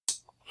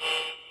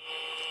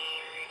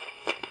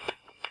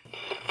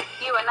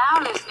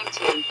now listening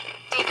to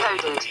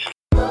Decoded.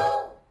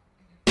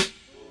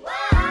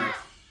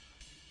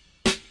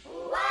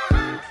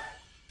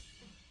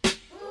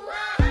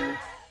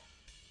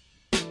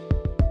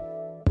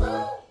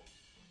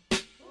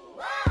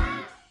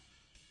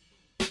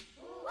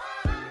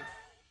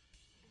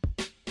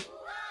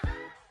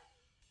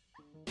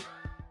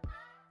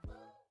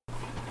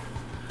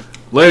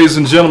 Ladies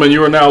and gentlemen,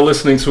 you are now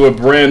listening to a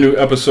brand new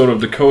episode of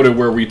Decoded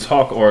where we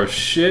talk our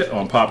shit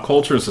on pop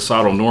culture and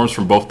societal norms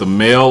from both the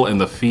male and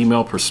the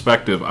female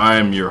perspective. I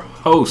am your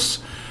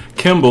host,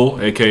 Kimball,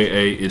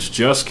 aka It's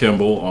Just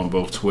Kimball, on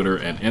both Twitter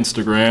and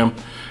Instagram.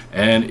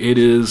 And it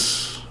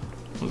is,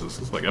 what is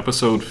this, like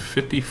episode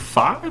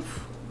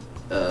 55?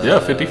 Yeah,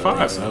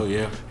 55. Oh,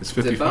 yeah. It's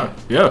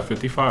 55. Yeah,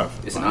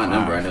 55. It's an odd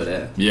number, I know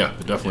that. Yeah,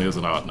 it definitely is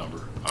an odd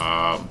number.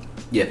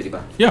 Yeah,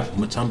 55. Yeah.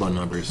 We're talking about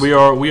numbers. We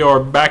are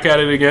back at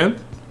it again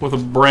with a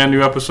brand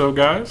new episode,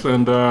 guys,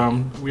 and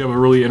we have a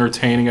really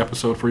entertaining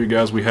episode for you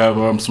guys. We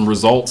have some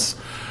results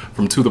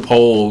from To the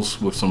Polls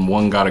with some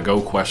One Gotta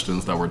Go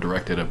questions that were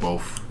directed at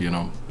both,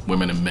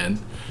 women and men.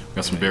 We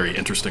got some very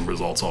interesting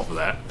results off of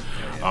that.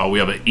 We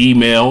have an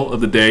email of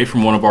the day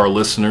from one of our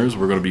listeners.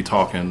 We're going to be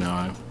talking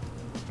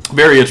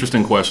very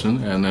interesting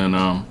question, and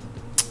then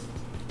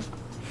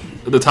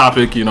the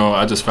topic,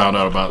 I just found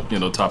out about,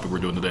 the topic we're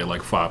doing today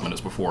like 5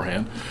 minutes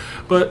beforehand.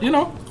 But,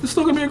 it's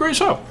still going to be a great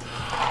show.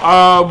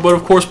 But,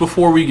 of course,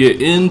 before we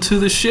get into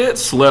the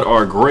shits, let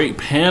our great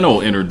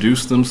panel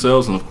introduce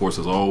themselves. And, of course,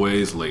 as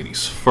always,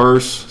 ladies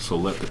first. So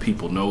let the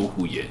people know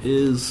who you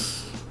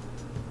is.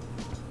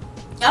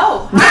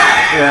 Oh,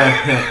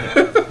 hi.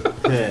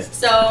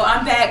 So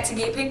I'm back to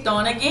get picked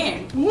on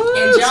again. What?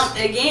 And jumped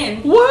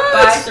again What?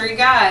 by 3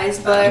 guys.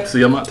 But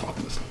See, I'm not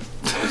talking this time.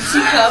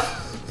 teacup,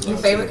 your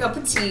favorite cup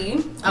of tea.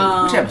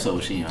 Which episode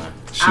was she on?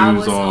 She I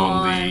was was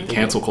on on- the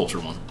cancel culture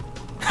one.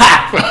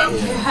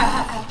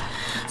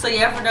 So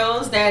yeah, for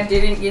those that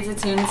didn't get to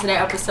tune into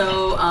that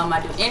episode, I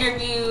do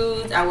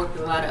interviews. I work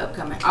with a lot of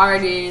upcoming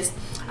artists.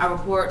 I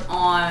report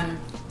on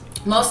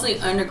mostly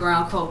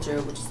underground culture,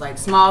 which is like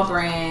small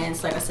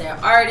brands, like I said,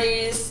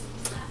 artists,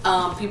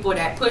 people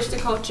that push the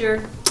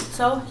culture.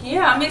 So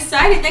yeah, I'm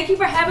excited. Thank you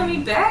for having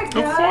me back,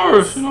 guys. Of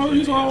course.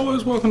 He's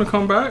always welcome to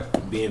come back.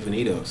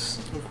 Bienvenidos.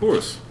 Of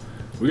course.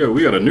 We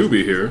got a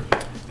newbie here.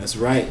 That's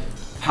right.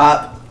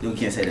 Pop. We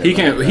can't say that. He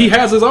can't. He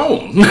has his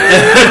own.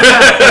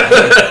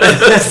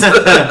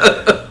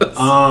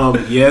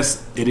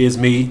 Yes, it is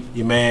me,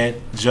 your man,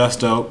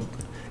 Justo,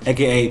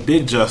 aka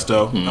Big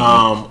Justo.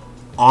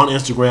 On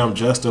Instagram,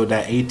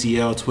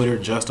 Justo.atl, Twitter,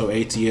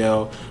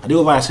 JustoATL. I do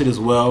a lot of shit as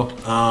well.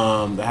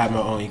 I have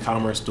my own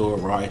e-commerce store,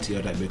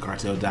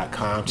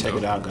 rawatl.bigcartel.com. Check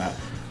it out. Got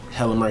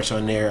hella merch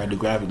on there. I do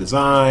graphic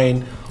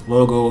design,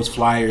 logos,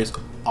 flyers,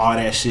 all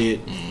that shit.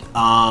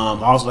 I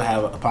also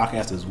have a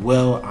podcast as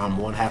well. I'm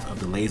one half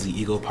of the Lazy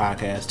Eagle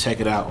podcast. Check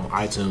it out on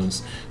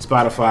iTunes,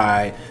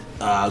 Spotify,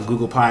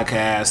 Google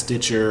Podcasts,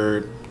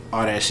 Stitcher,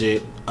 all that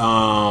shit.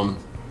 I'm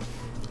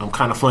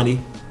kind of funny,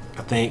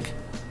 I think.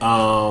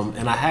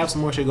 And I have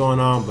some more shit going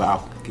on, but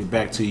I'll get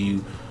back to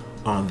you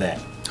on that.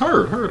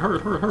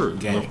 Heard.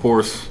 Gang. And of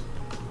course,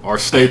 our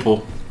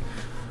staple.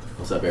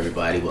 What's up,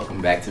 everybody?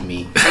 Welcome back to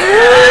me.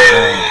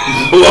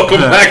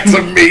 Welcome back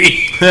to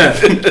me.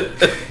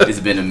 It's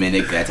been a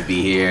minute. Glad to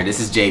be here. This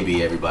is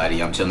JB,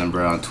 everybody. I'm chillin'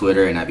 bro on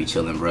Twitter, and I be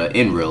chillin' bro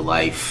in real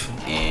life.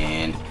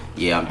 And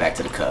yeah, I'm back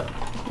to the cup.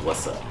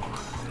 What's up?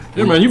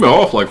 Yeah, man, you've been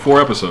off like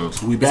 4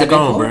 episodes. We it back been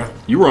on, four? bro.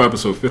 You were on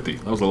episode 50.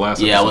 That was the last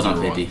episode. Yeah, I was on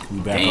you were 50.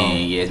 We back Dang, on.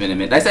 yeah, it's been a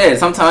minute. Like I said,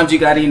 sometimes you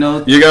gotta, You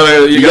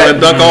gotta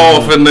duck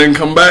off and then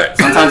come back.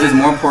 sometimes it's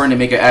more important to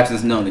make your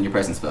absence known than your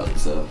presence felt.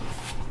 So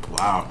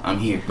Wow. I'm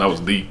here. That was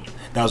deep.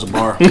 That was a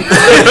bar. I'm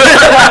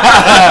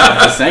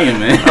just saying,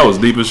 man. That was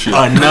deep as shit.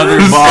 Another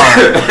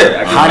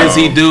bar. How does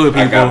he do it,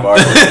 I got people?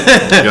 bars.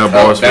 You got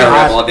bars for Battle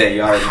that. rap all day.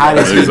 You already How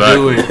know. does he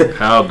do it?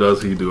 How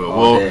does he do it? All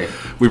Well, day.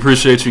 we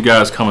appreciate you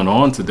guys coming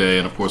on today,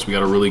 and of course, we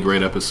got a really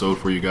great episode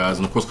for you guys.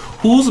 And of course,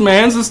 whose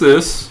man's is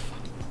this?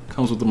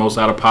 Comes with the most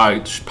out of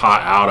pocket shit.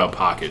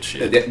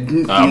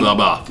 Blah, blah,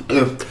 blah.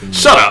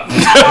 Shut up.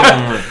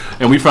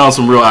 And we found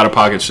some real out of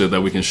pocket shit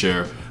that we can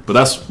share, but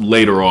that's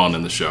later on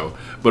in the show.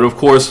 But of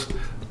course,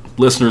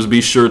 listeners, be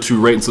sure to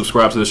rate and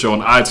subscribe to the show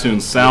on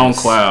iTunes,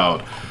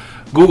 SoundCloud,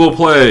 Google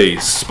Play,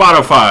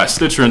 Spotify,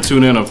 Stitcher, and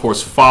TuneIn. Of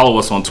course, follow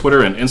us on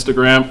Twitter and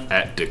Instagram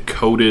at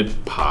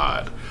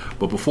DecodedPod.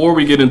 But before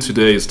we get into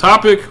today's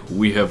topic,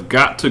 we have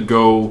got to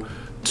go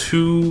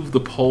to the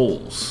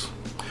polls.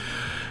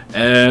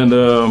 And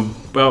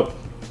about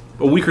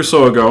a week or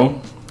so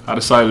ago, I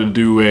decided to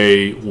do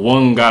a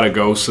one gotta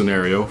go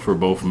scenario for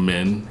both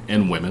men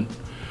and women.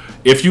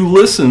 If you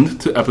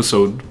listened to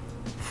episode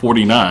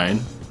 49,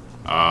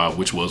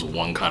 which was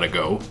one gotta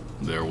go,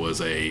 there was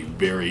a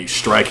very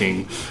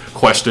striking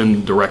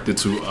question directed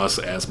to us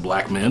as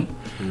black men.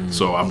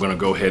 So I'm going to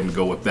go ahead and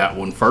go with that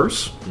one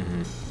first.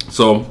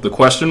 So the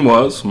question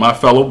was, my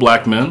fellow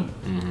black men,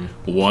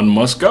 one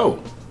must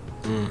go.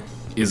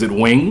 Is it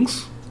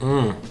wings?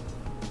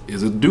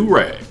 Is it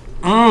do-rag?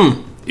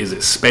 Is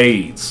it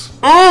spades?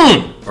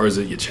 Or is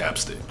it your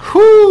chapstick?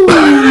 Well,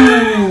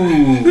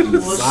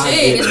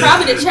 shit, it's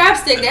probably the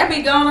chapstick. That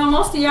be going on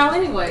most of y'all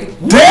anyway.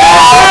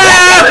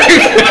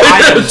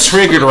 I am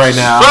triggered right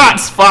now.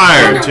 Shots I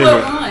fired. wonder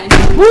what one.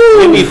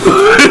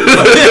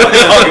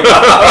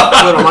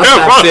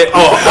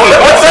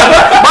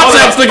 My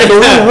chapstick in the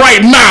room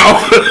right now.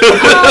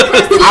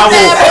 I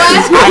will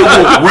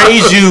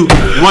raise you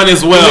one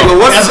as well.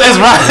 That's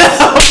right.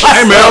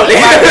 Hey man,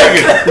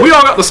 we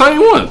all got the same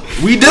one.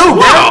 We do,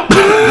 bro.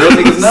 Real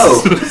niggas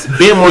know.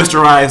 Being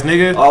moisturized,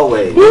 nigga.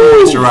 Always.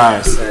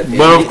 Moisturized.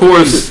 But of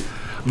course,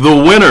 the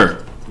winner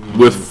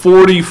with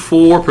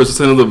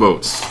 44% of the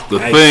votes, the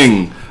Nice.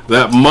 thing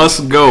that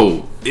must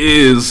go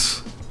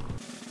is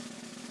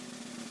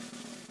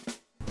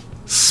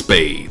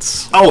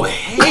spades. Oh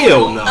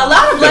hell no. A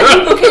lot of black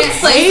people can't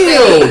play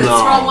Hell spades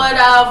no. from what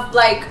I've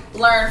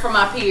learned from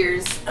my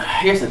peers.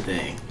 Here's the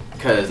thing,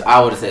 because I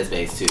would have said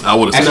spades too. I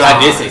would've said Actually, I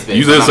did say spades.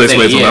 You did I'm say saying,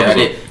 spades on yeah, that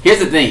I episode. did. Here's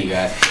the thing, you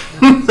guys.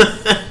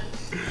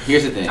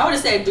 Here's the thing. I would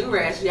have said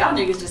do-rags. Y'all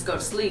niggas just go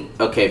to sleep.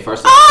 Okay,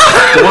 first of all,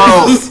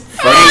 Well,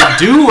 a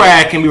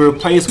do-rag can be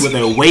replaced with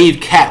a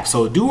wave cap,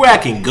 so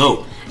do-rag can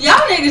go. Y'all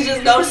niggas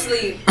just go to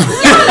sleep. Y'all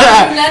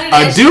don't do none of A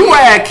that shit.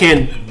 do-rag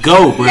can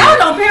go, bro. Y'all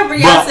don't pamper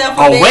yourself a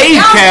for that. wave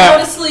Y'all cap-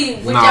 go to sleep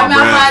with Nah, your mouth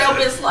bruh. wide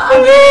open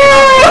slobbing.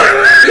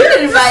 You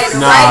didn't invite the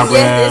Nah, right bruh.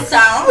 guest this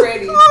time. I'm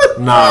ready.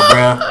 Nah,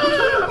 bruh.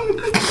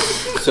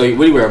 so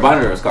what do you wear, a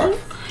bonnet or a scarf?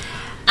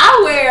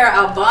 I wear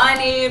a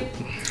bonnet.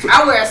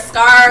 I wear a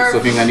scarf. So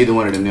if you ain't got neither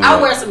one of them, then I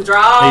what? wear some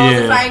drawers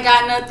if Yeah. I ain't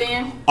got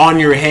nothing On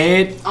your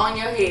head, on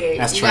your head.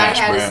 That's you trash,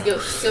 gotta have bruh.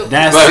 the silk.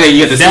 That's Well, you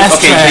get the that's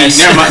okay, trash.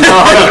 never mind. No,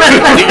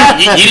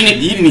 hold on.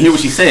 you didn't hear what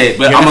she said,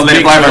 but Yeah, I'm gonna let that's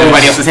it fly big over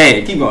everybody trash. else's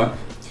head. Keep going.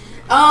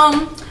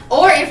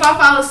 Or if I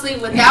fall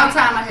asleep without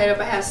tying my head up,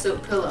 I have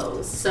silk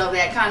pillows, so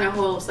that kind of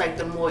holds like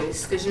the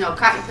moist, because you know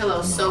cotton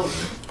pillows soak.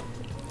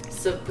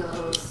 Silk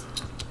pillows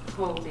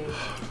hold it.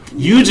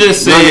 You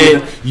just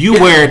said you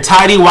wear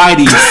tidy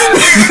whities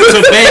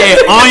to bed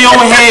on your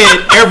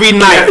head every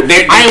night.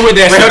 I ain't with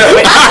that shit.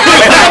 Wait.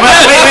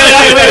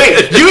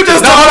 You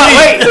just told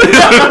me.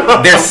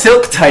 They're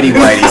silk tidy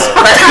whities.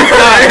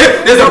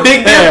 There's a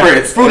big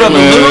difference. Fruit of the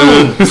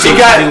loom. She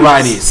got tidy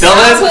whities.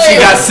 fellas. She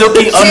got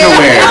silky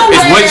underwear.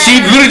 Is what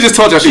she literally just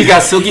told y'all. She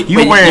got silky. You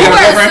Wait, wearing got a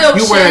wear girlfriend? silk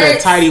you wearing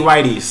shirts. tidy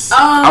whities.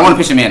 I want to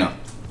pitch a man up.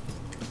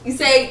 You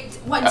say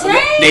what?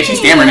 Dang. They- she's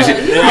stammering and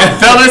shit. You know,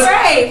 Fellas,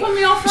 Right, put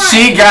me on front.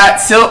 She got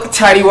silk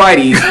tidy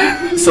whities.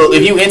 So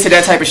if you into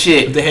that type of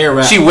shit, The hair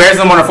wrap. she wears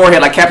them on her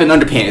forehead like Captain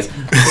Underpants.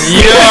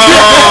 Yo,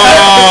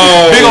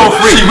 Big old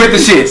freak. She with the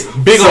shits.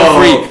 Big old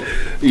freak.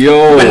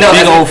 Yo, But no,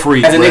 Big as old a,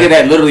 freak, As a bruh. nigga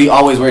that literally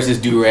always wears this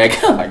do-rag,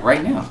 like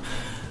right now.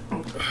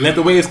 Let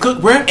the waves cook,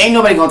 bruh. Ain't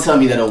nobody gonna tell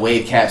me that a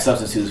wave cap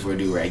substitutes for a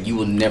do-rag. You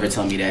will never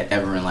tell me that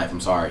ever in life. I'm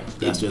sorry.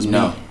 That's just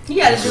no. me.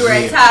 You got a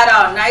do-rag tied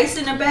all nice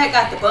in the back,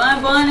 got the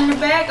bun in the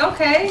back.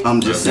 Okay.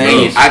 I'm just That's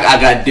saying. gross. I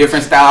got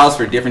different styles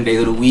for different days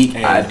of the week.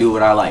 Hey. I do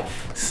what I like.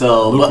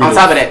 So, but on Lucrative.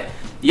 top of that,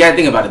 you gotta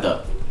think about it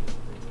though.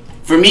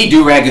 For me,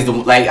 do-rag is the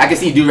like I can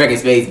see do-rag and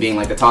spades being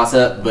like the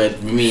toss-up, but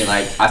for me,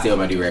 like I stay with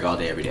my do-rag all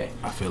day, every day.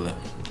 I feel it.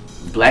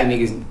 Black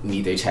niggas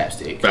need their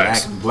chapstick.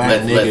 Facts.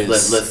 Black niggas.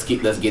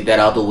 Let's get that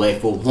out the way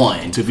for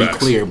one. To be Facts.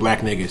 clear,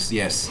 black niggas,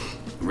 yes.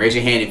 Raise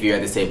your hand if you're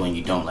at this table and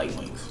you don't like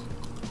wings.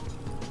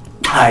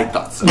 I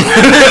thought so.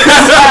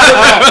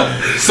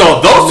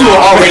 So those two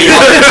are already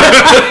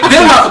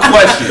they're not the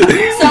question.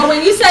 So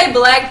when you say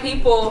black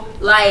people,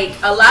 like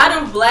a lot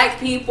of black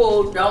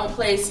people don't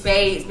play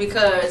spades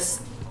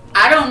because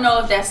I don't know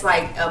if that's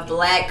like a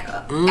black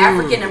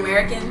African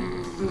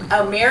American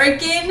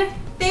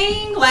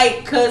thing,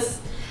 like cause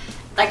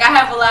like I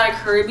have a lot of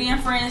Caribbean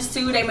friends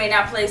too. They may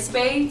not play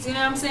spades, you know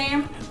what I'm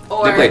saying?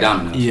 Or They play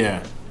dominoes.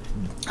 Yeah.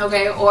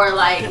 okay, or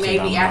like Definitely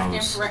maybe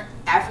dominoes.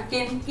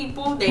 African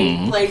people they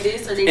play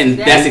this or they And do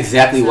that. that's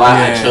exactly why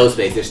Yeah. I chose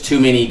spades. There's too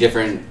many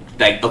different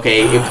like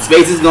okay, if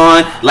spades is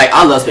gone, like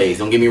I love spades,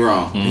 don't get me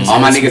wrong. All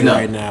my hurts niggas me know.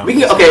 right now. We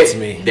can This okay, hurts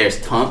me. there's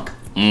Tunk,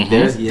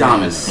 there's Yes.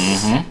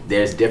 dominoes.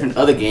 There's different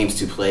other games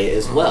to play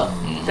as well.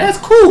 That's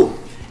cool.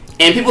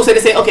 And people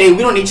say, okay, we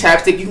don't need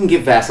chapstick. You can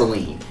get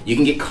Vaseline. You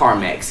can get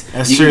Carmex.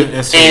 That's You true, can-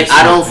 that's true, And that's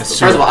I true, don't. that's First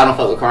true. of all, I don't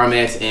fuck with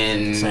Carmex.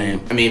 And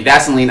Same. I mean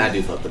Vaseline, I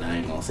do fuck with. I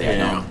ain't gonna say I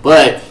Yeah. don't.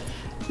 But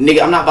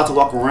nigga, I'm not about to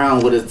walk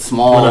around with a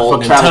small With a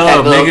fucking travel pack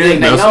tub, little nigga.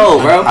 thing. Like, no,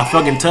 bro. A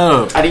fucking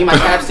tub. I need my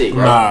chapstick,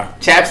 bro. Nah.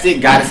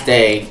 Chapstick gotta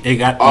stay. It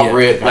got Off yeah,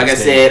 rip. gotta Like I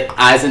stay. said,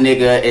 I's a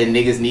nigga and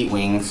niggas need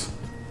wings.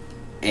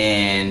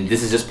 And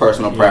this is just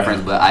personal Yeah.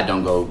 preference, but I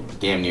don't go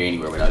damn near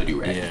anywhere without a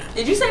do-rag. Yeah.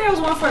 Did you say there was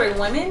one for the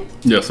women?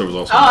 yes, there was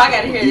also. Oh, I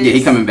gotta hear this. Yeah,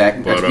 he coming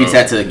back. But, We just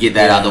had to get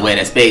that out of the way.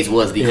 That spades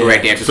was the Yeah.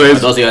 correct answer. So So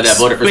it's- those of y'all that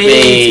voted for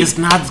Spades spades, is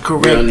not the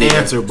real correct nigga.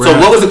 answer, bro. So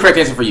what was the correct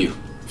answer for you?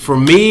 For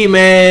me,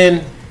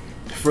 man?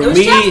 For It was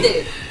me,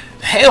 chapstick.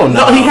 hell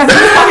no. He has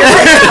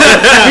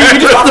we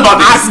just talked about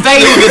I this.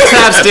 stayed with this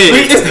chapstick.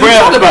 We just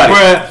talked about it.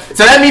 Bruh.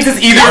 So that means it's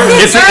either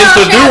That's It's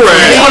the girl do-rag.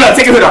 Hey, hold on,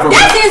 take your hood off real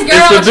quick. That's his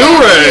girl. It's the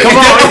do-rag. chapstick. Come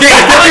on, okay,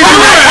 it's definitely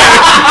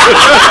do-rag.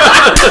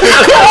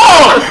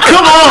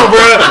 Come on,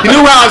 bro. You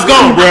knew where I was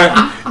going, bro.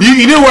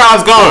 You knew where I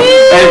was going.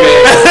 Hey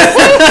man,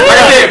 like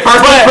I said,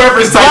 personal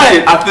preference type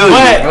shit. I feel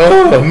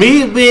you. But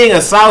me being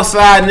a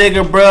Southside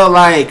nigga, bro,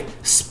 like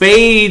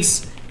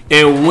spades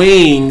and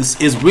wings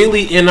is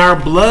really in our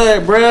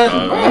blood, bro.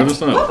 I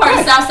understand. What part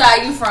of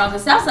Southside you from?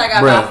 Because Southside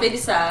got Bruh. about 50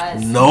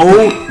 sides. No,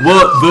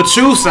 well, the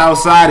true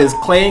Southside is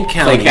Clayton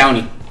County. Clay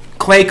County.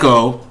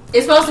 Clayco.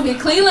 It's supposed to be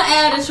Cleveland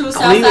Ave, the true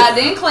Southside,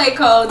 then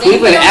Clayco, then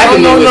Cleveland Gilman,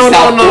 Avenue is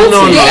South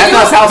Fulton. then That's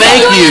not Southside.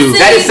 Thank you.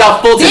 That is South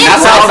Fulton, then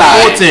not Southside.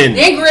 Fulton.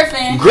 Then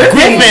Griffin,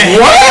 Griffin,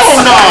 hell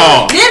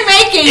no. then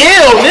Macon.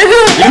 Ew, nigga.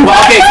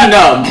 Okay, so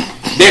no.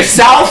 There's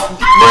South,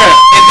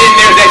 and then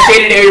there's that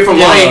shaded area from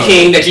Lion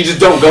King that you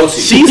just don't go to.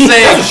 She said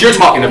That's what you're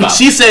talking about.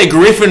 She said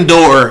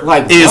Gryffindor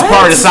Like, is what?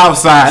 part of the South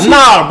Side.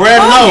 Nah, bruh,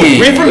 no.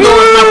 Fucking- Gryffindor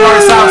is not part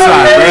of the South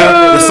Side,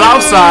 bruh. The South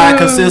Side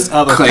consists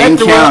of a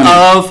Clayton plethora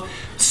County. of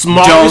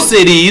smaller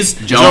cities.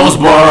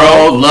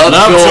 Jonesboro,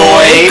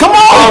 Lovejoy, Come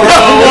on,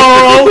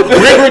 bro.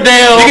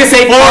 Riverdale. You can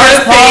say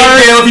Forest Park.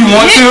 Fayetteville if you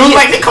want to.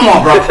 Like, come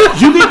on, bro.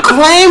 You can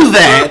claim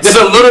that. There's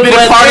a little bit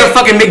of part of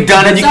fucking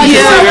McDonough you So can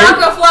you're a consider.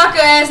 Waka Flocka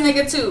ass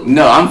nigga too.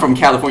 No, I'm from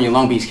California,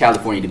 Long Beach,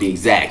 California to be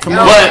exact. on.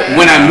 But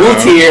when I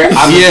moved here,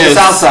 I moved to the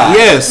South Side.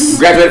 Yes.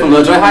 Graduated from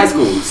Lovejoy High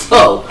School.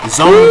 So,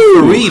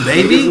 Zone 3,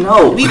 baby.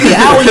 No. We be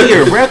out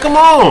here, bruh. Come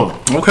on.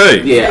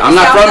 Okay. yeah, I'm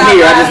not from Southside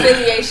here. by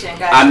affiliation,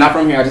 guys. I'm not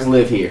from here. I just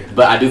live here.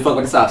 But I do fuck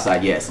with the South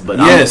Side, yes. But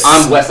Yes.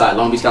 I'm West Side,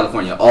 Long Beach,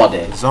 California, all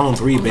day. Zone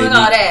 3, baby. Look at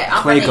all that.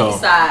 I'm from the Clayco.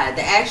 east side,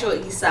 the actual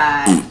east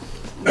side,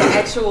 the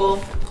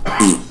actual.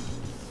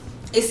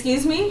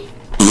 Excuse me.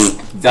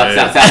 South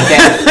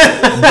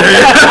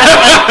California.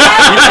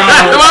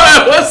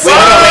 What's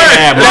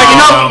Yeah,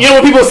 Like, you know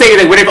when people say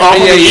that, what if all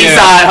from the east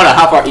side? Hold on,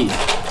 how far east?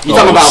 You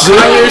talking about shit.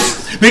 Conyers?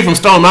 We from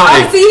Stone Oh,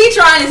 Mountain. see, he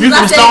trying to. You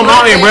from Stone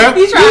Mountain, bruh.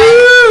 He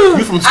trying.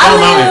 You from Stone I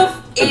Mountain. live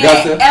in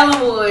Augusta?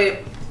 Ellenwood,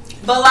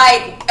 but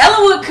like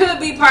Ellenwood could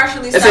be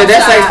partially I said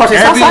that's like Southside. partially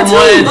Southside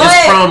Everyone too. is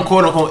But- from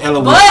quote unquote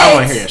Ellenwood. But I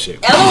want to hear that shit.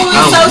 Ellenwood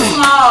is so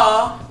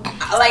small.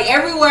 Like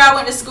everywhere I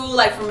went to school,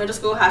 like from middle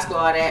school, high school,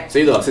 all that. So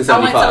you lost I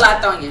went to 675.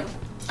 Latonia.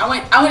 I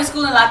went to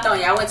school in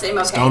Latonia. I went to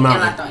MLK Stone in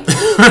Mountain.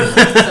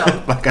 Latonia.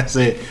 So. Like I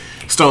said,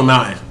 Stone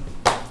Mountain.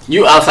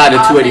 You outside of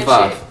All that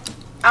 285. shit.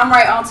 I'm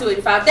right on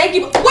 285. Thank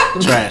you. What?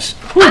 Trash.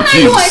 I know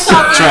you ain't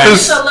talking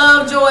Trash. Mr.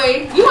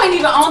 Lovejoy. You ain't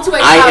even on 285.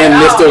 I am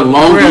at Mr. all.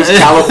 Long Beach,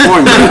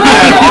 California.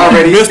 I have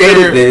already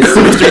stated this.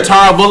 Mr.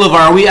 Tara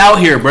Boulevard, we out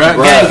here, bruh.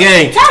 Bruh.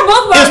 Gang. Tara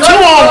Boulevard. It's 2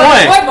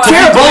 on 1.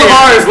 Tara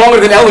Boulevard is longer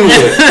than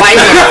Ellenwood. Like,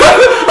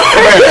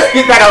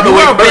 get that out the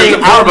way. We're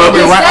being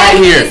outnumbered right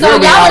here. So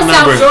We're being y'all in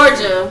South outnumbered.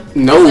 Georgia.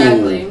 No.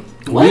 Exactly.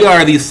 We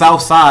are the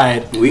South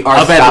Side We are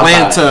of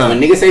Atlanta. When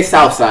niggas say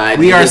Southside,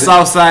 We are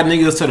South Side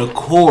niggas to the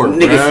core,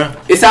 Niggas, bruh.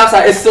 it's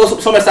Southside. It's still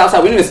so much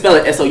Southside. We didn't even spell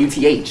it South. You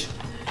spell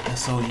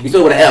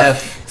it with an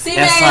F. See,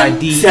 man,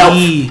 SIDE. Self. I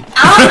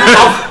don't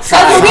know.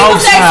 Because when people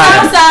say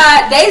Southside.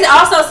 Southside, they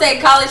also say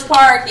College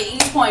Park and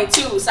East Point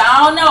too. So I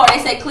don't know. They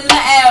say Cleveland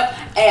Ave,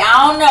 and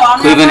I don't know. I'm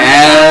Cleveland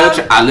not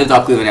Ave. I lived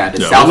off Cleveland Ave.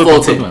 Yeah, South I lived off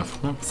Fulton. Cleveland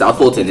Ave. Yeah. South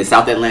Fulton is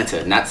South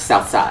Atlanta, not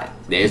South Side.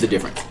 There's a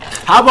difference.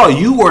 How about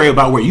you worry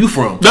about where you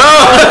from? No.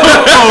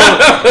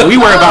 We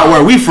worry about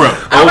where we from.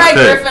 All right,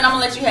 Okay. Griffin, I'm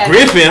gonna let you have it.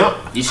 Griffin.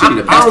 You should need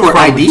a I'm passport from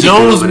ID.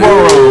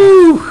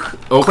 Jonesboro,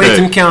 Okay.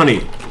 Clayton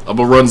County. I'm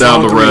gonna run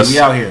down Zone the 3, rest. We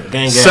out here. Gang,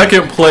 gang.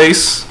 Second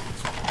place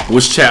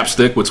was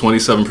Chapstick with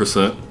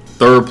 27%.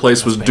 Third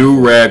place was Do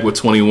Rag with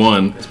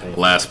 21.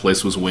 Last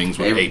place was Wings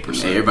with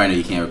 8%. Everybody know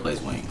you can't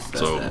replace wings. That's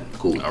So that.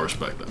 Cool. I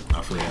respect that.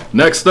 I feel that.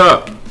 Next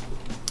up,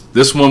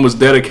 this one was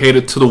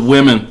dedicated to the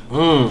women,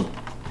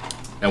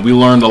 and we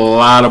learned a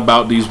lot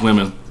about these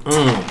women.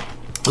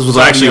 This was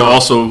actually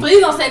also Please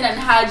don't say nothing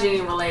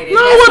hygiene related.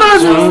 No,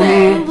 That's what what I- I'm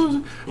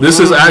saying. this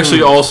is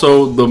actually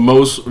also the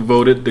most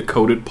voted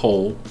decoded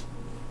poll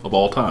of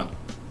all time.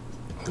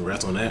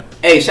 Congrats on that.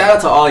 Hey, shout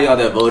out to all y'all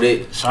that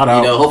voted. Shout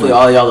out. You know, hopefully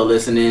all y'all are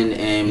listening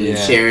and Yeah.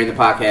 sharing the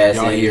podcast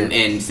Y'all here.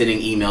 and sending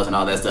emails and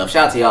all that stuff.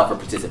 Shout out to y'all for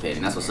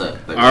participating. That's what's up.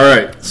 Like, All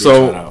right, shout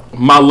so out.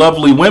 my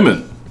lovely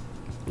women,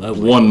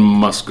 Lovely. one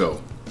must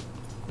go.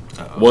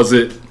 Was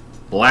it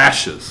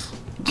lashes?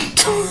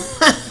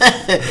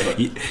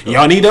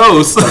 Y'all need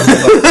those.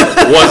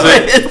 Was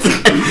it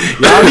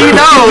Y'all need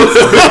those.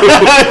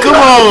 Come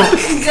on.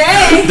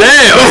 Dang.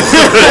 damn?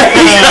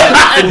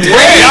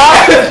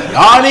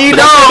 Y'all need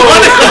those.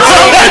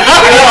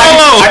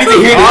 I need to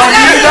hear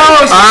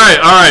this.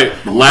 All right.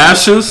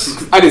 Lashes,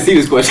 I didn't see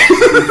this question.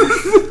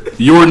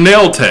 your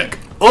nail tech,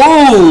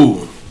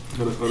 Ooh.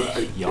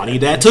 Y'all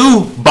need that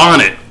too.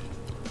 bonnet,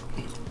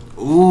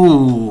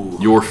 Ooh.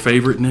 your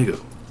favorite nigga.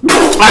 Well,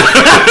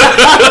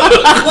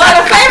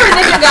 the favorite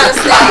nigga gotta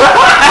stay.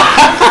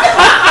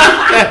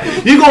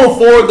 You gonna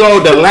forego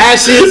the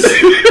lashes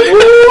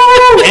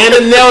and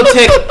the nail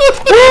tech?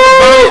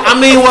 I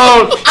mean,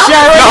 well,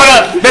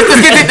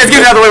 Let's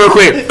get it out of the way real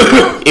quick.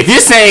 If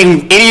you're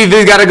saying any of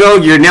these gotta go,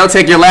 your nail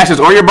tech, your lashes,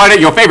 or your bonnet,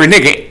 your favorite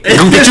nigga,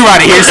 don't get you out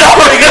of here. So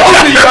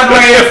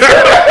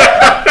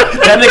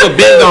that nigga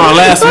been gone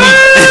last week.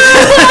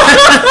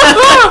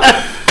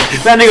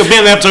 That nigga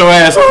been left your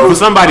ass for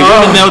somebody with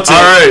a nail tech.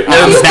 All right.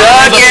 I'm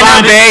stuck in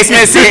the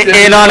basement,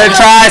 sitting on a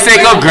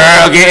tricycle,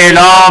 girl, getting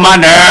on my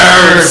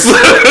nerves.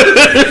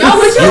 No,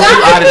 but you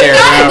gotta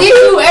get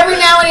you every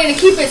now and then to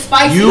keep it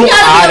spicy. You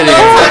gotta outta be a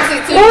little there.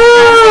 toxic too.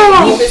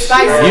 Keep it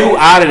spicy. You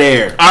out of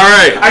there. All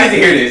right. I need to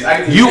hear this.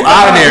 You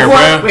out of there,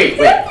 bro. Wait.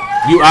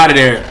 You out of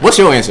there. What's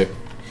your answer?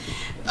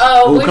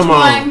 Which come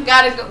one on.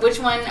 gotta go? Which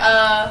one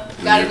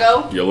gotta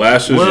go? Your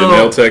lashes, Well, your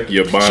nail tech,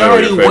 your bonnet,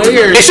 or Shorty, your favorite.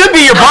 where? It should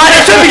be your body.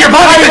 It should be your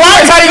body.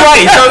 Tidy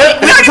Whitey. So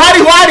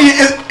Tidy Whitey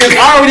is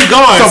already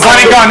gone. So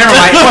body gone. Never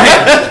mind. Go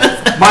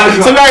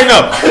ahead. So you already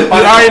know.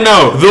 You already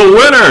know. The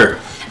winner.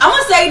 I'm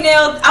gonna say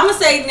nails. I'm gonna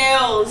say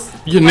nails.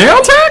 Your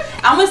nail tech?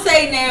 I'm gonna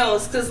say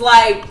nails, cause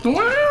like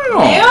Wow.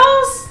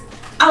 nails.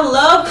 I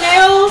love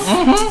nails.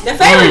 The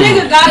favorite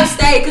nigga gotta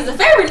stay, cause the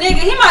favorite nigga,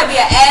 he might be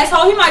an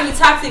asshole, he might be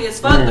toxic as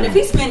fuck, but if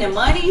he's spending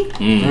money,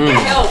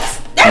 that helps.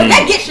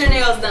 That gets your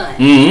nails done.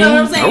 You know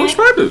what I'm saying? I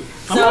respect it.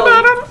 I'm not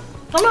mad at it.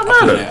 I'm not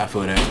mad at it. I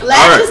feel that.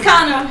 Lashes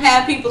kind of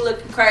have people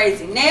looking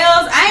crazy.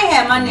 Nails, I ain't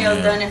had my nails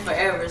done in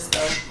forever, so.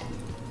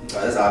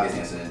 That's obvious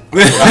answer.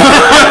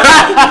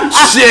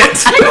 Shit.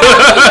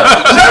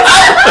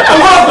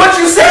 What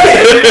you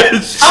said?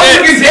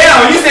 I'm looking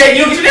down. You said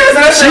you don't get your nails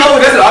done. I said,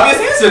 that's an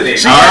obvious answer then.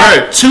 All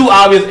right. Two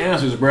obvious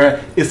answers,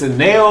 bruh. It's the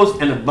nails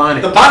and the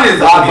bonnet. The bonnet is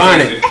the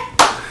obvious answer.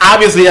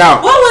 Obviously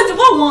out.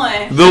 What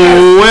one?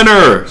 The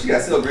winner She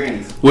got silk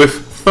grannies. with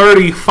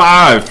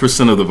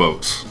 35% of the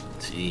votes.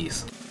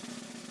 Jeez.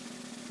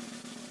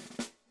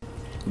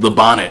 The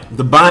bonnet.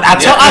 The bonnet. I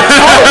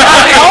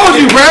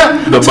told you,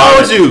 bruh. The I told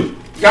bonnet. you.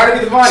 Gotta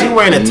be the bonnet. She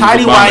wearing a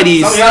tidy bonnet.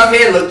 whities Some of y'all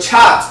head look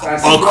chopped.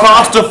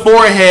 across the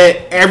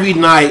forehead every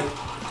night,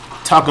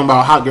 talking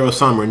about hot girl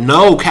summer.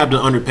 No, Captain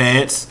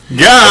Underpants.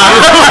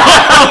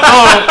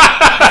 God.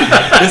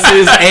 This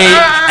is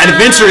an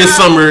adventurous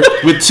summer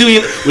with two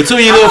of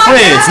your little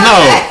friends.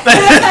 No,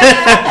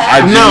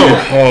 no,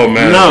 Oh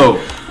man. no.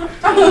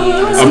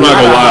 I'm not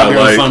gonna lie.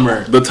 Girl Like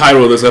Summer. the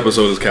title of this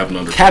episode is Captain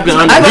Underpants. Captain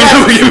I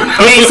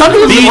Underpants. mean, some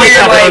people Beat it, wear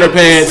Captain like,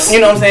 Underpants. you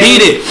know what I'm saying?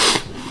 Beat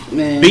it.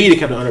 Man. Beat it,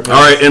 Captain Underpants.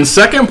 All right. In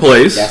second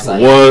place That's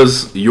like-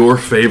 was your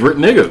favorite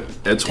nigga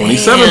at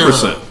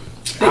 27%.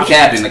 They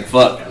capping like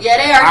fuck. Yeah,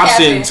 they are I've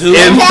capping. seen two. They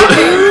capping.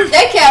 They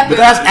But capping.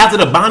 that's after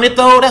the bonnet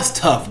though. That's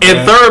tough. In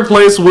bruh. third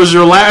place was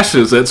your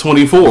lashes at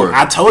 24.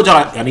 I told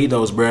y'all I need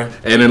those, bruh.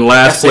 And in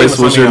last That's place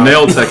saving was some your of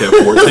nail y'all. tech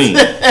at 14.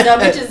 No,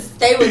 bitches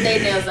stay with their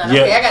nails done.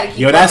 Okay, I gotta keep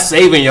Yo, up. that's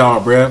saving y'all,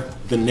 bruh.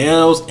 The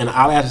nails and the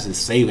eyelashes is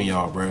saving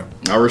y'all, bruh.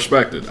 I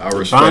respect it. I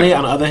respect Bonnet, it.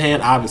 on the other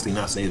hand, obviously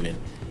not saving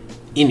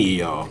any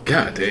of y'all.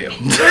 God damn.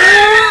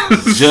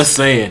 Just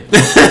saying.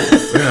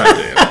 God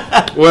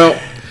damn. Well,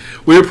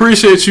 we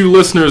appreciate you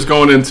listeners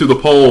going into the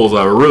polls.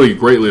 I really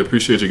greatly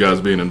appreciate you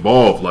guys being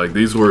involved. Like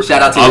these were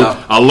Shout out to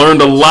y'all. I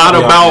learned a lot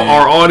Yeah, about man.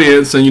 our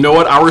audience, and you know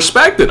what? I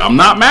respect it. I'm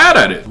not mad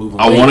at it. Moving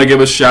I weight. want to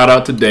give a shout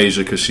out to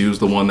Deja because she was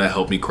the one that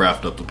helped me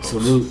craft up the post.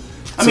 Salute.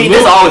 I mean,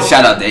 there's always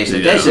shout out Deja.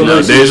 Yeah, Deja,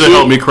 no, Deja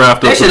helped me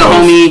craft up Deja the the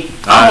post.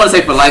 homie. I don't want to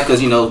say for life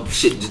because you know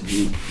shit just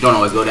don't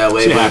always go that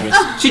way. Shit but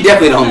happens. she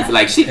definitely the homie for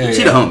like she the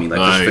homie like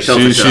Like, for sure.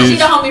 she- For sure. She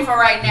the homie for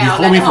right now.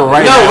 You homie Let for the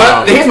right No, now.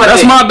 well, here's my That's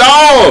thing. my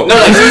dog. No,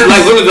 like she's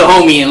like really the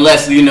homie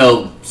unless you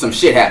know some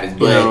shit happens. You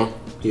But know,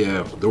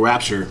 yeah, the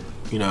rapture,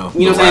 you know.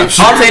 you know what I'm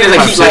saying? All I'm saying is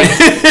like she's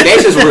like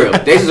Deja's real.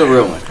 Deja's a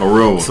real one. A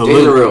real one. So-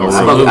 Deja's a real one.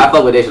 Salute. I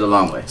fuck with Deja the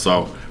long way.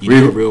 So You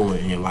need a real one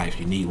in your life.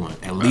 You need one.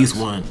 At least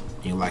one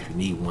in your life. You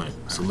need one.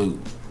 Salute.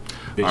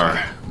 Big all shout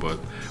right, but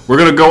we're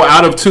gonna go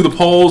out of to the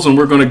polls, and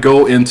we're gonna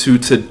go into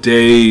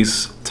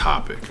today's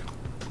topic.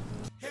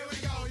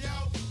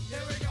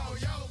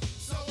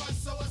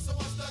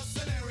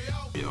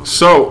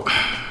 So,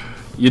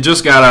 you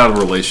just got out of a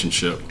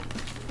relationship.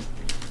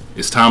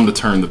 It's time to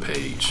turn the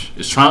page.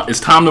 It's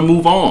time to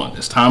move on.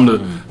 It's time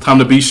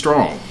to be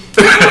strong.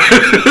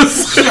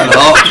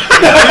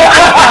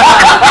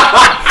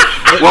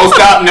 Won't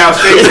stop now.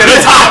 Stay to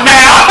the top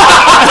now.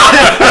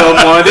 Come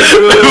on, this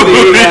is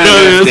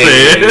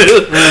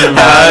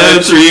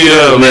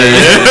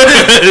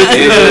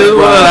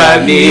what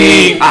I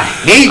need. I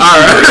hate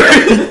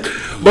you.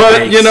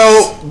 But you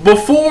know,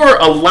 before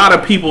a lot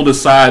of people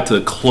decide to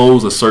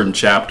close a certain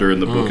chapter in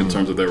the book in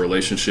terms of their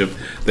relationship,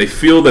 they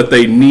feel that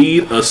they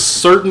need a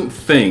certain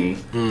thing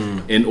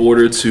in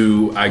order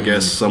to, I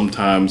guess,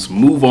 sometimes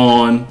move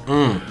on,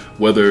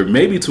 whether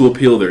maybe to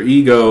appeal their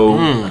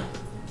ego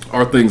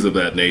or things of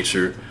that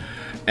nature.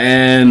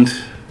 And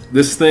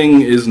this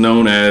thing is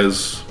known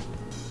as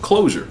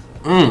closure.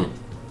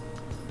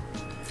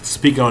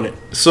 Speak on it.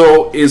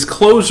 So is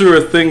closure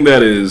a thing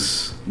that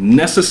is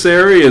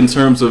necessary in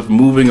terms of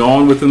moving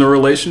on within a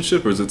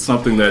relationship, or is it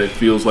something that it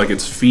feels like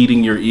it's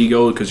feeding your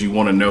ego because you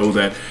want to know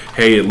that,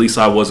 hey, at least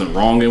I wasn't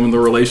wrong in the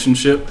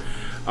relationship?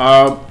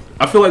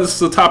 I feel like this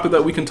is a topic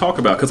that we can talk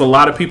about because a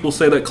lot of people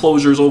say that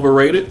closure is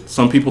overrated.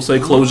 Some people say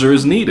closure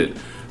is needed.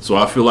 So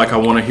I feel like I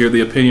want to hear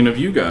the opinion of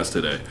you guys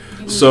today.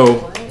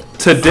 So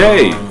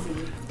today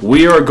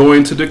we are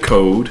going to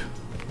decode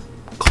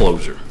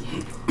closure.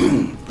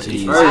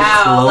 Jeez.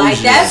 Wow, like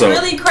Closure. that's So-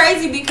 really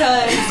crazy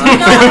because you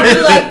know how I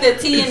do like the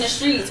tea in the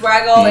streets where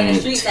I go in the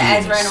streets to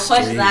ask random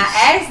questions. And I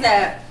ask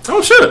that.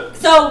 Oh shit.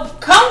 So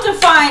come to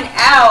find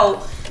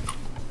out,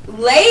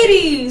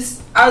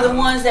 ladies are the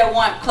ones that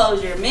want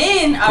closure.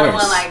 Men are the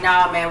course. ones like,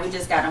 nah, man, we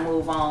just gotta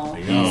move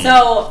on. Yeah.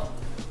 So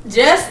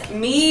just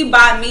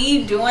by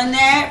me doing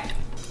that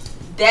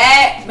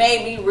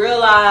made me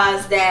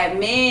realize that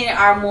men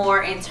are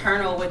more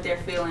internal with their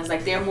feelings.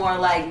 Like they're more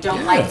like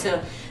don't like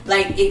to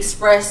like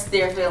express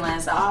their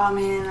feelings. Oh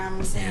man,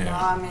 I'm single.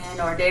 Oh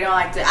man, or they don't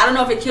like to. I don't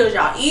know if it kills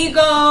y'all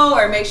ego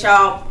or makes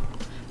y'all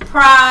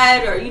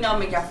pride or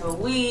make y'all feel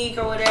weak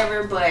or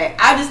whatever. But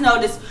I just know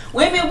this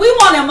women, we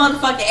want a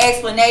motherfucking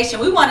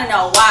explanation. We want to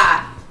know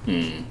why.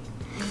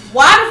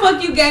 Why the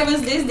fuck you gave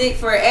us this dick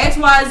for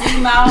XYZ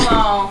amount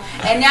long,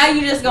 and now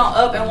you just gonna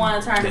up and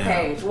want to turn the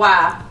page?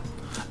 Why?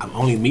 I'm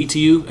only meat to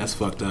you. That's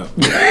fucked up.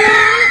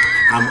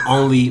 I'm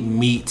only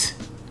meat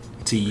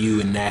to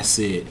you, and that's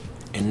it.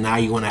 And now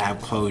you want to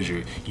have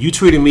closure. You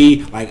treated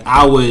me like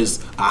I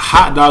was a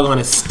hot dog on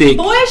a stick.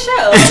 Boy, shut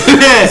up.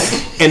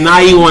 And now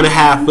you want to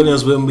have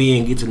feelings with me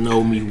and get to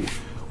know me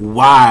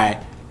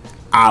why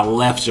I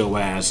left your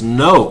ass.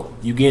 No,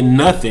 you get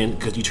nothing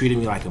because you treated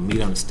me like a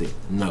meat on a stick.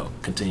 No,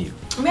 continue.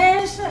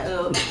 Man, shut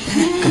up.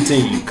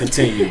 Continue. You're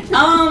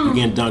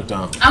getting dunked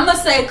on. I'm gonna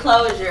say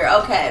closure.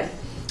 Okay.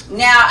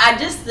 Now,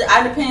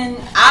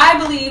 I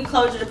believe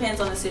closure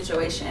depends on the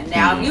situation.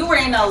 Now, if you were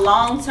in a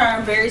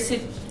long-term, very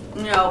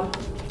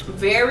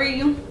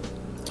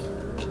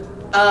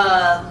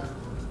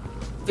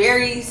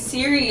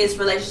serious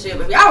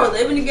relationship, if y'all were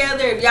living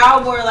together, if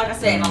y'all were, like I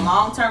said, in a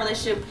long-term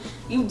relationship,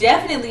 you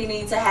definitely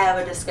need to have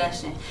a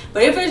discussion.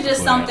 But if it's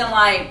just something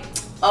like,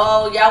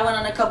 oh, y'all went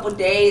on a couple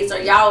dates or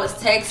y'all was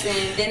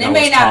texting, then it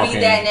may not be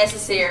that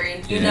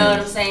necessary. You know what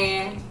I'm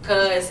saying?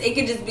 Because it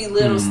could just be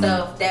little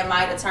stuff that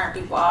might have turned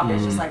people off.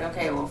 It's just like,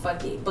 okay, well,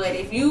 fuck it. But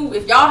if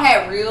y'all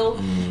had real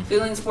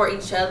feelings for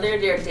each other,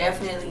 there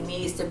definitely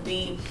needs to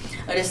be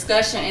a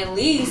discussion. At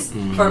least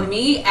for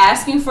me,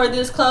 asking for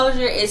this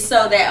closure is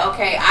so that,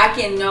 okay, I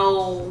can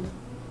know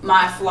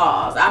my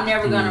flaws. I'm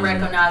never going to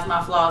recognize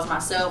my flaws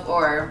myself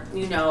or,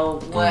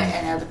 what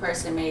another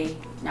person may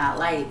not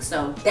like.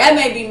 So that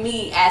may be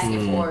me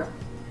asking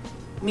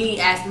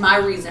my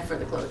reason for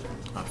the closure.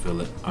 I feel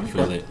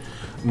it.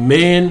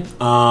 Men,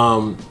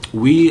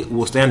 we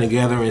will stand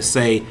together and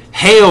say,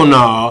 hell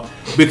no,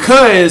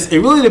 because it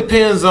really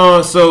depends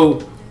on,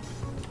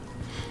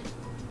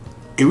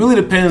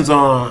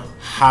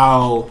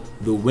 how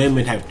the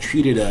women have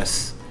treated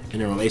us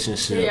in a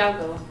relationship. Here y'all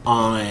go.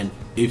 On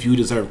if you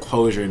deserve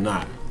closure or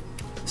not.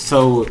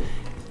 So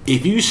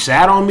if you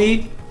shat on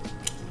me,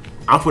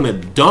 I'm gonna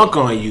dunk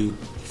on you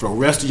for the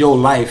rest of your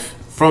life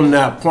from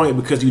that point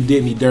because you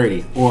did me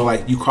dirty or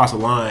like you crossed a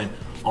line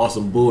on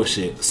some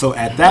bullshit. So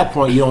at that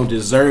point you don't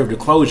deserve the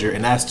closure,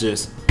 and that's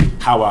just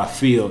how I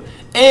feel.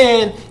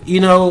 And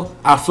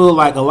I feel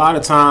like a lot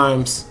of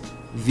times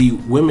the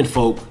women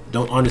folk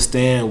don't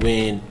understand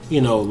when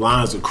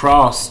lines are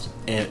crossed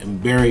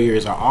and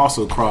barriers are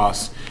also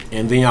crossed,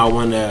 and then y'all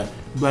want to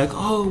be like,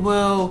 oh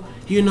well,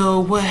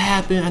 what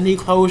happened, I need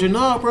closure.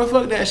 No, bro,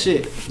 fuck that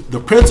shit. The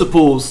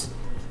principles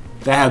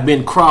that have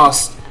been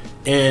crossed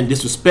and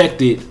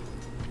disrespected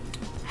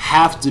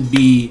have to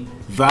be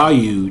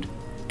valued,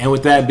 and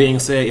with that being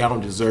said, y'all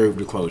don't deserve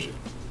the closure.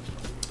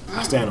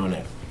 I stand on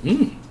that.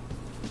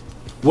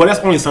 Well, that's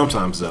only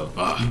sometimes though,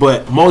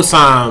 but most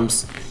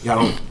times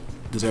y'all don't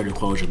deserve the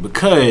closure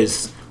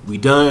because we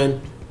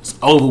done, it's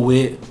over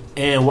with,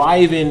 and why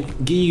even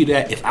give you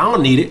that if I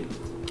don't need it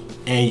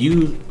and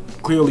you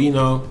clearly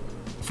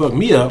fuck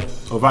me up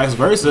or vice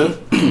versa?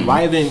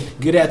 Why even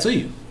give that to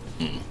you?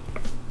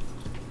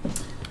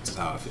 That's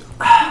how I feel.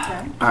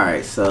 Okay. All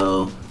right,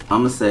 so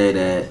I'm gonna say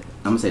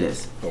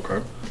this.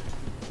 Okay.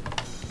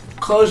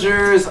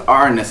 Closures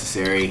are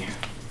necessary,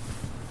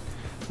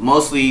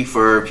 mostly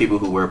for people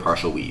who wear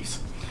partial weaves.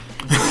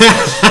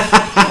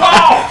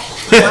 Wow.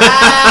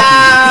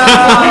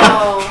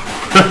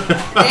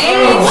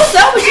 Dang, what's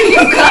up with you? You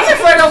coming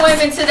for the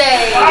women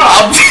today?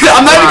 I'm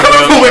not even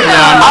coming for women. I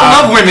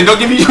love women. Don't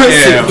get me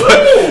twisted.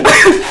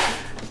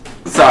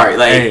 Sorry,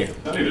 like. Hey,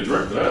 I need a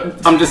drink for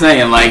that. I'm just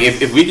saying, like,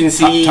 if we can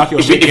see, Talk your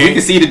if shit, we King.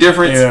 can see the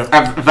difference, Yeah.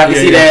 if I can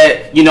see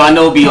that, I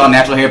know it'll be all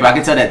natural hair, but I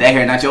can tell that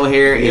hair not your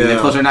hair, and the Yeah.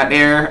 closure not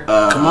there.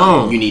 Come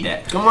on. You need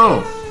that. come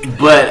on.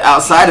 But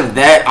outside of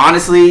that,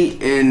 honestly,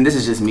 and this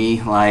is just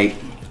me, like,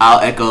 I'll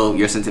echo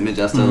your sentiment,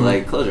 Justin.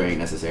 Like, closure ain't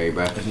necessary,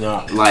 bro. It's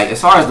not. Like, as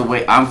far as the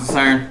way I'm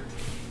concerned,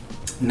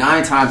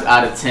 9 times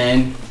out of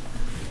 10,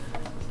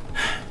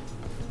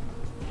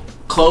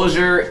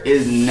 closure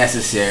is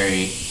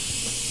necessary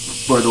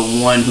for the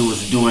one who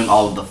is doing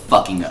all of the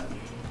fucking up.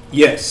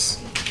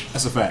 Yes,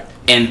 that's a fact.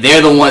 And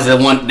they're the ones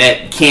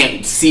that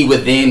can't see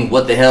within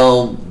what the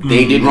hell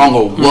they did wrong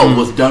or what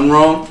was done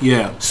wrong.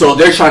 Yeah. So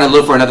they're trying to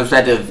look for another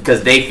perspective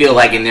because they feel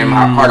like in their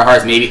heart of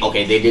hearts, maybe,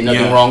 okay, they did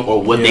nothing Yeah. wrong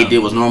or what they Yeah. did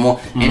was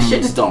normal. And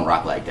shit just don't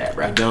rock like that,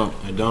 bro. I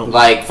don't.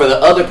 Like, for the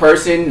other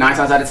person, 9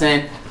 times out of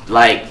 10,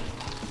 like,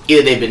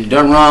 either they've been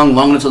done wrong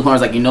long enough to the point where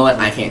it's like, you know what,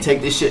 I can't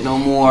take this shit no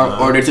more,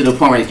 or they're to the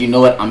point where it's, you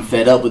know what, I'm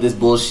fed up with this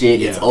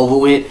bullshit, it's over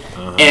with.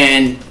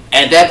 And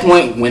at that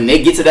point, when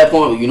they get to that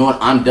point, you know what,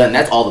 I'm done,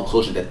 that's all the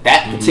closure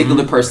that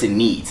particular person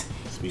needs.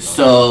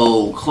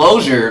 So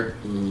closure,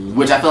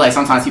 which I feel like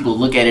sometimes people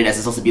look at it as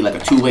it's supposed to be like a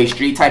two-way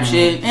street type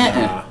shit.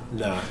 Nah.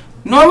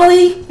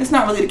 Normally, it's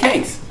not really the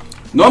case.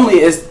 Normally,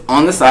 it's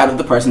on the side of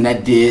the person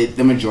that did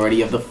the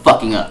majority of the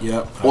fucking up.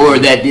 Yep. Or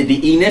that did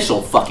the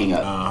initial fucking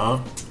up. Uh-huh.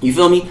 You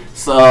feel me?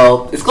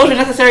 So, is closure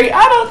necessary?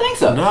 I don't think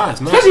so. Nah,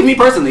 it's not. Especially me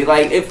personally.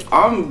 Like, if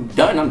I'm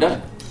done, I'm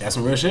done. That's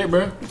some real shit,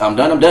 bro. If I'm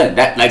done, I'm done.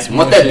 That, like, once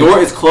real that shit. door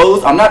is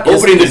closed, I'm not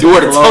opening the door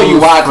to tell you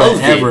why I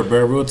closed forever, it.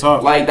 bro. Real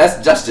talk. Like,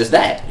 that's just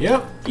that.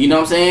 Yep. You know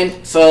what I'm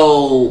saying?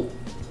 So,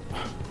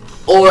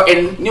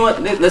 and you know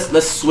what?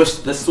 Let's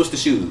switch the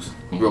shoes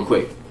real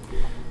quick.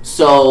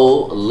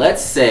 So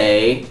let's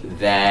say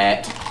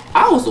that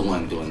I was the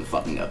one doing the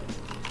fucking up.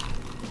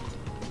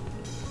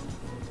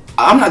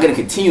 I'm not gonna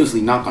continuously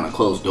knock on a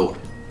closed door.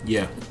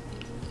 Yeah.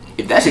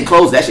 If that shit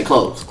closed, that shit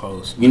closed.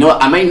 Close. You know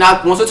what? I may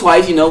knock once or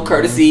twice. You know,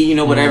 courtesy. You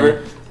know,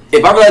 whatever.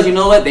 If I realize, you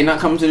know what, they're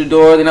not coming to the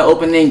door, they're not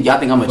opening. Y'all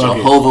think I'm a Fuck it.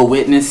 Jehovah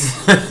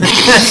Witness?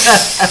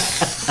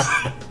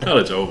 Not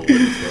a Jehovah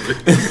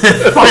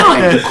Witness.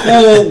 Fine,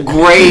 cool,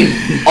 great,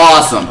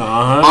 awesome.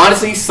 Uh-huh.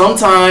 Honestly,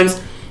 sometimes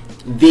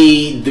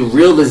the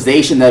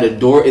realization that a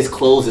door is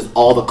closed is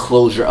all the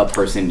closure a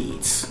person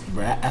needs.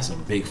 Bro, that's a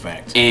big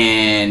fact.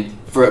 And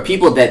for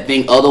people that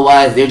think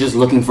otherwise, they're just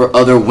looking for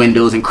other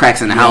windows and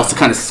cracks in the house to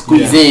kind of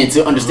squeeze in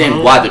to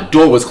understand why the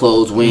door was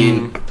closed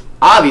when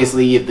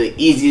obviously if the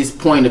easiest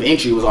point of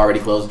entry was already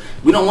closed,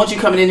 we don't want you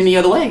coming in any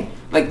other way.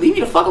 Like, leave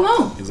me the fuck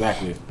alone.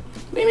 Exactly.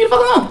 Leave me the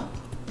fuck alone.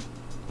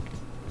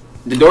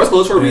 The door's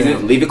closed for a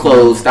reason. Leave it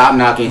closed. Stop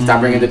knocking.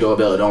 Stop ringing the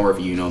doorbell. It don't work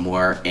for you no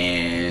more.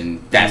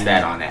 And that's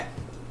that on that.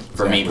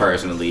 For me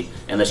personally,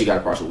 unless you got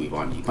a partial weave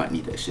on, you might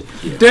need that shit.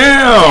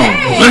 Damn.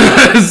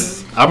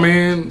 I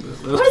mean,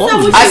 that's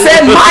close. I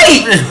said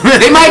might.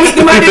 They might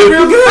be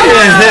real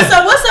good.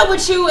 So what's up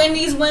with you and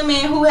these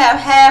women who have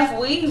half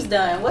weaves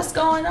done? What's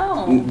going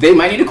on? They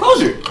might need a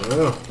closure.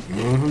 Yeah.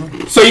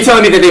 So you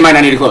telling me that they might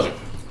not need a closure?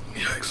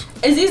 Yikes.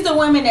 Is these the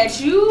women that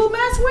you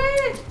mess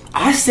with?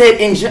 I said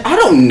I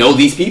don't know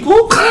these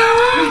people.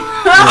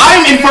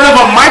 I'm in front of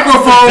a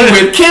microphone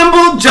with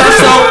Kimball,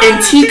 Jusso, and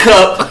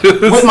Teacup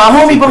with my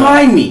homie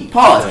behind me.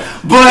 Pause.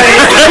 But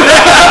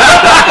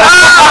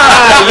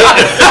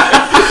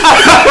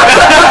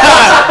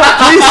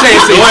Please say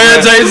Go ahead,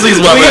 Jay-Z's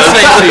my Please bad.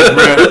 say please,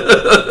 bro.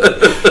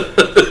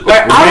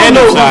 like, I don't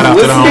know shout out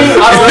who's to the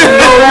listening.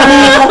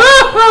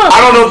 I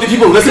don't know if the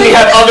people listening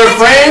have other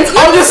friends.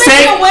 I'm just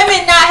saying.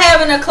 Women not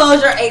having a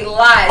closure a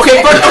lot. Okay,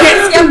 hold on.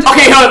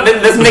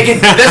 Let's make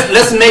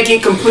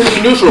it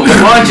completely neutral.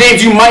 LeBron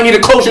James, you might need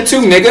a closure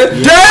too, nigga.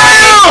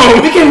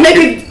 Damn! We can make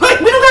it. Like,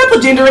 we don't gotta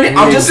put gender in it.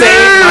 I'm just saying.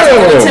 9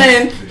 out of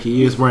 10.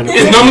 He is running.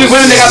 It's normally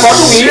women that got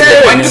partial weave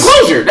that might need a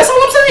closure. That's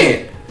all I'm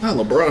saying. Not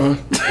LeBron.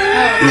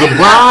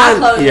 I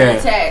close yeah.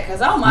 the tag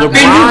because oh my LeBron-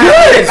 And god. you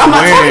good. I'm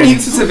not Swear. talking to you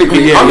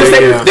specifically. Yeah, I'm just yeah,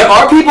 saying yeah. there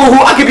are people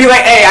who I could be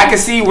like, hey, I can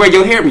see where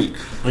you'll hear me.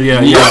 Yeah,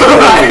 You yeah. know,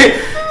 like,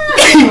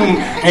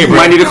 Hey, you bro.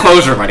 might need a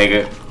closure, my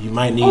nigga. You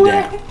might need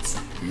that.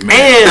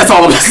 Man. That's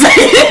all I'm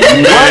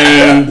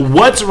saying.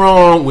 What's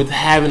wrong with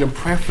having a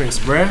preference,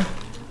 bruh?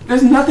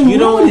 There's nothing You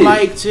wrong don't with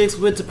like chicks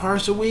with the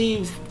partial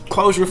weave?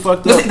 Closure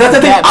fucked up. it. That's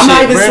the thing. That I'm not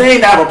shit, even bruh.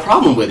 saying that I have a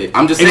problem with it.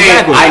 I'm just saying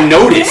Exactly. I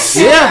noticed.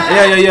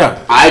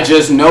 Yeah. I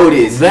just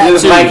noticed. That It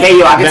was too. like, hey,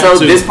 yo, I can That tell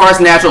too. this part's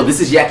natural. This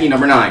is Yaki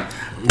number 9.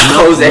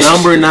 Close that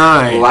Number shit.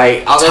 9.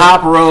 Like,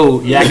 Top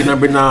road, Yaki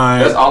number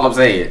 9. That's all I'm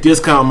saying.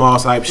 Discount mall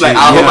type shit. Like,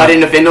 I hope I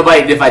didn't offend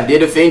nobody. If I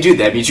did offend you,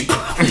 that means you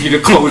probably need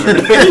a closure.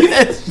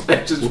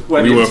 That's just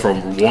what We it went is.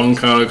 from one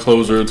kind of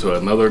closure to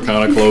another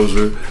kind of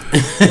closure.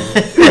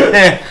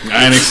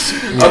 I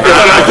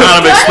kind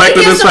of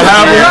expected this to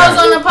happen. Girls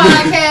on the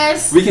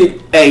podcast. We can,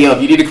 hey, yo,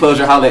 if you need a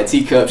closure, holla at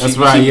Teacup. That's She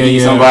right, can yeah, be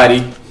yeah.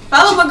 somebody.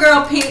 Follow my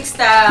girl Pink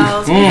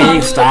Styles.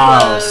 Pink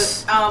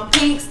Styles.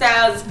 Pink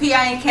Styles.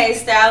 PINK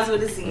Styles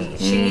with a Z.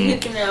 She be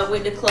hooking up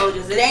with the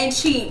closures. It ain't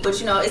cheap, but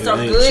you know it's a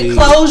ain't good cheap.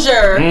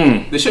 closure.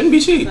 They shouldn't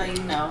be cheap. So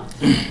you know.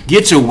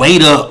 Get your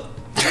weight up.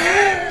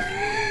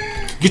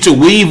 Get your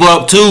weave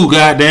up too,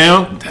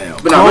 goddamn.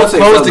 Damn. But no,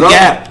 Close the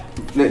gap.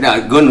 Now,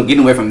 getting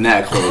away from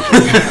that closure.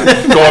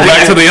 Going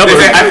back to the other.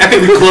 I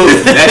think we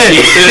closed that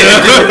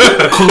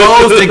shit.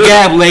 Close the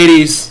gap,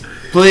 ladies.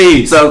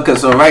 Please. So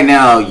right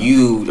now,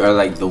 you are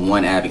like the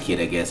one advocate,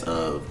 I guess,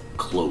 of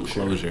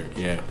closure. Closure,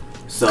 yeah.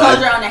 So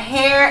Closure on the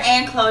hair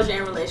and closure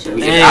in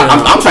relationships.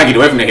 I'm trying to get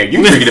away from the hair.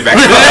 You bringing it back.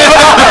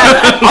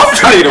 I'm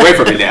trying to get away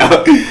from it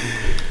now.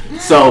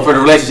 So for the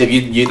relationship,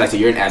 you like I said,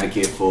 you're an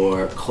advocate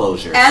for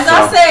closure. As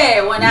I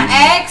said, when I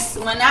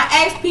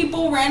asked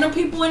people, random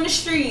people in the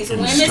streets,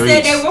 women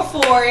said they were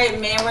for it,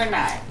 men were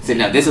not. So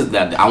now this is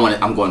that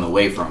I'm going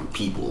away from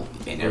people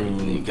and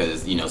everything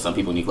because you know some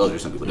people need closure,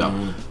 some people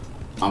don't.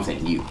 I'm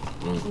saying you.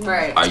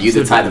 Right. Are you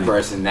the type of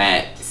person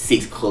that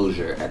seeks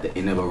closure at the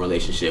end of a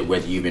relationship,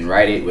 whether you've been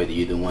righted, whether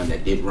you're the one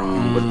that did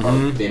wrong, what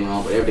part been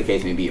wrong, whatever the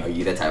case may be? Are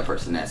you that type of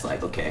person that's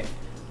like, okay,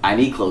 I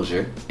need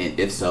closure, and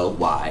if so,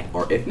 why?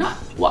 Or if not,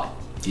 why?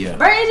 Yeah.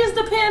 Bro, it just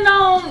depend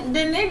on the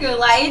nigga.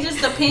 Like, it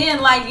just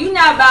depend. Like, you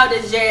not about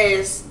to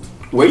just...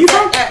 Where you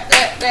from?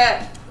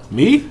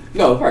 Me?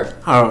 No, her.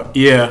 Oh,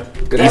 yeah.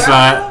 East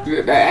side.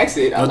 That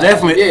accent. Oh,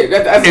 definitely.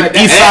 Yeah, that's An like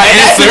East Side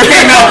answer.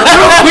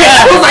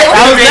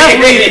 That was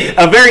definitely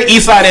a very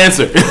East Side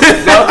answer.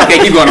 Okay,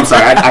 keep going. I'm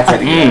sorry. I tried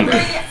to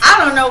get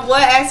I don't know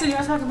what accent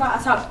you're talking about.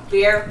 I talk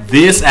very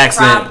This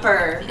accent.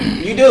 proper.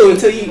 You do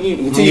until you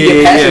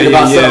get passionate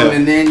about something,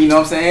 and then you know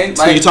what I'm saying.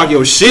 So you talk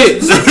your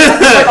shit.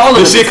 all of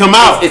The it. shit come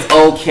out. It's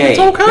okay. It's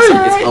okay.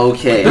 It's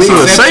okay. This is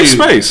a accept safe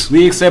you. space.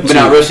 We accept But you.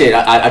 now, real shit.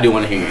 I do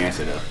want to hear your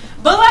answer though.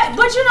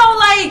 But you know,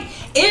 like,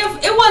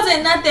 if it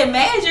wasn't nothing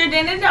major,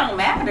 then it don't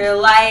matter.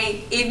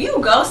 Like, if you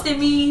ghosted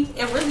me,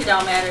 it really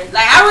don't matter.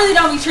 Like, I really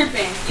don't be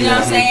tripping. You know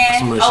what I'm saying?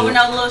 some real Over shit.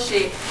 no little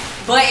shit.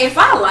 But if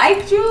I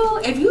liked you,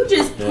 if you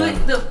just put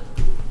the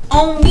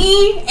on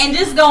me and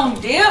just gon'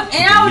 dip,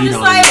 and I was Meat just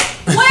on like,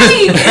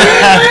 wait.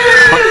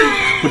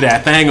 Put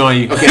that thing on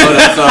you. Okay, hold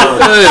on. So,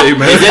 Hey,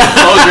 man. is it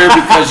closure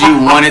because you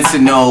wanted to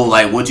know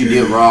like what you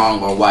did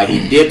wrong or why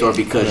he dipped, or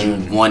because you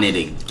wanted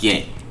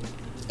again?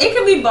 It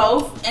can be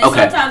both, and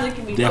Okay. sometimes it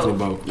can be Definitely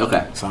both. both.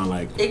 Okay. Sound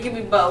like. It can be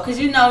both, cause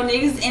you know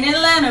niggas in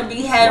Atlanta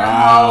be having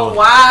Wow. whole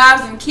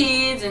wives and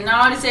kids and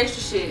all this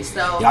extra shit.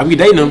 So Y'all be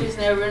dating you them. just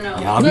never know.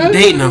 Y'all be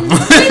dating them. Y'all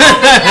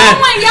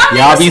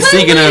Y'all be niggas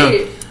seeking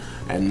stupid. them.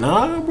 And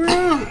nah,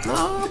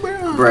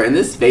 bro. Bro, in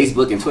this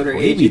Facebook and Twitter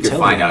Well, he age, be you can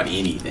telling find you. out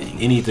anything.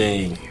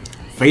 Anything.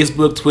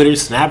 Facebook, Twitter,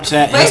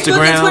 Snapchat, Facebook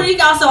Instagram. and Twitter, you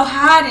can also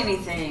hide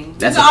anything.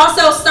 That's you can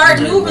also start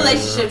Yeah, new bro.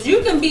 relationships.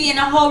 You can be in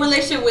a whole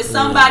relationship with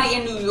somebody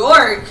in New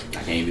York, I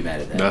can't even be mad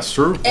at that. That's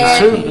true. and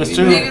true, that's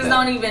true. niggas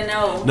don't even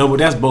know. No, but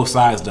that's both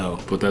sides though.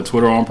 Put that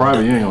Twitter on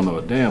private, you ain't gonna know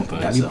a damn thing.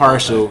 That's Be the whole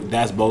partial.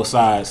 That's both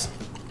sides.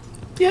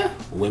 Yeah,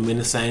 Women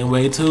the same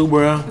way too,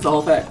 bro. that's the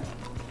whole fact.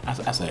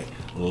 That's a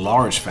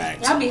large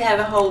fact. Y'all be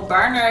having whole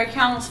burner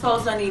accounts.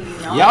 Folks don't even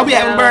know. Y'all be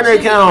having about. burner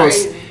Shit be accounts.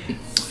 crazy.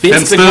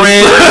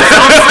 Instagram,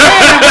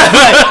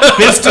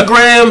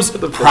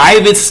 Instagrams,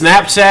 private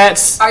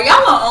Snapchats. Are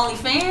y'all on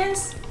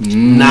OnlyFans?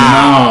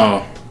 Nah,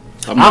 No.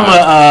 I'm I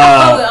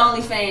fuck a.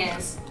 with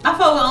OnlyFans. I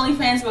fuck with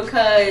OnlyFans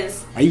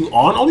because Are you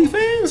on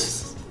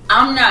OnlyFans?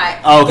 I'm not.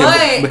 Oh,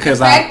 okay, But because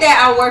the fact that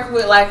I work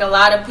with like a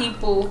lot of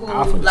people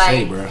I who finna like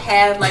say, bro.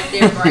 have like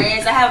their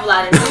brands. I have a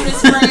lot of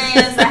nudist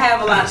friends. I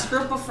have a lot of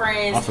stripper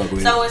friends. I fuck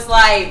with So it's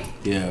like.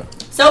 Yeah.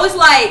 So it's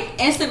like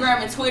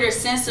Instagram and Twitter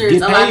censors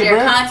Get a lot of paid, their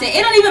bruh. content.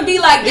 It don't even be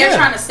like they're Yeah.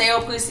 trying to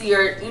sell pussy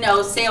or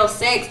sell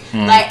sex.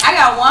 Like I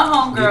got one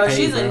homegirl, Get paid,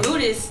 she's a bruh.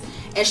 nudist,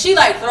 and she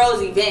like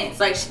throws events,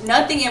 like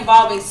nothing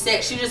involving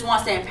sex. She just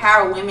wants to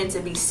empower women to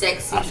be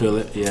sexy. I feel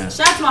it. Yeah.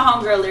 Shout out to my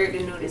homegirl, Lyric the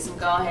Nudist, and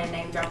go ahead and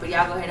name drop her.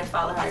 Y'all go ahead and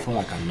follow I her. feel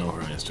like I know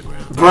her on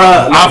Instagram.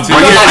 Bruh, I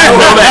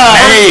know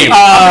that name.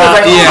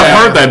 Yeah.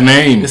 I've heard that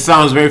name. It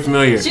sounds very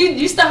familiar. She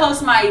used to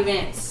host my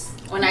events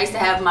when I used to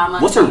have my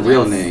monthly what's her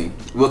real events. name?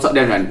 We'll talk.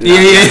 Never mind. Yeah.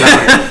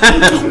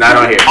 Not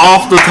on here.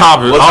 Off the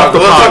topic. We'll Off talk- the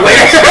we'll talk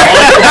podcast.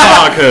 Off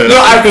the podcast. No,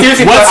 I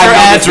seriously. What's I her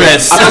know this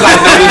address? person. I feel like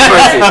I know this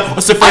person.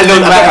 What's the I first know.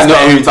 name? I know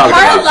who you're talking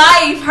about.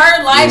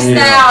 Her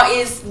lifestyle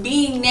is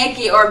being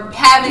naked or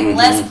having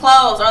less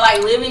clothes or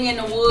like living in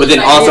the woods. But then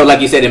also, like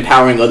you said,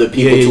 empowering other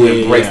people Yeah, to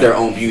yeah, embrace yeah. their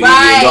own beauty.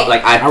 Right. And,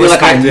 like I feel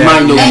like respect I that.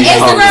 might know who and you're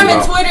talking Instagram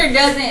and about. Twitter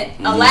doesn't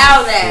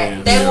allow that.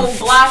 Yeah. They will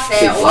block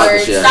They that block or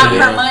the shit stop out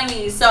of her it.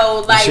 money.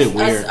 So like shit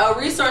weird. a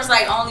resource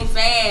like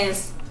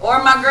OnlyFans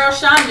or my girl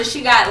Shonda,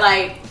 she got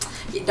like.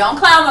 Don't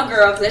clown my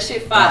girl because that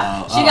shit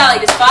fire. She got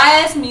like this fire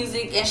ass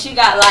music and she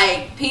got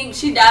like pink.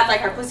 She dyed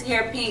like her pussy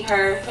hair pink,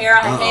 her hair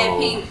on her head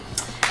pink.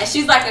 And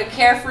she's like a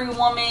carefree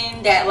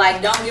woman that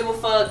like don't give a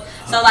fuck.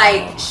 So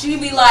like she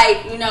be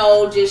like,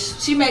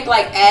 just she make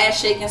like ass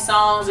shaking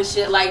songs and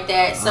shit like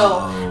that. So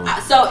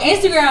so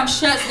Instagram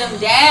shuts them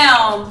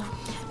down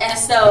and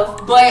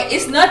stuff. But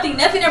it's nothing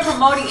they're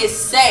promoting is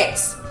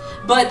sex.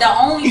 But the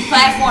only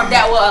platform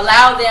that will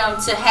allow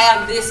them to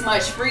have this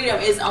much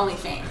freedom is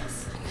OnlyFans.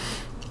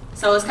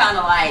 So it's kind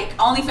of like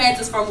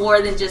OnlyFans is for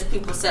more than just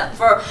people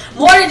for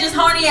more than just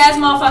horny ass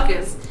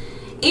motherfuckers.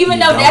 Even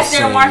though that's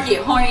their market,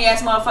 horny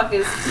ass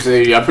motherfuckers. So,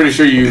 I'm pretty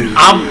sure you get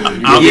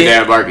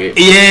that market.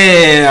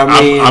 Yeah,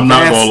 I mean, I'm not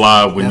that's- gonna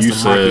lie. When that's you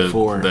the market said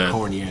for that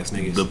horny ass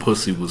niggas. the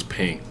pussy was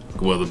pink,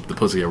 well, the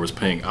pussy hair was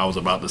pink, I was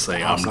about to say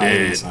I'm Outside,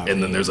 dead, inside.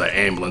 and then there's an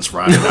ambulance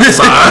riding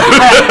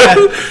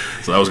outside.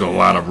 So I was gonna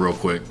line up real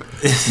quick.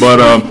 But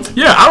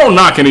yeah, I don't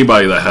knock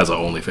anybody that has an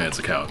OnlyFans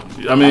account.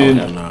 I mean,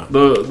 hell no.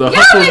 the Y'all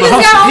hustle, niggas the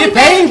hustle. got He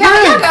paying OnlyFans account.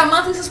 good. Y'all got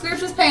monthly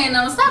subscriptions paying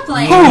them. Stop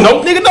playing.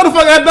 Nope, nigga, no the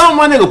fuck I don't,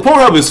 my nigga.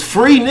 Pornhub is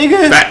free,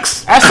 nigga.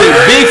 Facts. That's a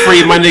big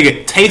free, my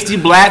nigga. Tasty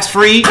Black's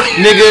free,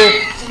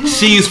 nigga.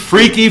 She's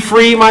freaky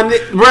free, my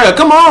nigga. Bruh,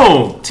 come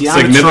on.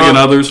 Tiana Significant Trump.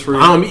 others free.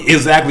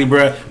 Exactly,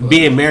 bruh.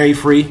 Being married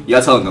free.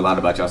 Y'all telling a lot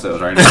about yourselves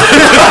right now.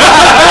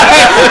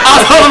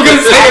 That's all I'm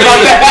gonna say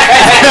about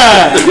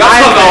that. Y'all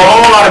telling a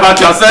whole lot about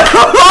yourselves.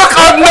 Fuck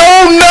a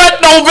no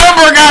nut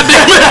November,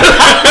 goddamn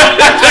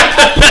it.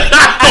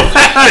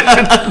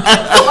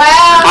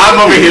 Wow. I'm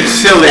over here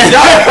chilling.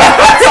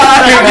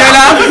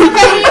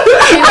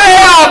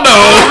 Hell no.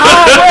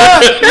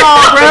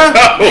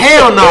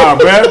 Hell no,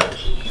 bro.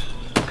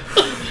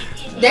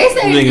 They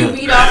say if you Nigga.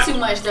 beat off too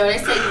much, though, they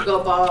say you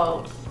go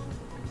bald.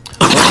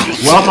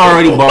 Well, I'm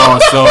already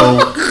bald, so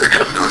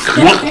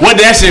what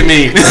that shit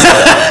mean? What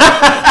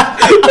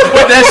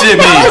that shit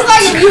It's mean?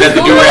 like if you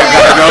Google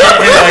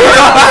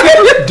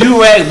that.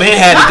 Do-rag man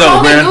had to I go,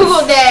 only bro.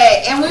 Googled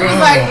that, and we was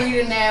like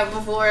reading that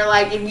before.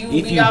 Like if you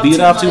Beat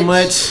off too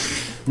much,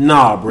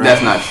 nah, bro.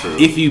 That's not true.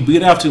 If you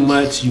beat off too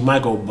much, you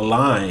might go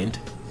blind.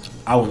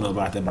 I don't know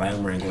about that, but I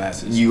am wearing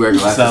glasses. You wear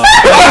glasses. So, I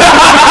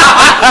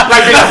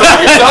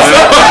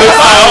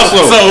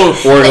also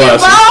wore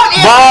glasses.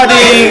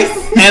 balding,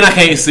 and I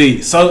can't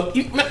see. So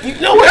you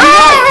know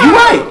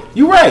what?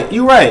 You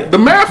right. The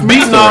math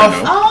Beating off.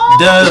 Oh,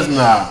 does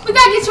not. we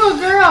gotta get you a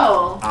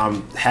girl.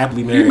 I'm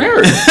happily married. You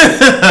married.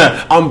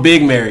 I'm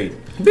big married.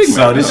 Big so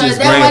married. this So is is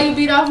that why great. you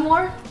beat off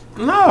more?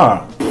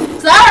 Nah.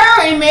 So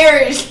I heard in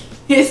marriage,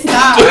 it's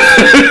not.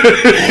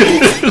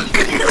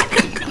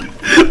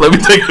 Let me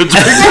take a drink.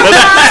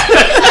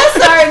 That's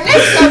our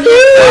next subject.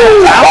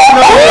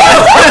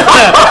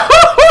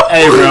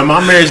 Hey, bro, my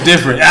marriage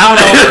different. I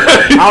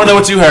don't know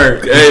what you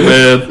heard. Hey,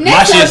 man. My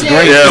Next shit's subject.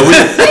 great. Yeah,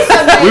 Next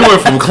subject. we went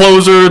from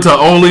Closure to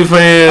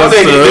OnlyFans.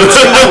 Can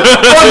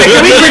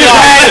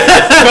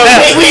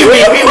we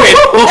bring it back? We went.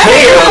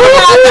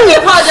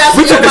 I apologize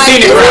We for took the your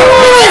scenic mic.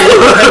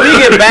 route. Can we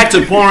get back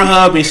to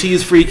Pornhub and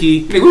she's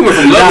freaky? We went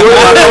from left to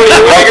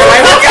right.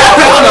 I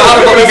don't know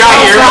how we got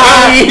here.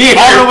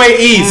 All the way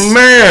east.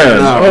 Man,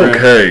 Nah, bro.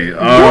 okay.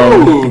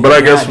 But I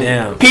guess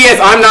Damn. P.S.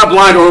 I'm not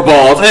blind or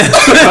bald. Put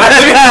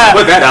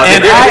that out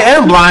And there. I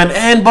am blind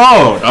and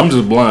bald. I'm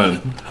just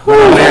blind.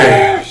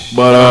 Married.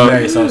 But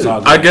Married, so it's all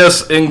good. I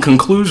guess in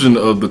conclusion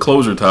of the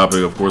Closure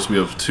topic, of course, we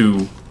have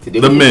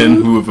the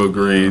men who have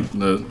agreed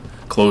that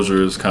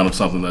Closure is kind of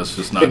something that's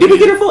just not. Did we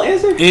get her full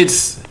answer?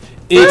 It's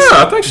Yeah,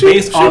 I think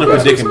based on the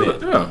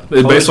predicament. Yeah,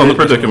 it's based on the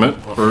predicament.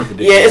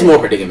 Yeah, it's more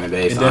predicament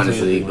based, It definitely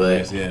honestly. is But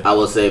predicament based, yeah. I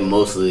will say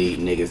mostly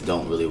niggas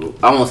don't really.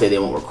 I won't say they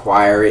won't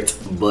require it,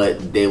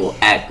 but they will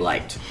act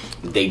like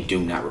they do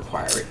not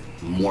require it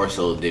more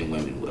so than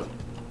women will.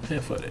 Yeah,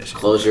 fuck that shit.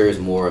 Closure is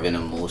more of an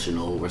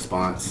emotional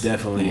response.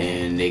 Definitely.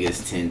 And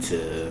niggas tend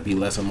to Be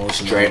less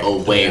emotional. stray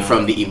away Yeah.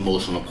 from the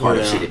emotional part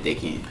of Yeah. shit if they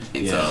can.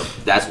 And Yeah. so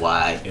that's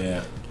why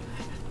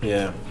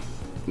Yeah.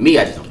 me,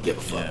 I just don't give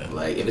a fuck. Yeah.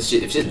 Like if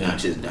shit's Yeah. done,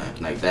 shit's done.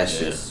 Like that's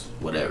Yeah. just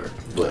whatever.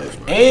 But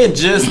And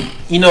just,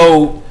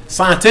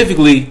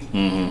 scientifically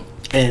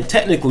and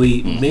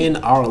technically, men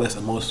are less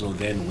emotional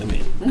than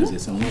women because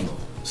it's a hormone.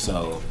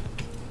 So,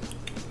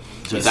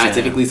 just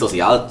scientifically,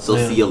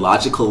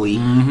 sociologically,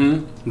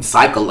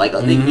 psycho, like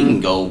I think we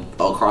can go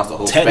across the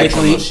whole spectrum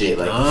Technically, of shit.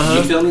 Like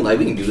you feel me? Like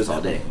we can do this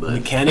all day. But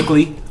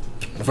mechanically,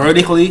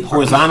 vertically,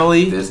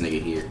 horizontally. this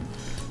nigga here.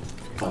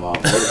 Come on.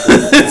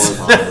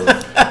 horizontal.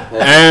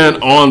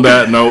 And on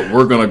that note,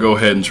 we're going to go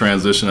ahead and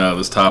transition out of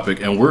this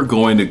topic, and we're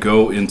going to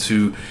go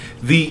into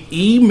the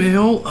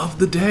email of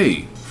the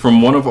day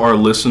from one of our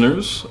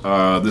listeners.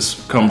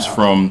 This comes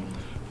from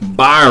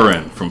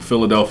Byron from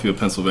Philadelphia,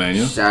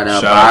 Pennsylvania. Shout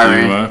out to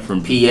Byron you, man,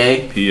 from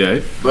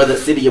PA. PA.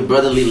 City of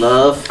brotherly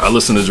love. I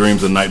listened to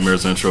Dreams and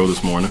Nightmares intro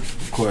this morning.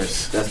 Of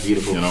course, That's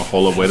beautiful.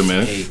 Hold up, wait a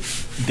minute.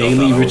 a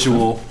daily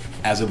ritual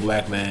as a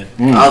black man.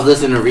 I was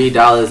listening to Reed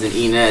Dollars and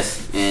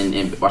Enes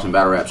and watching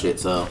battle rap shit.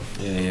 So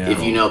Yeah.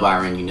 if you know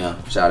Byron, you know.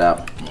 Shout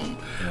out.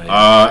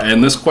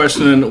 And this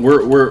question,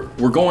 we're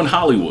going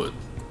Hollywood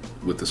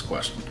with this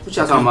question. What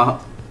y'all talking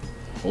about?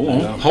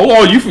 Hold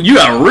on, you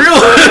got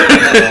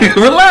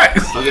real.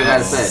 Relax. What you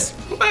gotta say?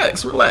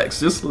 Relax.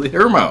 Just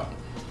hear him out.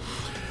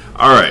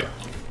 All right.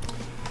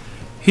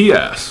 He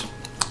asks,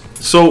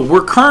 so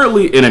we're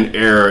currently in an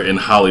era in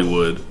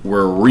Hollywood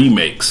where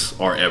remakes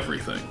are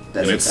everything.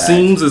 That's and a it fact.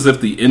 seems as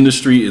if the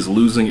industry is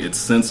losing its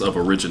sense of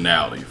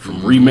originality.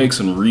 From remakes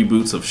and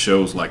reboots of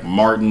shows like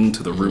Martin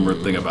to the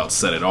rumored thing about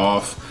Set It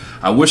Off.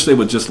 I wish they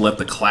would just let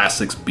the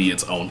classics be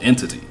its own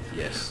entity.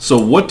 Yes. So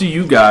what do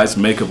you guys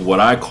make of what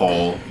I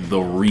call the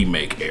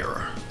remake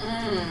era?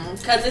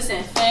 Because it's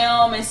in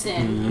film, it's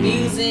in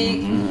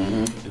music,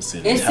 It's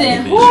in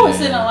it's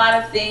in a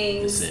lot of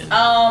things. It's in-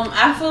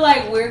 I feel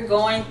like we're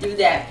going through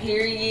that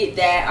period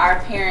that our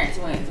parents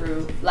went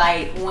through.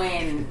 Like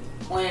when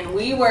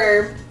we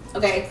were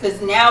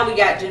because now we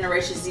got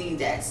Generation Z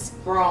that's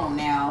grown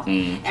now,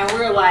 and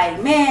we're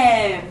like,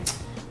 man,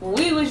 when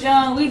we was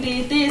young, we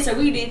did this or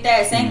we did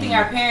that. Same thing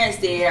our parents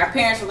did. Our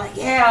parents were like,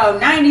 yeah,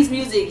 90s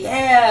music,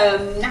 yeah,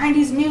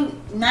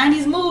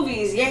 90s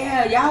movies,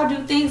 yeah, y'all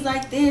do things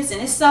like this,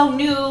 and it's so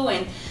new,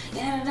 and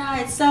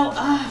it's so,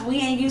 we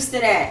ain't used to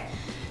that.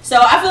 So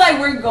I feel like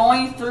we're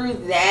going through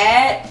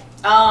that.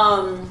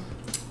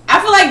 I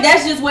feel like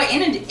that's just what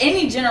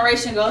any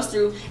generation goes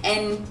through.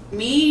 And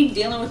me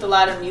dealing with a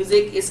lot of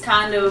music is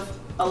kind of,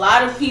 a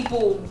lot of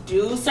people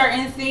do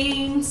certain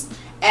things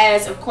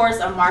as, of course,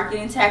 a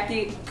marketing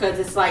tactic because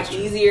it's like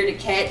easier to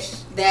catch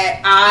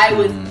that eye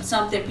with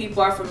something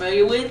people are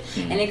familiar with.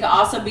 And it can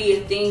also be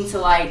a thing to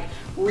like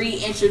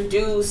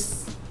reintroduce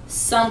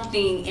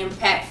something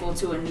impactful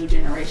to a new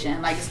generation.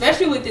 Like,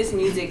 especially with this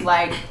music,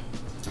 like,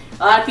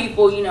 a lot of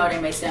people,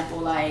 they may sample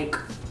like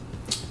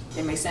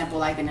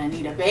an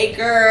Anita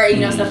Baker,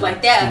 stuff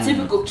like that. A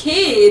typical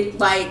kid,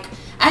 like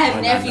I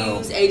have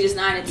nephews ages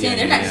 9 and 10.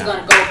 They're not just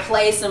gonna go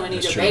play some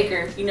Anita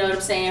Baker. You know what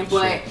I'm saying?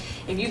 But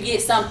if you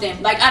get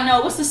something like I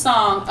know what's the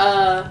song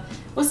that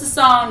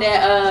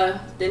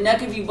the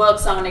Nuck If You Buck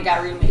song that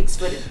got remixed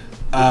for the little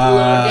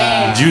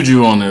dance.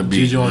 Juju on the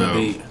beat.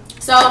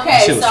 So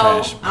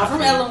I'm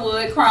from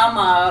Ellenwood, Crime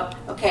Mob.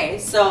 Okay,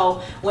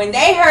 so when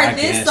they heard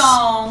this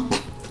song.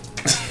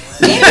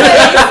 Anyway,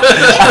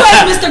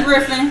 Mr.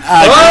 Griffin.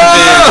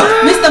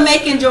 Mr.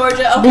 Macon,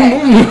 Georgia. Okay.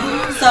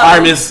 So, all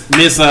right, Miss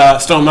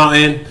Stone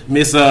Mountain,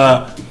 Miss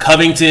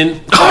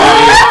Covington. Covington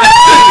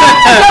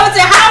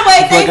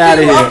Highway. Thank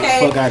you. Okay.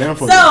 Fuck out of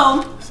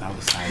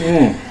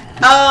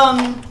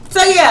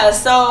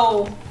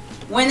So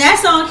when that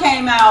song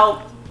came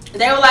out,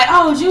 they were like,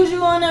 "Oh, Juju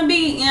on the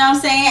beat," you know what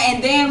I'm saying?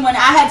 And then when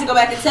I had to go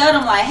back and tell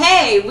them, like,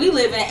 "Hey, we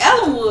live in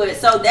Ellenwood,"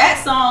 so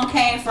that song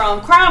came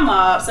from Crime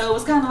Mob, so it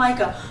was kind of like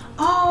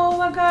oh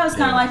my God, it's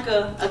kind of like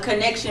a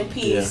connection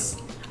piece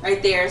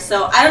right there.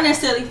 So I don't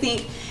necessarily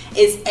think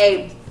it's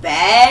a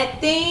bad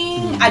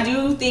thing. I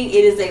do think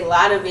it is a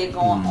lot of it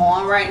going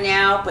on right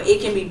now, but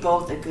it can be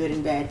both a good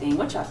and bad thing.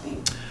 What y'all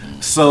think?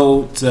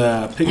 So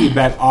to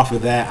piggyback off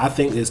of that, I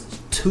think there's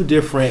two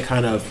different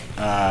kind of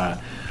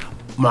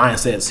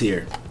mindsets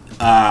here.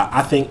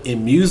 I think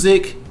in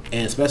music,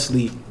 and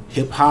especially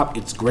hip-hop,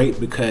 it's great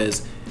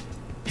because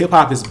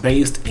hip-hop is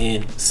based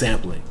in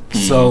sampling.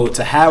 So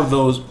to have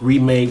those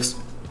remixes,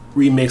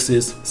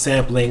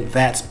 sampling,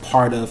 that's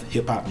part of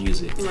hip-hop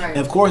music. Right. And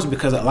of course,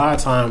 because a lot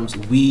of times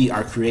we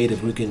are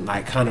creative, we can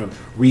like kind of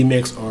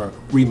remix or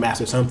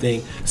remaster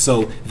something.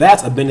 So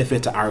that's a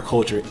benefit to our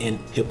culture in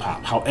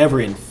hip-hop.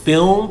 However, in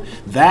film,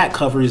 that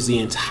covers the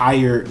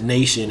entire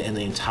nation and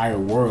the entire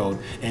world.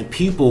 And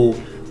people,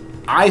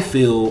 I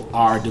feel,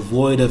 are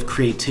devoid of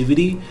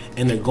creativity,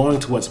 and they're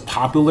going to what's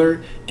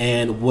popular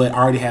and what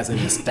already has an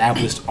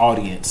established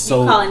audience.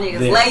 So you calling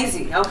niggas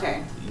lazy?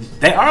 Okay.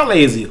 They are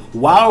lazy.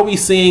 Why are we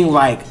seeing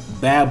like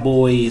Bad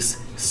Boys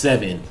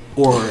 7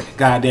 or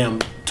goddamn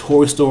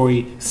Toy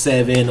Story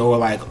 7 or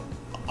like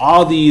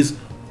all these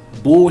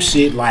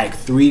bullshit like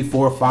 3,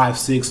 4, 5,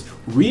 6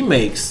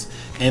 remakes?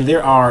 And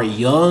there are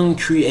young,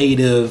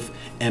 creative,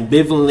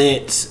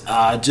 ambivalent,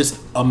 just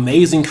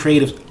amazing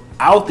creatives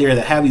out there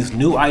that have these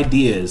new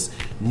ideas,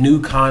 new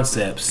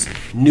concepts,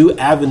 new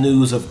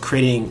avenues of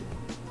creating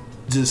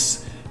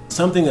just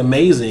something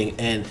amazing,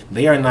 and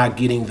they are not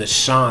getting the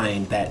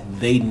shine that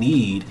they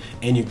need,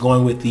 and you're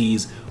going with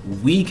these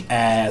weak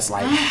ass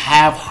like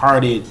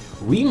half-hearted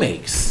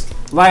remakes.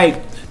 Like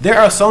there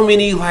are so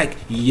many like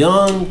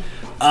young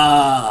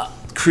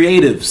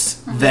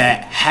creatives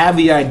that have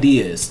the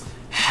ideas,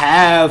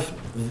 have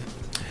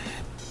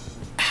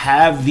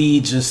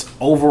the just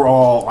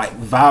overall like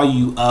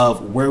value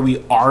of where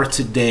we are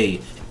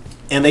today,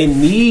 and they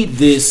need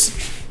this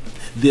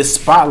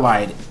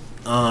spotlight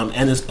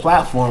and this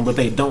platform, but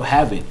they don't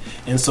have it.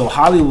 And so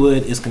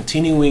Hollywood is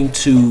continuing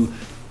to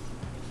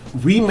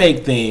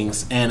remake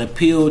things and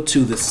appeal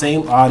to the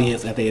same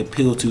audience that they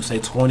appealed to, say,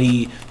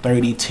 20,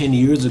 30, 10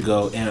 years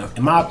ago. And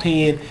in my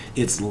opinion,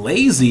 it's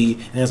lazy,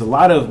 and there's a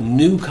lot of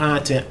new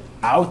content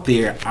out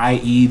there,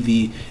 i.e.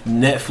 the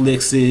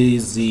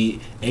Netflixes, the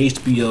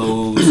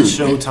HBOs,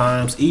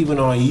 Showtimes, even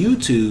on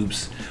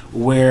YouTubes,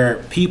 where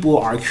people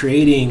are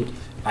creating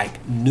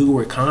like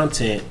newer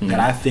content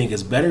that I think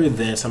is better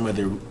than some of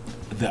the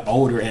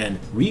older and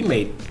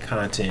remake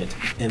content,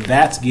 and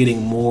that's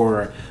getting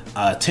more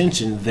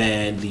attention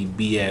than the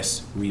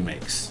BS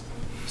remakes.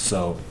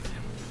 So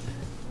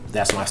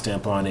that's my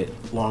stamp on it.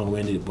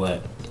 Long-winded,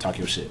 but talk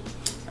your shit.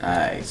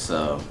 Alright,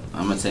 so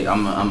I'm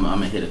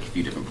gonna hit a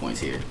few different points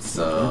here.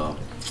 So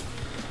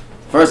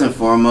first and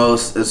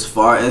foremost, as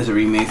far as the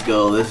remakes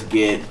go, let's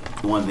get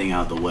one thing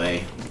out the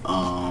way.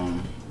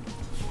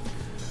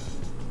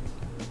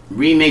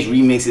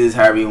 Remixes,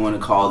 however you want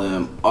to call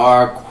them,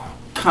 are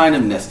kind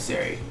of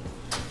necessary.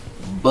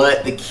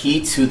 But the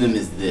key to them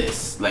is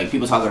this. Like,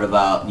 people talking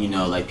about,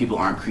 like, people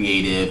aren't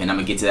creative, and I'm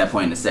going to get to that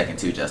point in a second,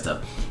 too,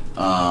 Justo.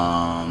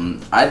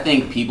 I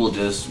think people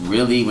just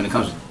really, when it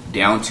comes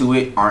down to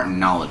it, aren't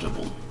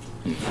knowledgeable.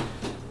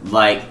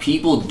 Like,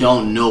 people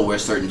don't know where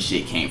certain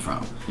shit came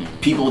from.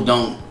 People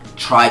don't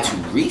try to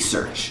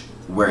research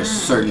where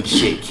certain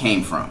shit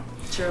came from.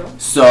 True.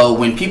 So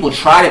when people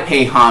try to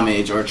pay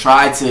homage or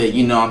try to,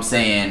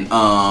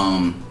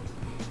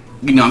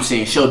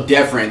 show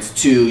deference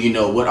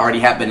to, what already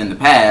happened in the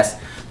past,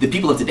 the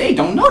people of today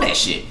don't know that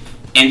shit.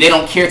 And they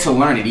don't care to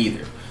learn it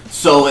either.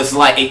 So it's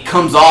like, it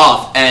comes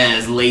off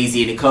as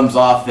lazy, and it comes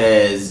off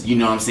as,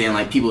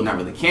 like people not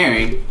really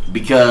caring,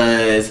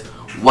 because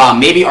while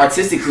maybe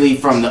artistically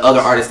from the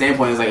other artist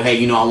standpoint, it's like,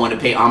 hey, I want to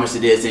pay homage to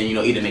this and,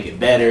 either make it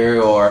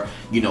better or,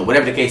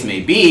 whatever the case may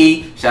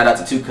be. Shout out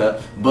to 2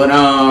 Cup. But,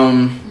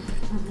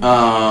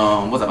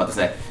 what's I about to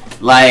say?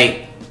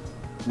 Like,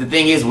 the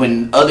thing is,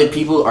 when other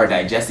people are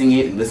digesting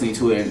it and listening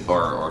to it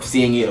or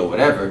seeing it or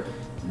whatever,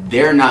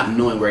 they're not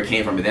knowing where it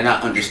came from, and they're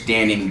not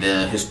understanding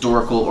the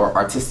historical or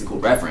artistical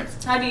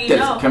reference. How do you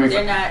that's know coming they're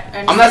from.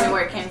 not understanding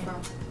where it came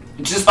from?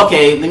 Just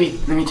okay. Let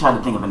me try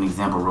to think of an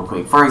example real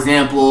quick. For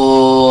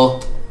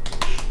example,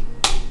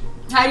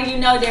 how do you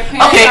know their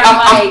parents okay, are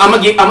I'm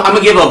like?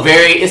 gonna give a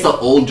it's an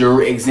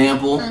older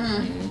example,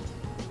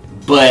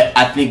 but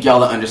I think y'all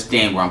will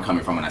understand where I'm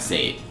coming from when I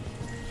say it.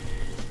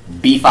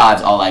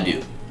 B5's All I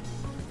Do.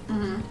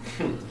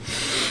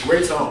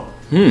 Great song.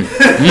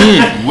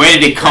 Where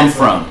did it come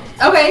from?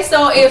 Okay,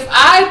 so if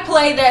I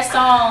play that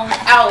song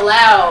out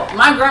loud,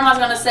 my grandma's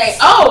gonna say,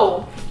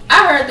 "Oh,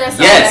 I heard that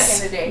song back in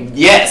the day."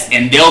 Yes,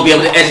 and they'll be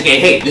able to educate.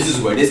 Hey, this is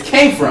where this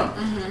came from.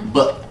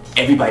 But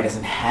everybody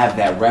doesn't have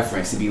that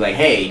reference to be like,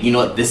 hey, you know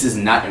what? This is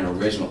not an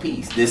original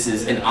piece. This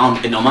is an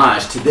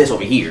homage to this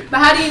over here. But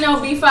how do you know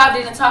B5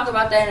 didn't talk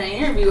about that in an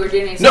interview or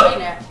didn't explain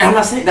that? I'm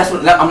not saying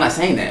I'm not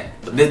saying that.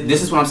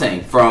 This is what I'm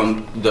saying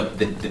from the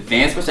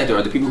fans' perspective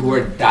or the people who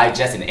are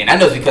digesting it. And I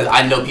know it's because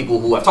I know people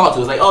who I've talked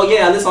to. It's like, oh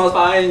yeah, this song's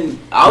fine.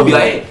 I'll be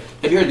like, hey,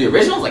 have you heard the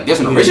original? Like,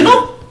 there's an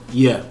original.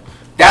 Yeah.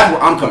 That's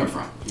where I'm coming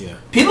from. Yeah.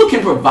 People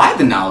can provide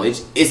the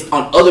knowledge. It's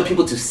on other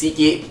people to seek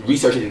it,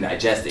 research it, and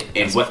digest it.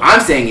 And what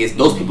I'm saying is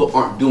those people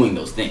aren't doing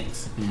those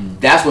things.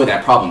 That's where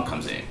that problem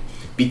comes in.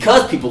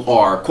 Because people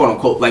are, quote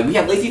unquote, like we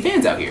have lazy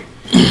fans out here.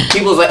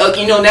 People's like,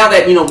 now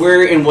that,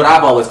 we're in what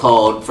I've always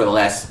called for the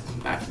last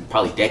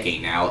probably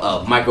decade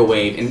now,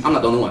 microwave, and I'm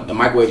not the only one, the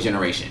microwave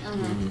generation.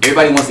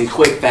 Everybody wants it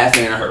quick, fast,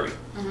 and in a hurry.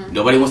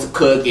 Nobody wants to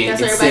cook and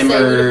That's what simmer.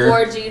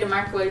 everybody say, the 4G, the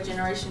microwave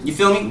generation. You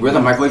feel me? We're the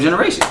microwave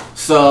generation.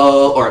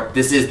 So, or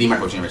this is the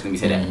microwave generation. Let me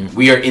say that.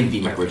 We are in the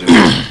microwave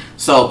generation.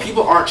 So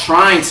people aren't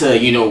trying to,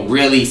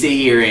 really sit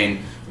here and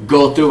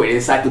go through an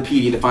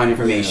encyclopedia to find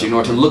information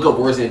or to look up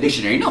words in a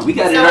dictionary. No, we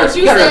got it.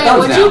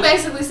 What you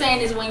basically saying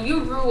is when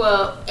you grew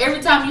up,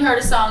 every time you heard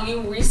a song,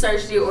 you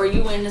researched it or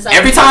you went inside.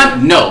 Every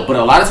time? No, but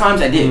a lot of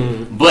times I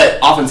did. But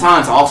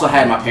oftentimes I also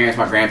had my parents,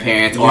 my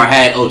grandparents, or I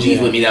had OGs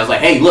with me that was like,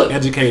 hey, look,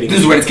 educating.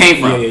 This is where this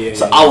came from.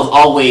 So I was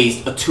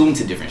always attuned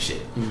to different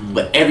shit.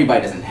 But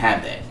everybody doesn't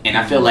have that. And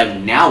I feel like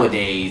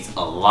nowadays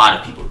a lot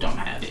of people don't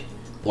have it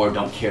or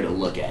don't care to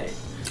look at it.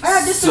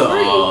 I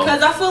disagree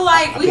because I feel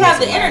like we have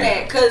the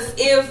internet. Because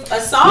if a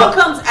song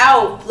comes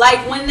out,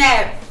 like when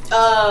that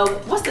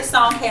what's the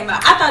song came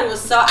out? I thought it was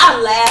so. I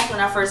laughed when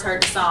I first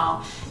heard the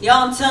song.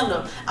 Young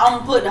Tender, I'm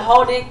gonna put the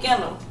whole dick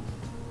in them.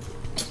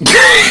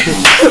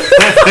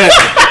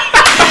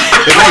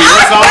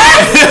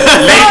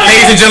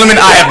 Ladies and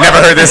gentlemen, I have never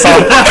heard this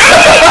song.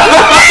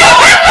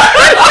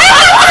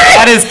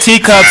 That is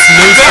Teacup's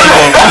new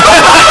single.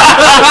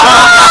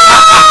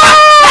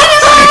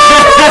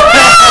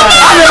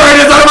 I've never heard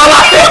this song in my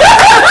life.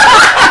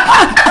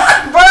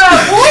 Bro,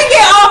 when we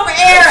get off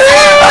air,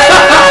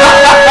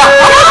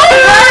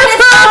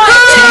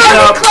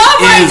 Teacup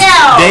is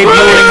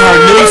debuting her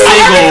new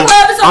single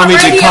on the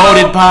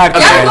Decoded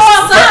podcast.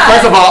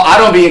 First of all, I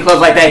don't be in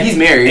clubs like that. He's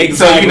married,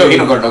 so he don't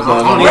go to no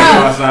clubs. Trouble.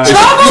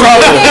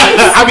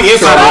 I be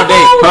inside all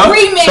day.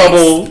 Remix.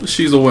 Trouble,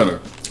 she's a winner.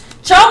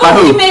 Trouble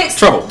remixed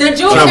Trouble. the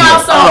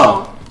Juvenile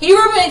song. He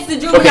remixed the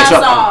Juvenile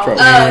song.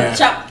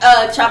 Chop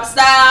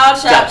Style,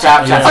 Chop. See,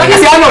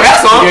 I know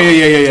that song.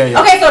 Yeah.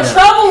 Okay, so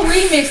Trouble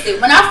remixed it.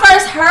 When I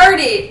first heard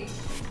it,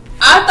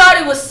 I thought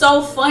it was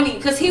so funny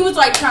because he was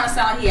like trying to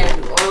sound like he had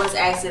a New Orleans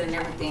accent and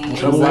everything.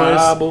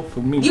 Trouble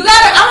for me. You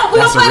gotta. We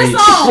don't play the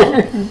song.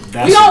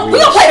 We don't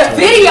play the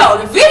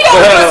video. The video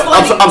was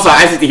funny. I'm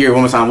sorry. I just need to hear it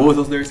one more time. What was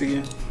those lyrics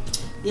again?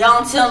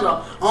 Young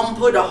Tender, I'm gonna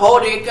put the whole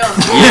dick on.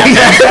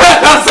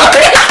 I'm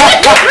sorry.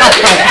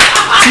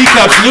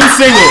 Teacup's new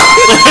single.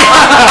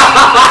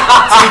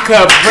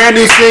 Teacup's brand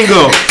new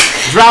single.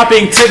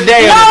 Dropping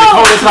today on the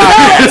Dakota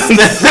podcast.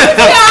 I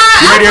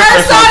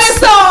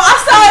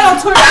saw it on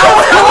Twitter. I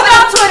was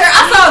on Twitter.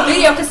 I saw a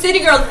video because City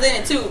Girls was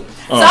in it too.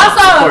 So I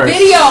saw a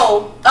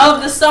video of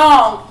the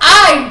song.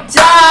 I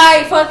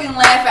died fucking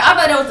laughing. I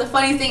thought it was the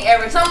funniest thing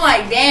ever. So I'm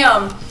like,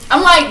 damn.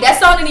 I'm like, that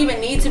song didn't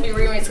even need to be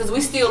remixed because we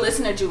still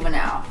listen to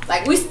Juvenile.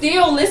 Like, we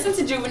still listen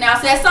to Juvenile,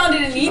 so that song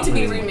didn't need to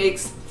be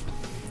remixed.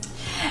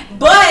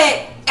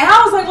 And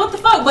I was like, what the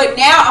fuck? But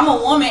now I'm a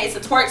woman. It's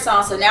a twerk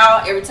song, so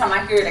now every time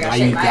I hear it, I gotta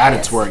shake my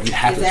ass. You gotta twerk. You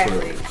have to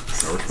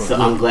twerk. So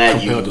I'm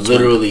glad you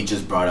literally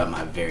just brought up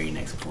my very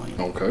next point.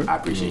 Okay. I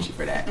appreciate you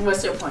for that.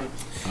 What's your point?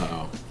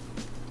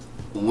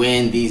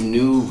 When these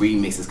new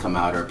remixes come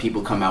out or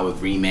people come out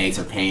with remakes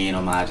or paying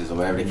homages or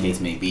whatever the case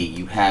may be,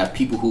 you have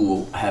people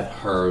who have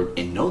heard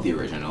and know the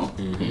original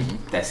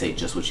that say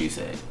just what you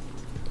said.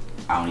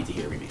 I don't need to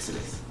hear a remix of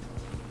this.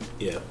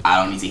 Yeah. I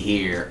don't need to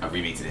hear a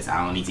remix of this.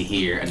 I don't need to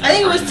hear another I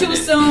think it was version too of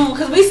this. soon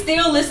because we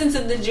still listen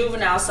to the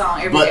Juvenile song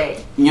every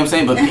day. You know what I'm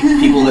saying? But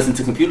people listen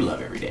to Computer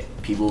Love every day.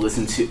 People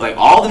listen to like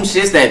all them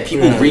shits that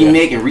people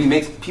remake and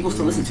remix. People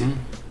still listen to.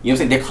 You know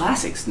what I'm saying? They're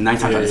classics 9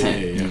 times out of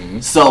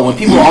 10. So when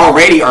people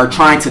already are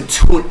trying to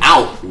tune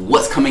out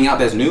what's coming out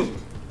that's new,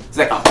 it's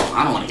like, oh,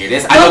 I don't want to hear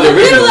this. I know the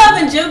Computer original. Love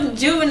and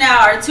Juvenile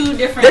are two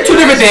different. They're two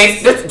different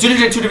things. They're two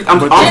different. I'm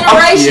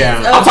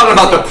talking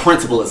about the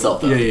principle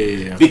itself, though.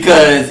 Yeah.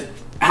 Because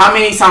how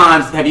many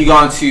times have you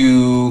gone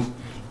to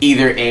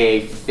either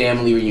a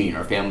family reunion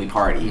or family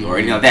party or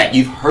anything like that,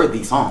 you've heard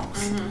these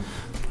songs.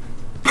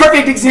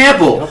 Perfect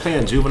example. Y'all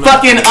playing Juvenile?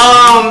 Fucking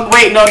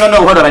wait, no,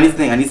 hold up. I need to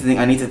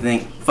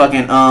think.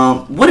 Fucking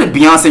what did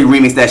Beyonce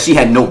remix that she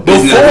had no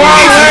business? Before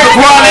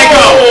I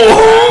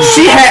go.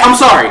 She had. I'm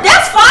sorry.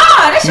 That's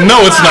fine. That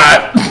No, it's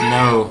not.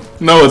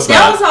 No, it's That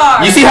not. was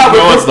hard. You see how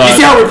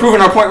we're proving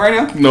our point right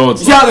now? No,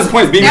 it's You see how this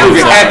point is being That was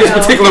proven hard, at this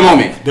though. particular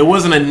moment? There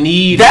wasn't a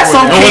need. That for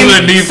song that. came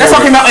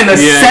out in the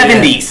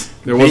 70s.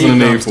 There wasn't a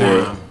need for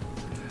it.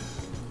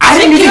 I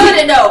She didn't killed even.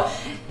 it though.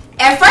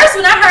 At first,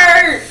 when I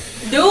heard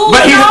 "Dude,"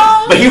 But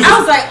he was- I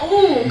was like,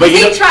 "Ooh!" but He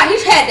you know- tried. He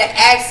had the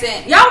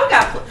accent. Y'all, we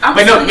got.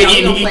 But no,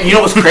 you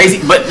know what's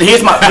crazy? But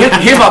here's my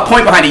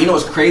point behind it. You know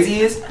what's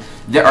crazy is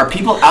there are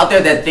people out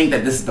there that think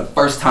that this is the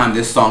first time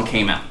this song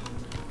came out.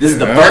 This is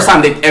the first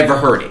time they've ever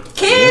heard it.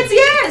 Kids,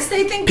 yes,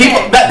 they think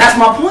People, that's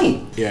my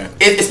point. Yeah.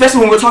 Especially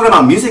when we're talking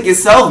about music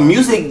itself,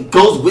 music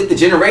goes with the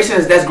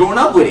generations that's growing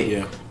up with it.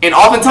 Yeah. And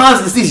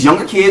oftentimes it's these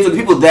younger kids or the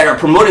people that are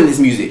promoting this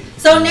music.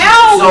 So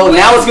now, So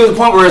now it's getting to the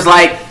point where it's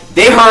like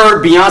they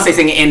heard Beyonce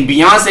singing, and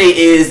Beyonce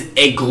is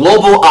a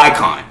global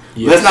icon.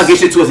 Yes. Let's not get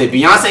shit twisted.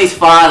 Beyonce's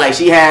fine. Like,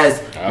 she has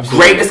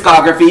great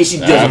discography. She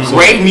does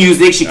great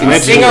music. She can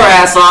sing her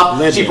ass off.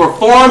 She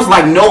performs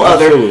like no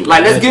other.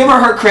 Like, let's give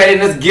her credit.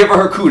 Let's give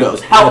her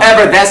kudos.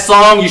 However, that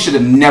song you should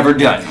have never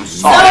done. I'm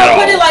so sorry.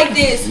 put it like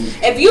this: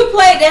 if you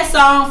played that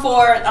song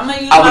for, I'm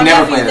gonna use I my would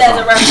never play nephews that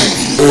as a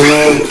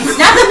reference.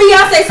 Not the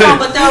Beyonce song,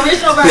 but the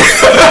original version.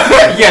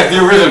 Yes, the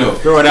original.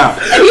 Throw it out.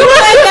 If you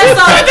played that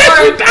song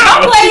for,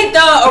 I played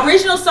the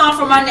original song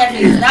for my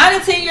nephews. 9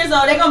 and 10 years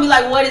old, they're gonna be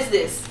like, "What is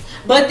this?"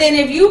 But then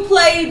if you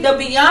play the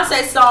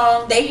Beyonce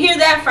song, they hear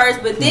that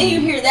first, but then you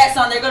hear that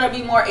song, they're gonna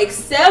be more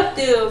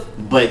acceptive.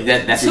 But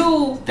that's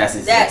to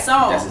that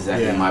song. That's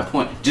exactly my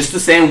point. Just the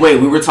same way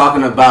we were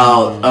talking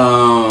about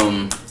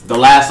the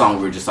last song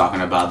we were just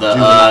talking about, the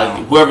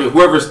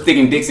whoever's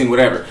sticking dicks in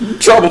whatever.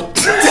 Trouble.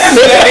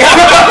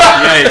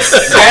 That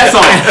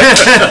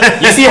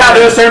song. You see how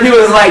there are certain people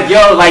that's like,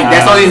 yo, like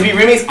that song needs to be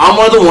remixed? I'm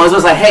one of the ones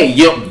that's like, hey,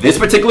 yo, this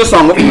particular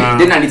song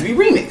did not need to be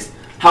remixed.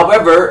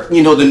 However,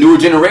 you know, the newer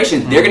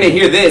generation, they're gonna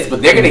hear this,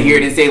 but they're gonna hear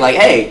it and say like,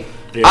 hey,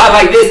 I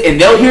like this, and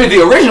they'll hear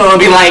the original and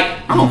be like,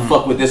 I don't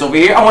fuck with this over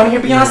here. I want to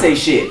hear Beyonce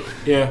shit.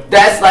 Yeah.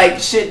 That's like,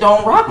 shit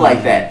don't rock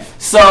like that.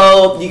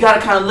 So you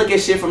gotta kind of look at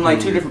shit from like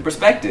two different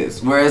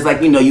perspectives. Whereas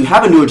like, you know, you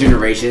have a newer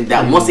generation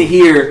that wants to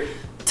hear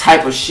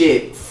type of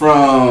shit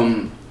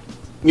from,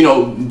 you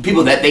know,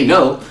 people that they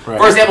know. Right.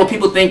 For example,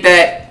 people think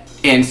that,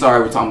 and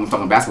sorry, we're talking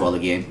basketball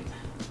again,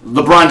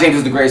 LeBron James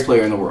is the greatest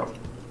player in the world.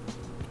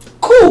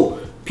 Cool.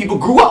 People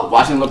grew up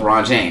watching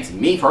LeBron James.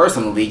 Me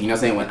personally, you know what I'm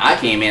saying, when I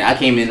came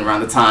in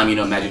around the time, you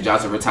know, Magic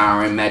Johnson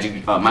retiring,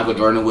 Michael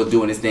Jordan was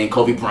doing his thing,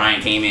 Kobe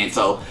Bryant came in.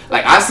 So,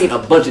 like, I've seen a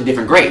bunch of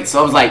different greats. So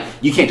I was like,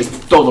 you can't just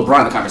throw LeBron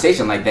in the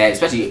conversation like that,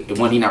 especially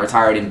when he's not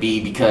retired, and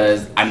B,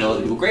 because I know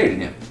people greater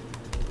than him.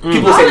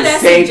 People say the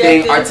same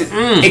thing.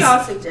 It's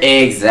all subjective.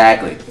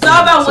 Exactly. It's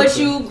all about what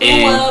you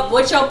grew up,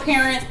 what your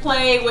parents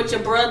played, what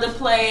your brother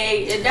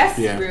played. And that's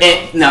real.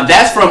 And now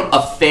that's from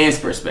a fan's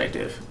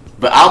perspective.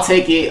 But I'll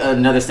take it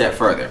another step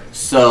further.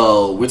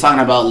 So we're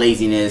talking about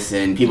laziness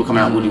and people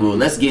coming out with the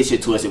Let's get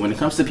shit twisted. When it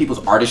comes to people's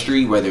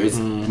artistry, whether it's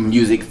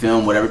music,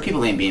 film, whatever,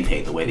 people ain't being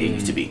paid the way they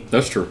used to be.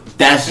 That's true.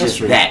 That's just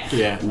true. that.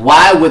 Yeah.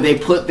 Why would they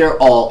put their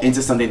all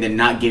into something they're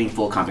not getting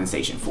full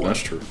compensation for?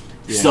 That's true.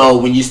 Yeah. So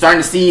when you're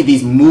starting to see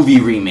these movie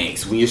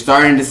remakes, when you're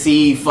starting to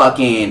see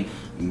fucking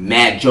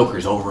Mad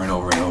Jokers over and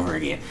over and over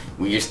again,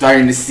 when you're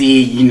starting to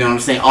see, you know what I'm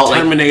saying, all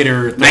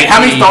Terminator. like how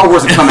many Star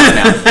Wars are coming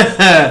out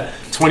now?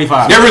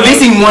 25. They're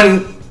releasing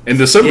one In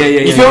December.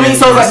 You feel me?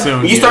 So like,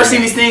 when you start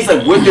seeing these things,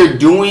 like what they're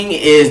doing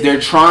is they're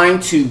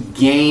trying to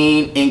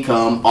gain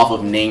income off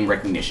of name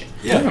recognition.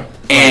 Yeah.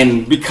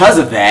 And because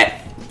of that,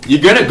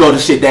 you're gonna go to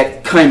shit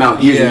that came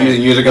out years and years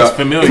and years ago. It's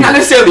familiar. It's not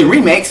necessarily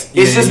remakes.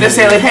 It's just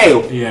necessarily,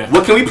 hey,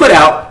 what can we put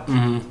out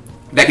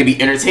that can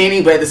be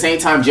entertaining, but at the same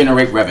time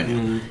generate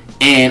revenue?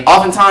 And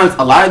oftentimes,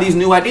 a lot of these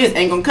new ideas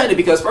ain't gonna cut it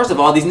because, first of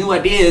all, these new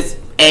ideas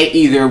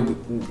either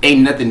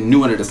ain't nothing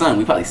new under the sun.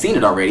 We've probably seen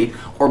it already,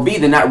 or B,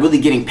 they're not really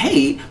getting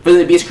paid for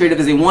them to be as creative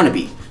as they want to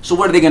be. So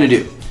what are they gonna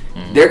do?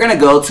 They're gonna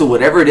go to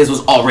whatever it is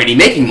was already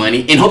making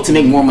money and hope to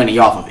make more money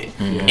off of it,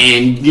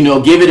 and you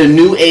know, give it a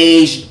new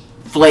age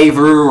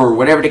flavor or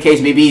whatever the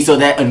case may be, so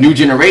that a new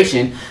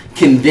generation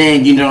can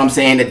then, you know what I'm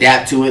saying,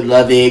 adapt to it,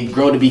 love it,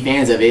 grow to be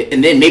fans of it,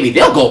 and then maybe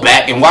they'll go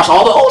back and watch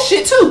all the old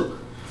shit too.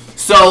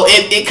 So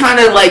it kind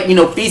of like, you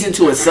know, feeds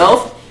into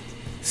itself.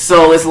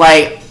 So it's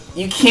like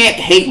you can't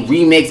hate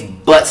remakes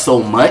but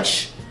so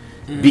much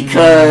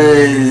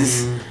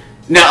because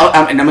now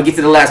and I'm gonna get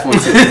to the last point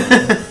too.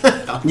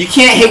 You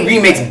can't hate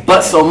remakes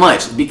but so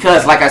much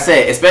because, like I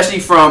said, especially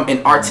from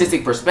an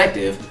artistic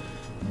perspective,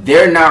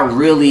 they're not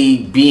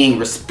really being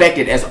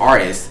respected as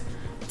artists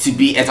to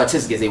be as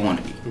artistic as they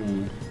want to be.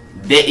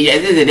 They, at the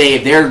end of the day,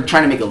 if they're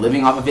trying to make a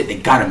living off of it, they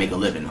gotta make a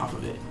living off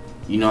of it.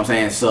 You know what I'm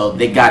saying? So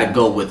they gotta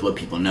go with what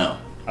people know.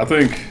 I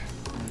think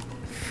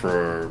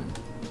for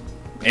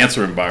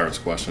answering Byron's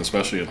question,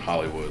 especially in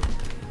Hollywood,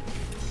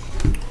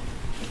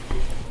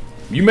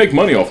 you make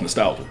money off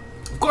nostalgia.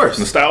 Of course.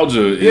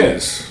 Nostalgia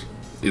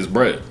is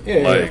bread.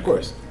 Yeah, of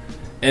course.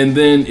 And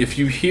then if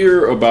you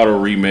hear about a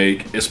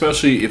remake,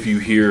 especially if you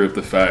hear of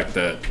the fact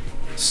that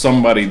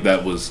somebody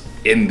that was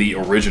in the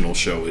original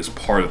show is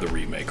part of the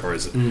remake or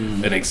is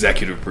an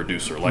executive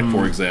producer, like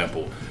for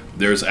example,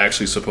 there's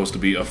actually supposed to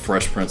be a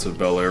Fresh Prince of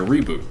Bel-Air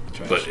reboot,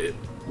 but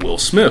Will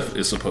Smith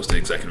is supposed to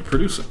executive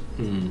produce it.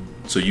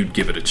 So you'd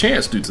give it a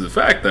chance due to the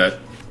fact that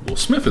Will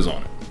Smith is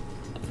on it.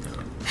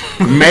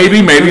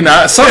 Maybe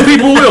not. Some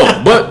people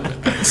will, but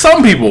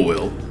some people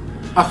will.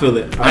 I feel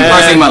it. I'm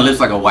parsing my lips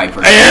like a white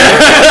person.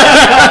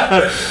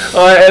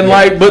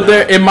 But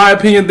there, in my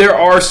opinion, there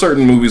are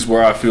certain movies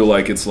where I feel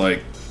like it's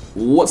like,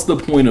 what's the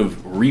point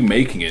of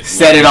remaking it?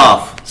 Set it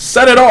off.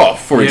 Set it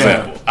off, for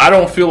example. I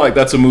don't feel like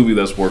that's a movie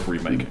that's worth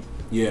remaking.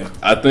 Yeah.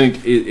 I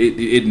think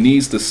it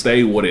needs to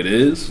stay what it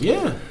is.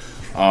 Yeah.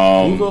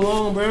 Move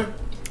along, bro.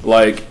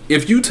 Like,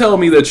 if you tell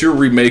me that you're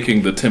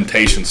remaking the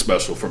Temptation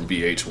special from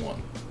VH1,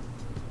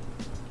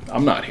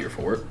 I'm not here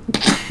for it.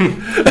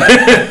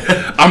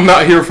 I'm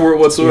not here for it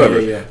whatsoever.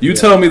 You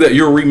tell me that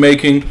you're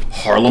remaking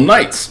Harlem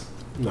Nights.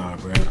 Nah,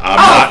 bro.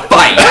 I'm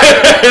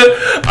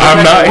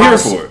not here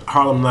for it.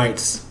 Harlem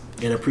Nights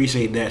and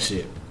appreciate that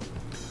shit.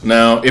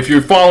 Now, if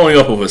you're following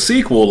up of a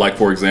sequel, like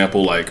for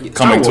example, like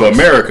Coming to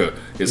America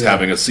is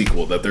having a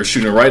sequel that they're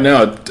shooting right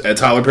now at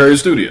Tyler Perry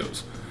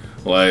Studios.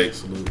 Like,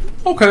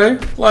 okay,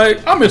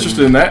 like I'm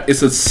interested in that.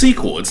 It's a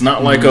sequel. It's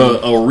not like a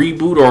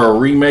reboot or a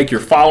remake. You're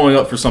following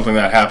up for something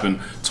that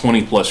happened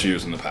 20 plus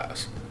years in the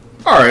past.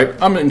 All right,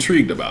 I'm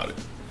intrigued about it.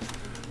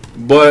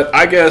 But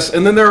I guess,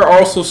 and then there are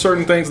also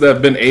certain things that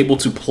have been able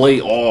to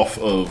play off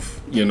of,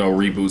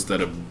 reboots that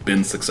have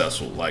been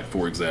successful. Like,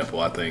 for example,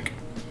 I think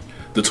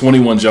the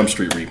 21 Jump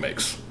Street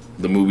remakes,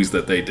 the movies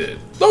that they did,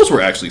 those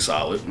were actually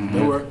solid.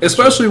 They were.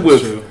 Especially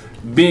with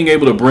being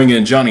able to bring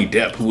in Johnny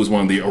Depp, who was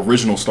one of the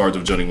original stars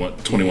of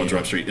 21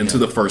 Jump Street, into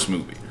the first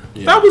movie.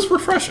 That was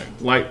refreshing.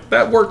 Like,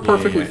 that worked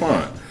perfectly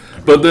fine.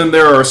 But then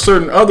there are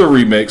certain other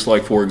remakes,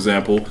 like, for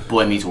example,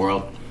 Boy Meets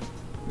World.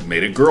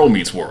 Made it Girl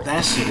Meets World.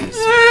 That shit is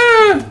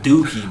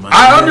dookie, man.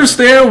 I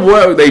understand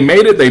what they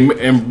made it.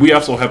 And we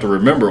also have to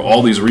remember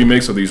all these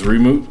remakes or these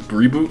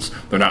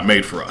reboots, they're not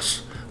made for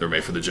us. They're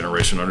made for the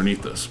generation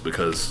underneath us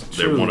because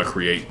they want to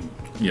create,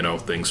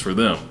 things for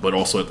them. But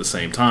also at the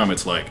same time,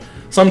 it's like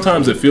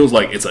sometimes it feels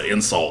like it's an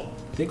insult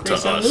to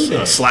us,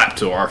 a slap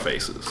to our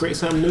faces. Create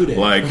something new.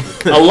 Like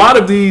a lot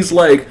of these,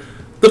 like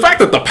the fact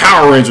that the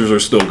Power Rangers are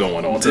still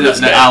going on to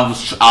this day. That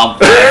was in my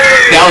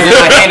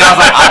hand. I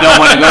was like, I don't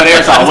want to go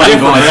there, so I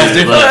wasn't going there.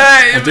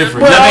 That's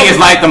different. Nothing is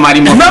like the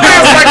Mighty Morphin. Nothing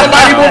is like the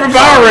Mighty Morphin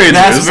Power Rangers.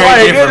 That's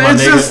very different, my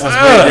nigga. Just, That's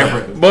very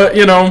different. But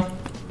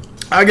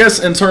I guess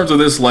in terms of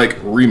this like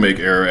remake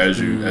era,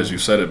 as you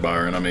said it,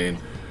 Byron, I mean,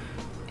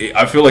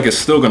 I feel like it's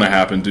still going to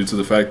happen due to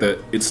the fact that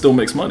it still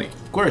makes money.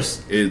 Of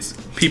course, it's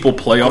people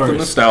play off the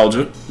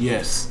nostalgia.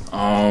 Yes,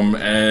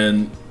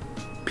 and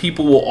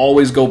people will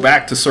always go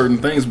back to certain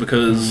things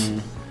because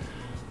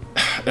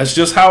that's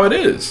just how it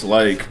is.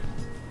 Like,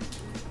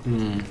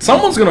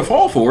 someone's going to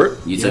fall for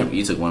it. You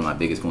took one of my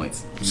biggest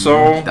points.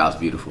 So that was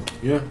beautiful.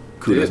 Yeah.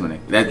 Kudos, money.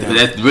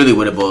 That's really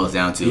what it boils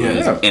down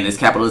to. In this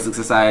capitalistic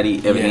society,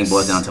 everything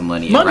boils down to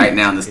money. And right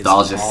now,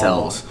 nostalgia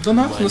sells.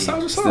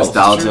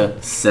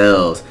 Nostalgia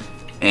sells.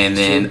 And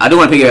then I do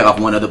want to pick off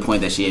one other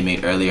point that she had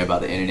made earlier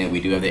about the internet. We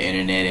do have the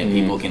internet, and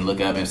people can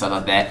look up and stuff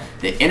like that.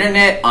 The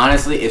internet,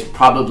 honestly, is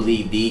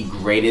probably the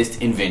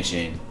greatest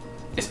invention,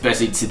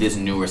 especially to this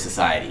newer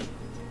society.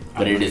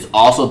 But it is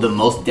also the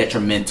most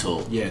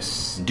detrimental.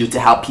 Yes. Due to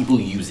how people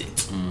use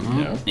it.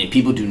 And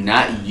people do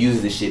not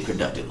use this shit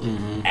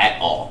productively at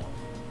all.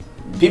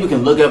 People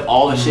can look up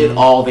all the shit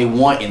all they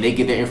want, and they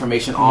get their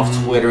information off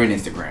Twitter and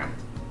Instagram.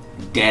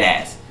 Dead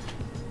ass.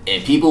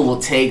 And people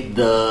will take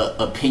the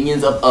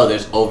opinions of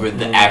others over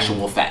the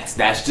actual facts.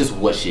 That's just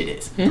what shit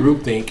is.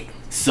 Groupthink.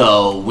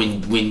 So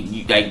when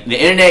you like the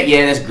internet,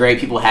 that's great.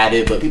 People have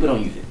it, but people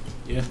don't use it.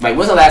 Yeah. Like,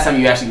 when's the last time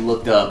you actually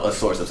looked up a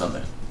source of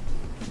something?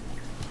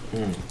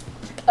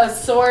 A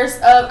source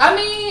of, I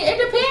mean, it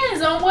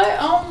depends on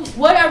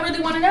what I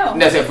really want to know.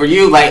 That's it for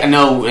you. Like, I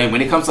know when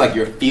it comes to like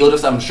your field of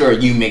stuff, I'm sure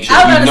you make sure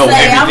you know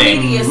everything.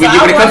 I'm media, so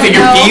when it comes to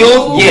your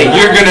field,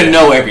 you're gonna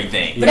know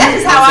everything. But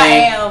that's just how I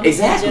am.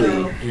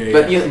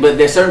 Exactly. But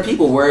there's certain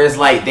people where it's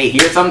like they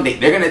hear something,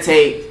 they're gonna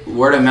take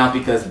word of mouth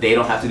because they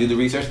don't have to do the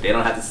research, they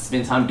don't have to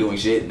spend time doing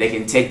shit. They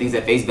can take things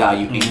at face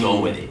value and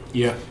go with it.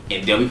 Yeah.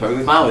 And they'll be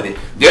perfectly fine with it.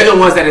 They're the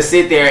ones that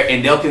sit there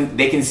and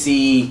they can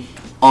see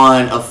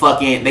on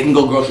they can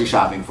go grocery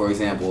shopping, for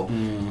example,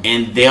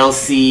 and they'll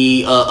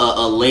see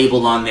a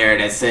label on there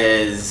that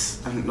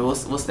says, I don't know,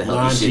 what's the hell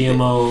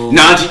non-GMO. You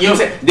know what I'm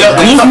saying?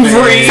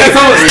 Gluten-free.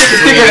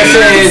 Sticker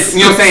that says,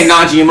 you know what I'm saying,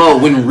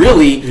 non-GMO, when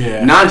really,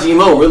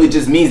 non-GMO really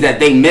just means that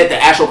they met the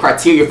actual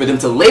criteria for them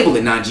to label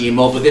it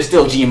non-GMO, but there's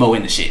still GMO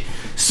in the shit.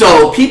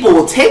 So people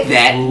will take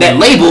that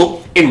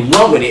label and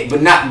run with it,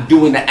 but not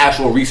doing the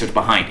actual research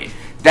behind it.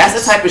 That's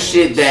the type of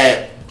shit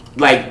that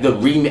like the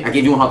remake. I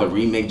gave you one called the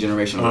remake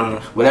generation,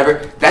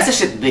 whatever. That's the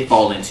shit that they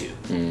fall into.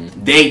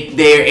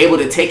 They're able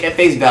to take at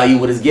face value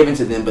what is given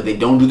to them, but they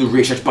don't do the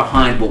research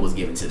behind what was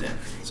given to them.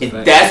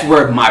 And that's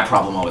where my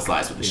problem always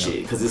lies with the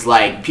shit, because it's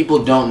like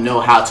people don't know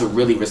how to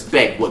really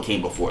respect what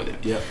came before them.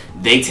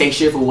 They take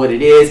shit for what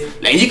it is.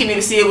 Like, you can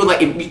even see it with,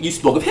 like, if you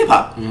spoke of hip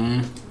hop.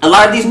 A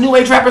lot of these new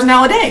age rappers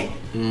nowadays.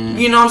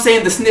 You know what I'm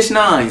saying? The Snitch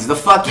Nines, the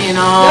fucking Snitch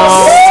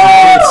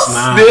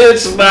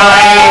Nines.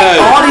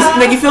 All these,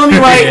 like, you feel me?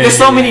 Like, there's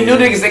so many new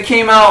niggas that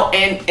came out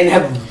and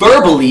have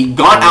verbally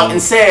gone out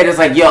and said, it's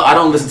like, yo, I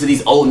don't listen to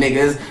these old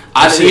niggas.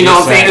 You know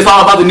what I'm saying? It's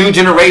all about the new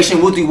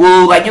generation, wooty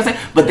woo, like, you know what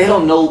I'm saying? But they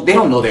don't know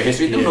their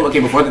history. They don't know what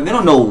came before them. They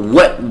don't know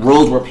what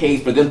roles were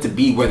paved for them to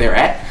be where they're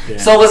at.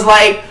 So it's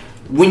like,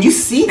 when you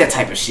see that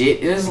type of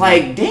shit, it's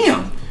like,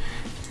 damn.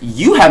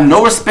 You have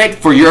no respect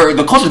for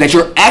the culture that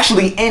you're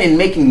actually in and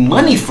making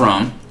money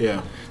from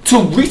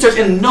to research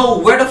and know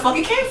where the fuck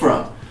it came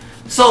from.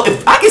 So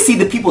if I can see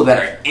the people that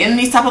are in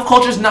these type of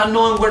cultures not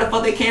knowing where the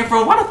fuck they came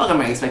from, why the fuck am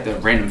I expect a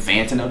random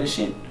fan to know this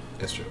shit?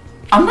 That's true.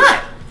 I'm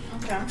not.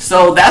 Okay.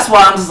 So that's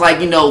why I'm just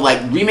like, you know,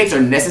 like remakes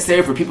are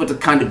necessary for people to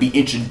kind of be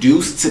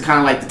introduced to kind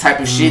of like the type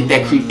of shit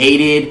that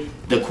created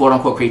the quote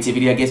unquote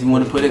creativity, I guess if you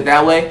want to put it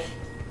that way.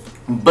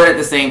 But at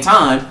the same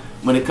time,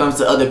 when it comes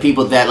to other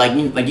people that like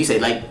you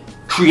said, like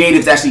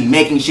creatives actually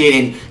making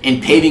shit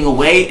and paving a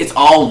way, it's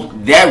all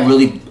that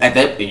really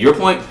at your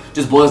point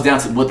just boils down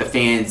to what the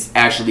fans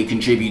actually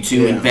contribute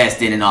to,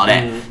 invest in and all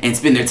that, and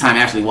spend their time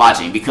actually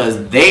watching,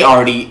 because they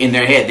already in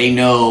their head they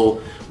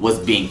know what's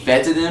being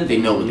fed to them, they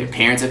know what their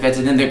parents have fed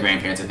to them, their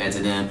grandparents have fed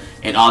to them,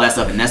 and all that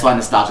stuff, and that's why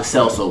nostalgia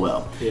sells so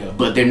well.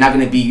 But they're not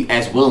going to be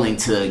as willing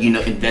to, you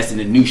know, invest in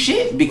the new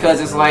shit, because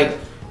it's like,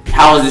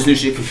 how is this new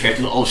shit compared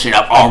to the old shit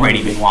I've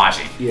already been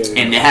watching?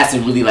 And it has to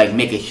really like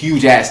make a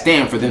huge ass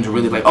stamp for them to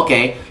really like,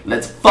 okay,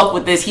 let's fuck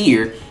with this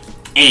here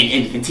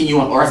and continue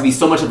on, or it has to be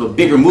so much of a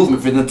bigger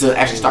movement for them to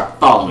actually start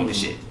following the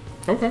shit.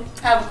 Okay.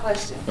 I have a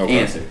question.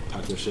 Answer.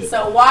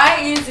 So why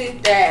is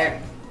it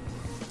that,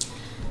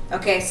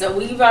 okay, so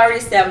we've already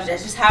established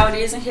that's just how it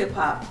is in hip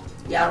hop.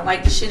 Y'all don't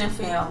like the shit in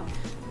film.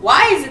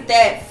 Why is it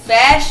that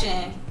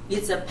fashion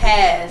gets a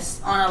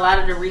pass on a lot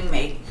of the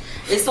remake?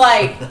 It's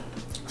like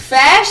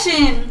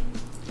fashion,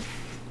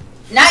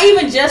 not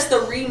even just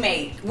the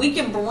remake. We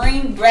can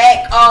bring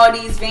back all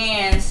these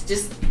vans,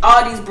 just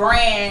all these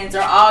brands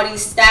or all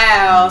these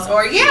styles,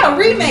 or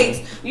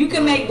remakes. You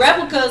can make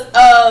replicas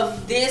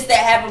of this that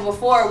happened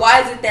before.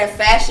 Why is it that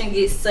fashion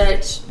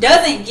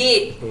doesn't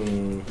get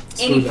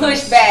any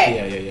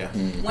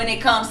pushback when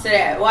it comes to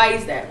that? Why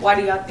is that? Why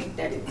do y'all think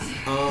that is?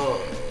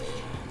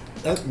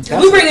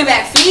 We bringing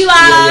back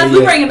felines.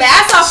 We bringing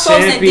back. I saw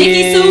folks in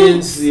Dickie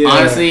suits.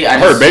 Honestly, I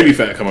heard Baby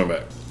Fat coming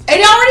back. It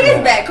already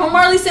is back.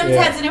 Marley Simmons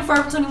has it in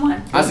Forever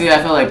 21. Honestly,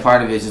 I feel like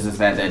part of it is just the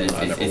fact that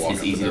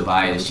it's easy to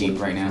buy. It's cheap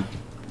right now.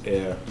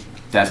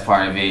 That's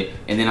part of it.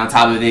 And then on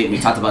top of it, we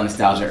talked about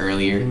nostalgia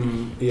earlier.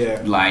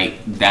 Like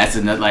that's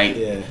another like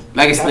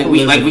it's like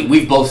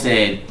we've both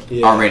said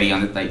already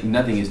on like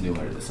nothing is new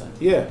under the sun.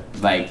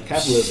 Like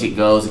shit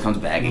goes, it comes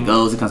back. It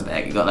goes, it comes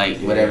back. It goes, like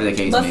whatever the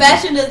case. But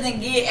fashion doesn't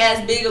get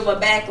as big of a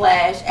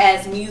backlash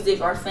as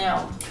music or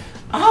film.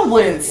 I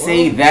wouldn't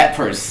say that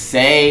per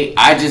se.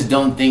 I just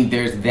don't think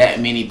there's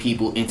that many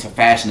people into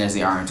fashion as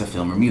they are into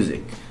film or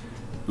music.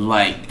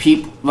 Like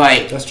people,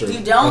 like that's true. You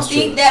don't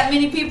think that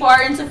many people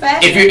are into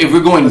fashion? If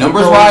we're going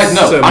numbers wise,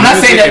 no. I'm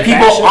not saying that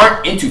people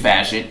aren't into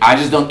fashion. I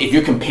just don't. If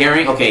you're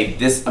comparing, okay,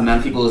 this amount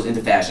of people is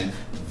into fashion,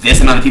 this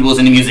amount of people is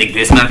into music,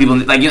 this amount of people,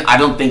 like, you know, I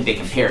don't think they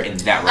compare in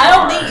that regard. I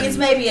don't think it's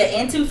maybe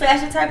an into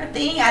fashion type of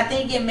thing. I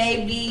think it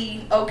may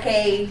be,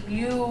 okay,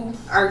 you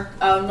are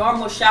a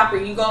normal shopper,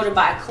 you go to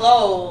buy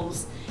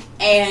clothes,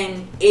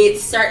 and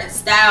it's certain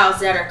styles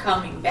that are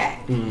coming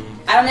back.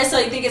 I don't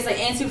necessarily think it's an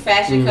into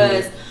fashion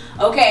because,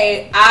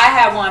 okay, I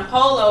have one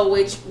polo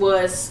which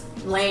was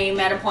lame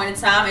at a point in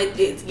time. It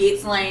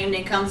gets lame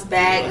and comes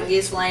back. It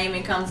gets lame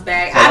and comes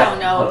back. I don't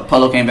know.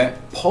 Polo came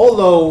back?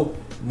 Polo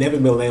never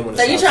been lame on the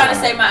So you trying to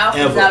say my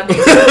outfit's Ever.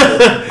 outdated?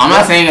 I'm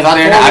not saying it's out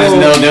there. I just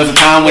know there was a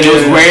time when it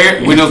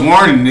was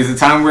worn, and there's a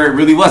time where it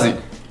really wasn't.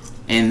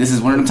 And this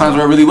is one of them times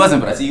where it really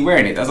wasn't, but I see you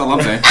wearing it. That's all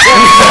I'm saying.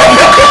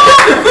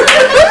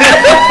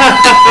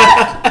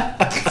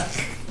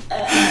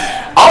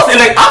 I'll say,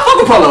 like, I fuck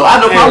with polo. I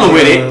have no problem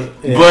with it.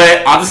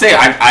 But I'll just say,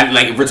 I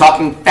like, if we're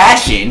talking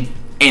fashion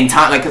and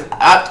time, like,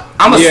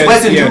 I'm a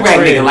sweats and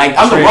do-rag nigga. Like,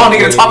 I'm the wrong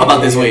nigga to talk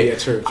about this way.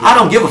 True. I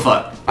don't give a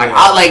fuck. Like,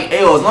 I like,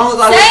 ew, as long as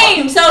I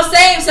Same. So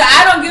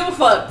I don't give a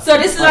fuck. So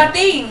this is our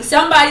thing.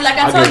 Somebody, like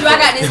I told you, I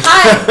got this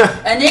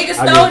hot. A nigga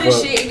stole this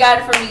shit and got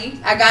it from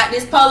me. I got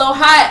this polo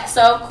hot.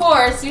 So of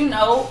course, you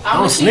know,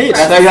 I'm a snitch.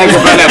 We're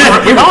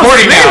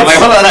recording now. Like,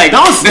 hold on, like,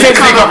 don't take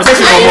the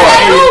conversation no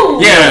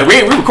more. Yeah,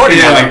 we're recording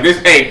now. Like, this,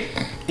 hey.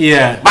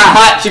 Yeah. Buy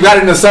hot, she got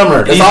it in the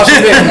summer. That's all she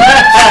did. She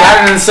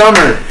got it in the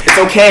summer. It's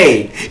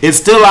okay. It's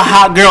still a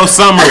hot girl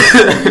summer.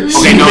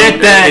 She meant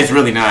that. It's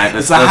really not.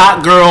 It's a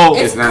hot girl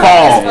It's not.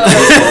 fall.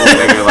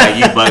 It's like,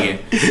 you bugging.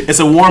 It's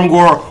a warm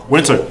girl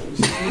winter.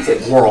 It's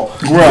said whirl.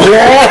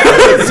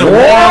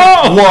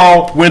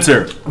 Wall,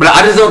 winter. But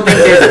I just don't think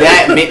there's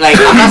that. Like,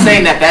 I'm not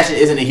saying that fashion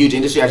isn't a huge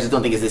industry. I just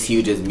don't think it's as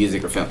huge as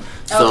music or film.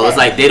 So Okay. it's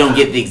like they don't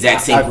get the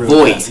exact I same agree with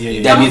voice that.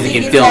 Yeah. that music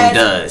and film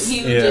does.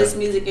 Huge Yeah. as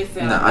music and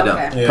film. No, I don't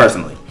Okay. Yeah.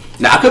 personally.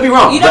 Now I could be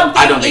wrong. You don't but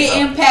I think don't think it so.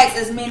 impacts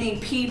as many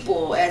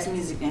people as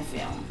music and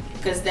film?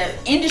 Because the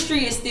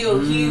industry is still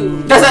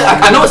huge.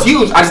 I know it's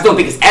huge. I just don't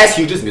think it's as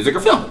huge as music or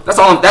film. That's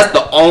all. That's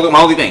my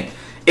only thing.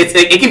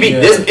 It can be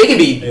this. It can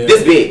be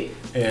this big,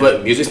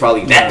 but music's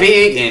probably that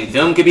big, and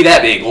film could be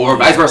that big, or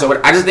vice versa.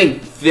 I just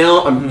think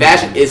film and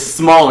fashion is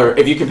smaller.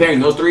 If you're comparing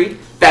those three,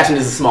 fashion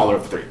is the smaller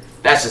of the three.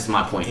 That's just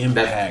my point.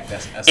 Impact.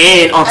 That's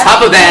And on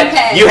top of that,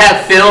 Impact. you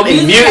have film and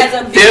Music music. has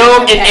a bigger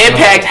Film and impact.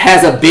 impact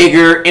has a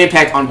bigger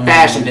impact on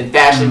fashion than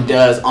fashion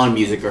does on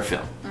music or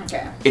film.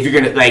 Okay. If you're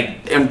gonna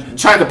I'm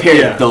trying to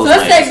compare those. So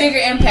let's say lanes. bigger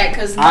impact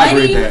because I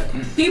agree money, with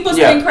that. people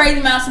Yeah. spend crazy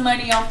amounts of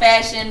money on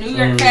fashion. New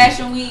York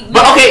Fashion Week.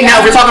 But okay, now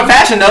if we're talking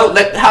fashion though,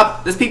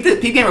 let's peep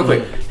game real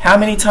quick. How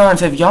many times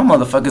have y'all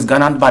motherfuckers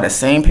gone out to buy the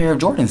same pair of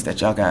Jordans that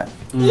y'all got?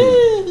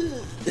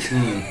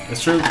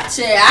 That's true.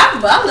 Shit, I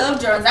love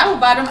Jordans. I would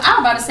buy them. I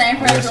would buy the same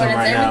pair of Wear some Jordans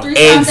right now. every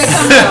 3 times they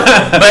come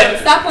out. But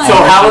Stop playing. so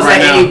how is Right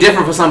that now. any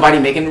different for somebody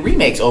making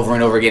remakes over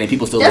and over again and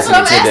people still That's what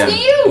I'm listening to them?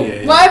 asking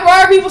you. Yeah.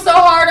 Why are people so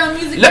hard on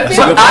music and But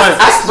film?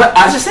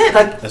 I just said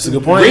That's a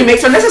good point.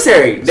 remakes are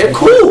necessary. They're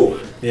cool.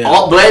 Yeah.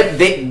 But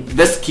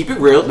let's keep it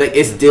real. Like,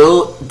 it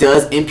still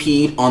does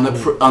impede on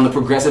the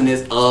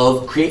progressiveness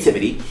of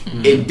creativity.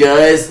 It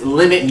does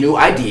limit new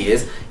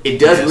ideas. It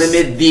does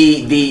limit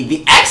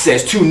the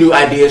access to new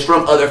ideas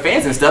from other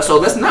fans and stuff. So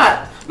let's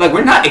not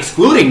we're not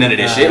excluding none of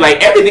this shit.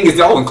 Like, everything is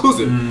all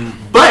inclusive.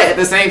 But at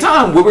the same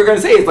time, what we're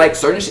gonna say is like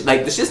certain shit,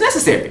 like, this shit's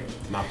necessary.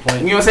 My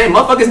point. You know what I'm saying?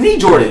 Motherfuckers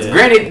need Jordans. Yeah.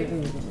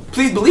 Granted,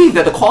 please believe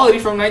that the quality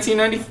from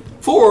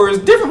 1994 is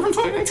different from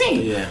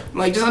 2019. Yeah.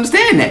 Like, just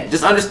understand that.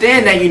 Just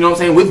understand that, you know what I'm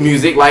saying, with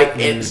music, like,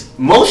 it's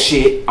most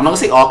shit, I'm not gonna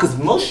say all, because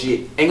most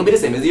shit ain't gonna be the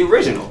same as the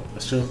original.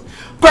 That's true.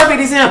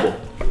 Perfect example.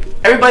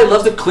 Everybody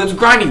loves the Clips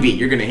grinding beat.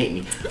 You're gonna hate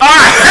me. I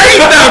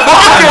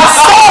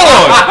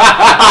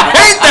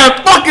hate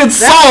that fucking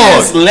song.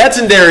 It's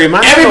legendary,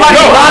 man. Everybody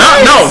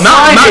loves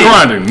Not grinding.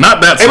 grinding.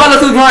 Not that Everybody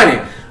song. loves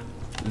grinding.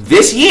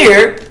 This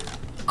year,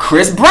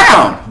 Chris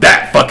Brown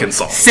That fucking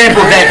song.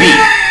 sampled that beat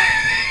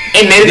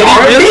and made it an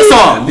R&B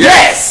song.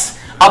 Yes.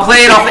 I'll play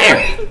it off the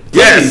air.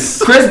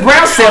 Yes. Chris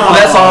Brown sampled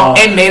that song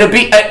and made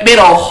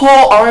a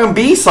whole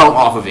R&B song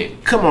off of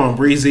it. Come on,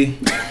 Breezy.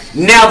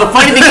 Now the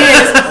funny thing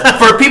is,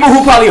 for people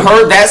who probably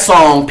heard that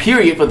song,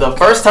 period, for the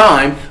first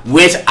time,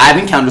 which I've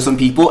encountered some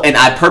people, and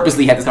I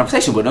purposely had this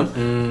conversation with them,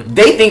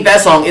 they think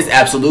that song is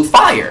absolute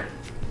fire.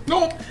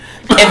 No.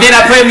 And then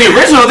I played them the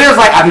original. They're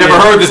like, I've never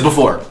heard this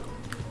before.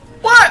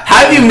 What?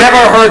 How have you never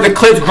heard the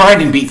Clips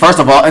grinding beat, first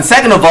of all? And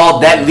second of all,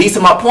 that leads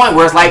to my point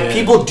where it's like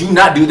people do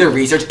not do their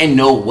research and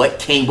know what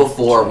came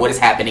before, what is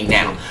happening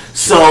now.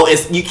 So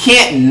you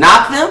can't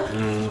knock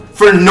them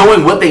for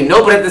knowing what they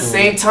know, but at the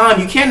same time,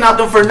 you can't knock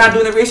them for not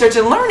doing the research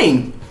and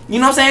learning. You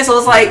know what I'm saying? So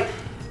it's like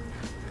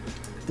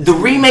the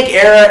remake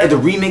era and the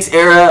remix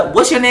era.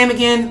 What's your name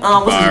again?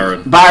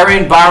 Byron.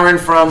 Byron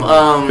from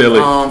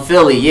Philly.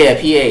 Philly. Yeah,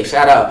 PA.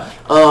 Shout out.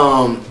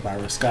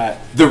 Byron Scott.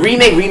 The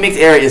remix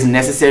era is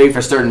necessary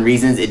for certain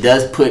reasons. It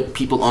does put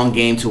people on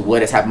game to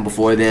what has happened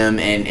before them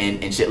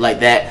and shit like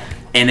that.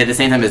 And at the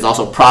same time, it's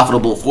also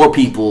profitable for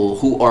people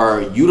who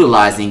are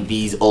utilizing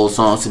these old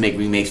songs to make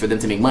remakes for them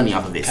to make money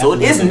off of it. So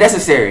it is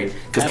necessary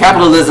because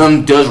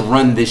capitalism does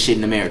run this shit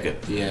in America.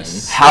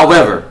 Yes.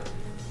 However,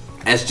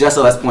 as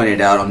Justo has pointed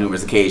out on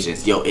numerous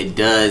occasions, it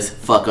does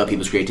fuck up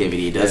people's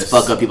creativity. It does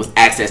fuck up people's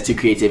access to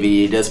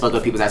creativity. It does fuck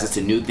up people's access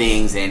to new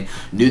things, and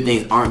new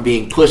things aren't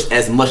being pushed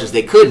as much as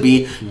they could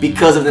be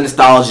because of the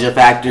nostalgia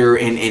factor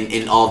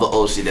and all the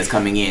old shit that's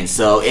coming in.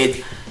 So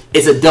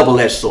it's a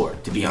double-edged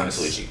sword, to be honest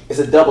with you. It's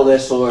a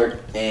double-edged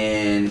sword,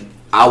 and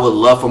I would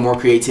love for more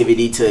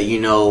creativity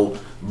to,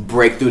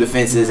 break through the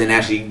fences and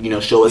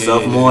actually, show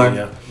itself more.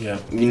 Yeah.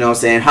 You know what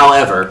I'm saying?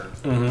 However,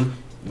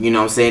 you know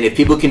what I'm saying, if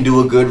people can do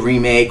a good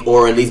remake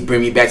or at least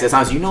bring me back to the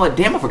times, you know what,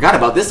 damn, I forgot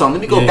about this song.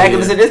 Let me go back and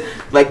listen to this.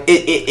 Like,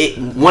 it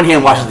one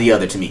hand washes the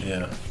other to me.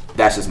 Yeah.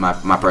 That's just my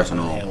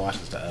personal And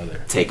watches the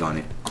other. take on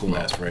it. Cool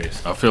ass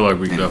phrase. I feel like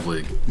we can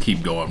definitely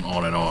keep going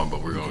on and on,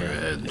 but we're going to go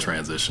ahead and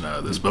transition out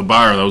of this. But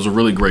Byron, that was a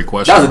really great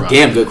question. That was a Ryan.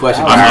 damn good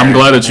question. I'm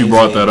glad that you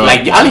brought that up.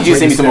 Like, I need you to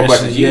send me some more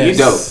questions. You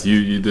dope.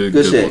 You did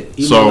Good good shit. one.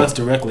 Email So us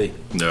directly.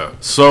 yeah.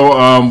 So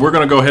we're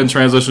gonna go ahead and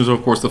transition to,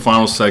 of course, the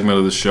final segment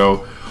of the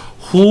show.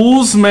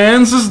 Whose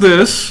man's is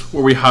this?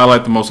 Where we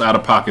highlight the most out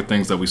of pocket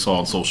things that we saw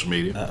on social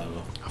media.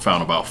 I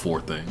found about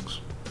 4 things.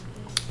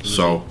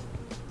 So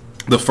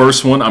the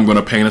first one, I'm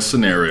gonna paint a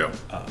scenario.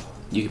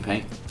 You can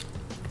paint.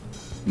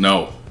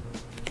 No,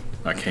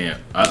 I can't.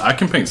 I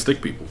can paint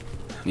stick people.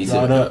 Me too.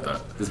 Draw it up.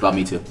 This is about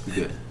me too. You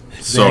good.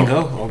 So Van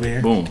Gogh over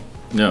here. boom.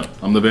 Yeah,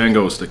 I'm the Van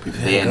Gogh of stick people.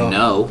 Yeah,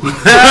 no.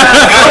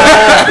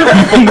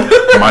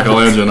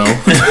 Michelangelo.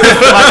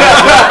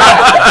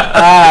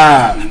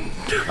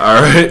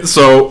 All right,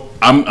 so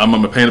I'm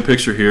gonna paint a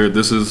picture here.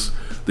 This is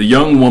the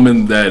young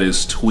woman that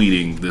is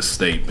tweeting this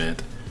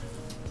statement.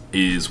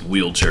 is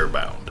wheelchair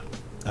bound.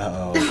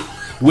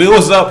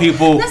 Wheels up,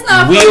 people. That's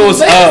not Wheels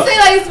funny, up. but you say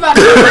like it's about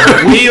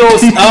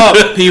Wheels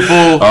up, people.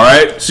 All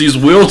right, she's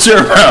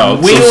wheelchair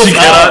bound. Wheels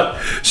so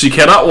she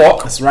cannot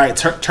walk. That's right.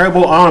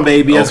 Turbo on,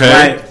 baby. That's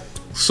Okay. right.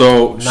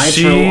 So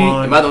Nitro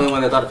on. Am I the only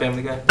one that thought of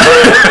Family Guy?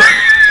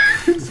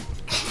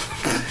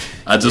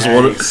 I just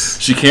want to.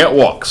 She can't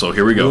walk. So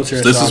here we go.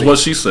 Wheelchair This is shawty. what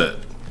she said.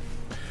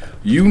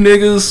 You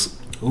niggas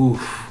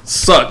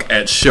suck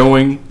at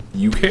showing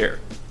you care.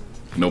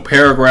 No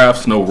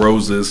paragraphs, no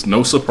roses,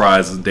 no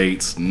surprises,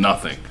 dates,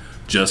 nothing.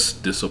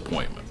 Just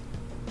disappointment.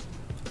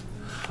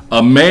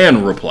 A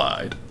man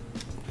replied,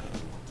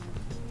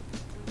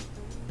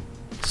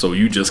 so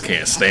you just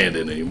can't stand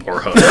it anymore,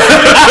 huh? He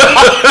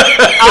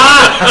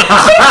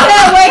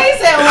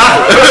said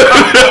what?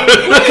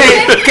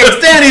 Can't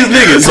stand these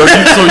niggas. so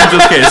you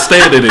just can't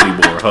stand it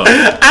anymore, huh?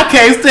 I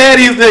can't stand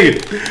these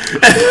niggas.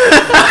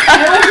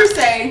 What did you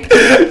say?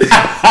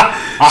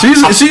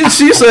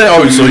 She said,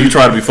 oh, so you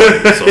try to be funny.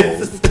 So,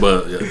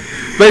 but yeah.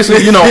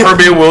 Basically, you know, her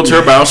being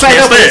wheelchair bound, she Say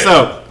can't up for stand.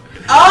 yourself.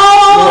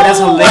 Oh, That's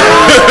hilarious.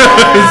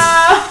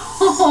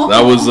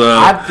 That was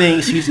I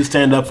think she should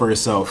stand up for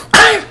herself.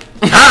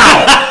 y'all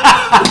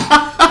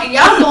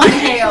going to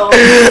hell. Y'all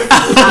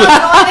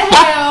going to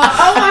hell.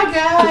 Oh my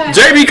god.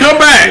 JB, come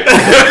back.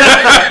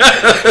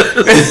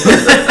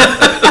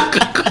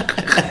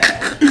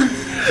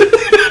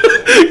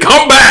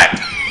 Come back.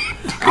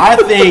 I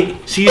think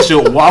she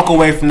should walk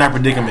away from that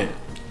predicament.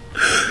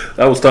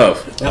 That was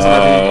tough. That's what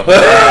I think.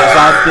 That's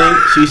what I think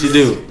she should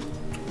do.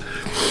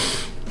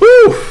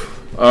 Whew.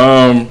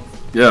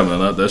 Yeah,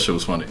 man, that shit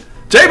was funny.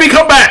 JB,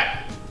 come back.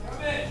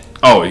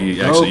 Oh,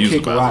 he actually used the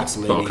kick bathroom. rocks,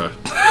 lady. Oh, okay.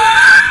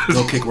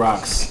 Go kick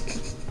rocks.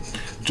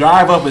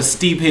 Drive up a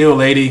steep hill,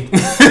 lady.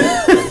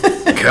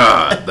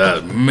 God,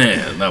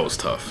 that was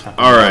tough.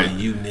 All right.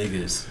 You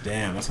niggas.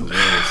 Damn, that's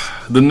hilarious.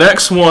 The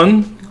next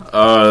one,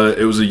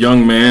 it was a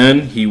young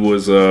man. He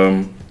was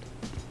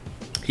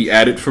he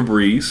added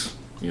Febreze.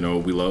 You know,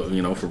 we love,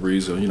 you know,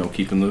 Febreze, you know,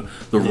 keeping the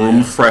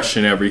room fresh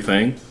and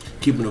everything.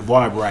 Keeping the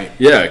vibe right.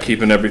 Yeah,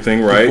 keeping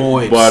everything right.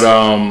 voids. But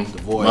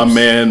voids. my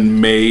man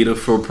made a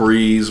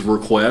Febreze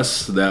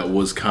request that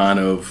was kind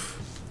of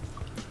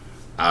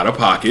out of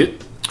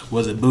pocket.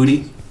 Was it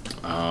booty?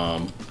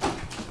 Damn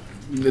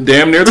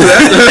near to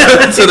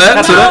that to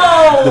that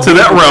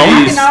I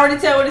realm. can already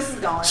tell where this is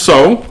going.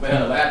 So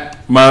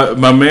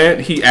my man,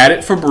 he added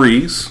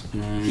Febreze.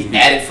 He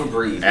added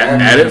Febreze.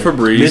 Added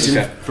Febreze.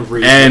 Mention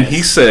Febreze. And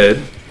he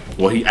said,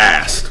 well, he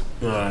asked,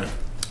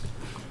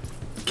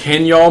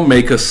 can y'all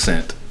make a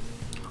scent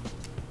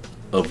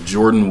of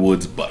Jordan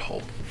Wood's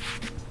butthole?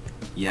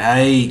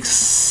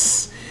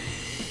 Yikes.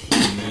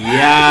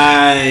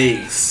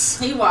 Yikes.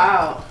 He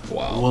wild.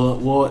 Wow.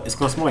 Well, it's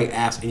gonna smell like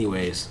ass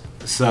anyways.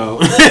 So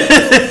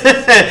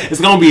it's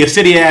gonna be a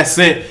shitty ass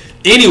scent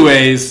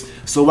anyways.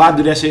 So why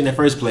do that shit in the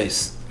first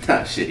place?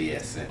 Shitty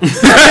ass scent.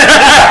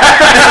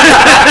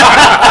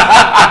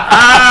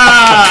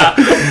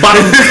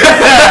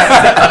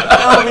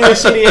 It'll be a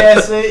shitty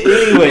ass scent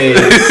anyways.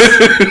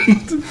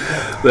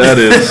 That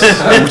is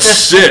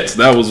shit.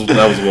 That was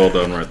well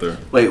done right there.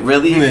 Wait,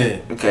 really?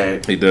 Man.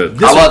 Okay. He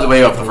did. I love the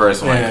way off the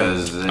first one Yeah.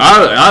 because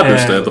I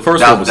understand. The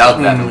first that one was was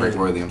bathroom break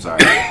worthy. I'm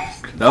sorry. I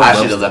that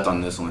should was have left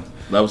on this one.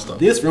 that was tough.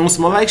 This room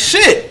smell like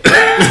shit.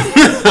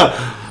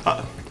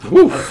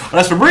 Oh,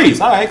 that's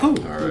Febreze. All right, cool.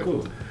 right.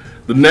 Cool.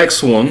 The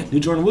next one. New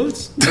Jordan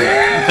Woods.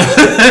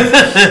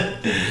 That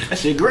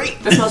shit great.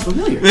 That smells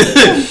familiar.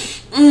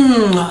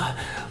 I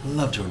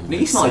love Jordan You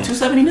Woods. smell like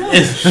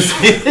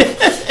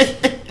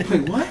 $2.79.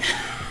 Wait, what?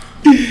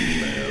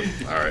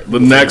 All right. The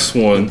next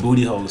one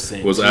Booty hole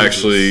scent. was Jesus.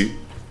 actually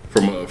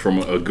from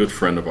a good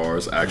friend of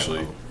ours.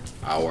 Actually,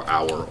 our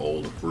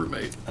old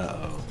roommate.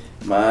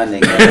 My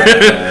nigga.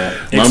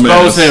 My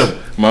Expose man's- him.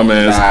 My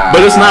man's. Nah.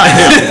 But it's not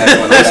him.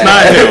 It's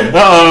not him.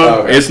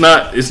 Okay.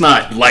 It's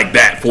not like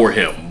that for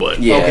him, but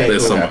Yeah, Okay,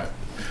 it's cool. somebody.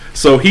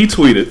 So he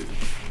tweeted,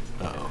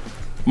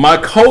 my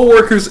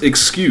coworker's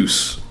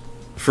excuse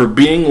for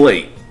being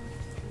late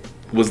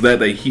was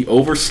that he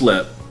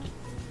overslept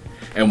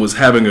and was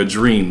having a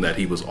dream that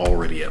he was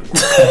already at work.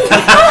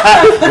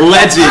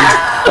 Legend.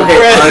 Okay,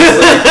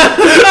 honestly,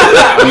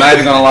 I'm not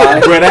even gonna lie.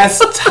 Bruh, that's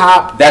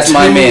top. That's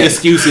my two man.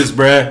 excuses,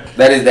 bruh.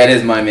 That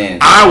is my man.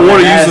 I want to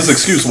use Yes. this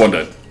excuse one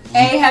day.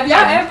 Hey, have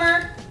y'all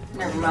ever?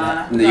 Never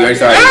mind. You already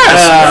started.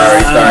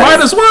 Might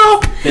as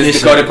well.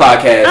 It's the Coded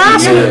Podcast.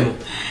 Yeah.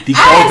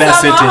 Decode that I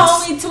saw sentence. my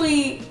homie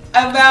tweet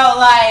about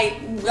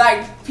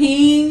like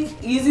peeing,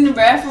 using the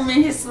bathroom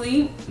in his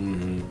sleep.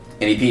 And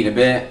he peed in the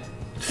bed.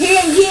 He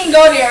didn't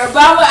go there,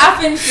 but I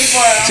finished it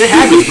for him. Shit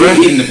happens, He bruh.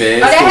 peed in the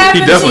bed. Oh, that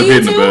happened He definitely to you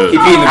peed in the too? bed. He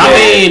peed in the I bed.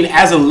 mean,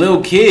 as a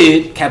little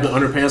kid, Captain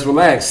Underpants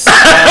relax. You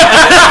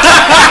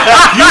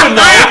would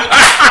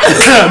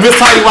know. Miss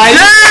Tidy White.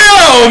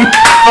 Damn!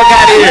 Fuck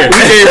out of here.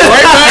 We came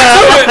right back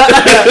to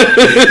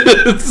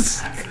it.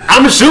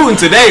 I'm shooting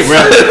today, bro.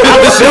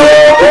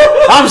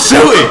 I'm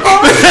shooting.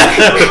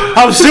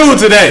 I'm shooting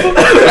today.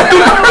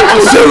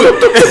 I'm shooting.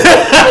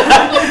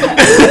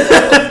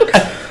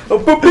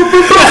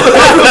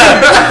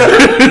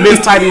 Miss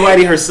Tidy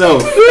Whitey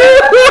herself.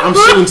 I'm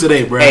shooting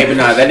today, bro. Hey, but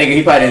nah, that nigga,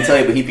 he probably didn't tell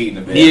you, but he peed in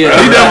the bed. Yeah.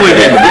 He definitely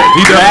did.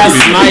 He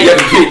definitely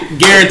did.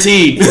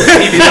 Guaranteed.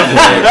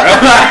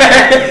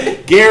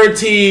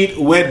 Guaranteed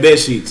wet bed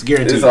sheets.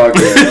 Guaranteed. It's all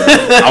good, bro.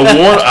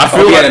 I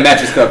feel He had a like,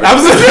 mattress cover.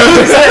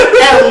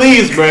 At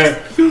least, bro.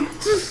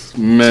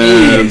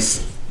 man.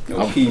 Jeez.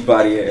 No pee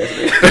body ass.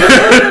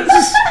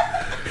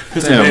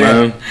 Damn,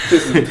 man.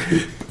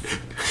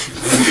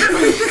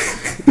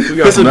 We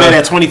got This is some bed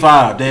at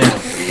 25. Damn.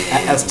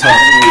 That's tough.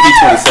 He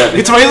 27.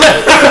 He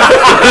 27.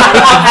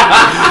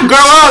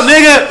 Grow up,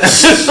 nigga.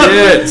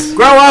 shit.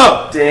 Grow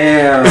up.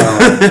 Damn.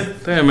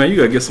 Damn, man, you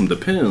gotta get some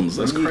Depends.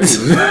 That's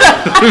crazy.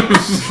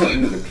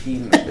 Nigga pee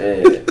in the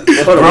bed.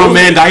 Hold on, Grown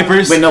man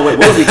diapers. Wait, no, wait,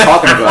 what was he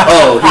talking about?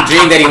 Oh, he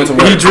dreamed that he went to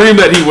work. He dreamed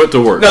that he went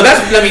to work. No,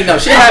 that's,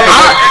 shit happens.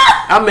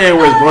 Our man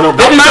wears grown up.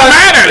 I'm not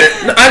mad at it.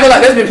 No, I ain't gonna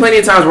lie, there's been plenty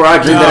of times where I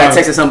dreamed that I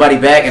texted somebody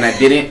back and I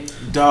didn't.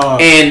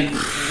 Dog. And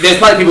there's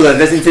probably people that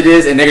listen to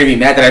this and they're gonna be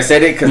mad that I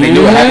said it because they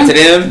knew what happened to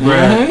them.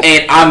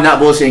 And I'm not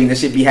bullshitting.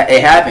 This shit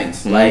it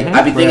happens. Like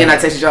I be thinking I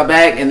texted y'all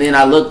back, and then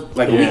I look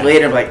like a week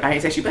later, I'm like, I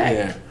ain't text you back.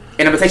 Yeah.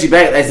 And I'm gonna text you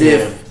back as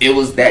if it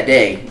was that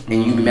day,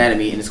 and you be mad at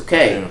me, and it's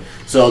okay. Yeah.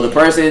 So the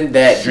person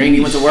that dreamed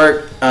he went to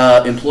work,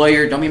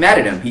 employer, don't be mad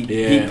at him.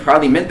 He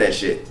probably meant that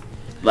shit.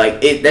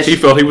 Like that. He shit,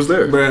 felt he was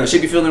there. Bruh. I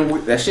should be feeling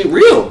that shit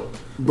real.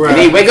 Bruh. And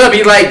then he wake up,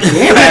 he's like,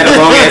 damn, I had a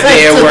long ass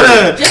day at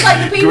work. Just like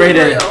the people Great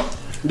real.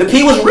 The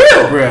pee was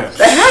real. Bruh.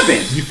 That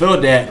happened. You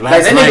felt that Like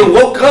last that night. nigga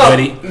woke up,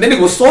 buddy. and that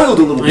nigga was soiled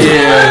a little bit.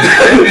 Yeah.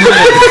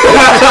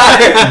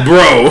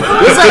 Bro.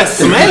 What's that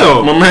smell?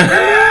 My man.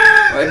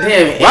 Like,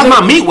 damn. Why's my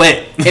meat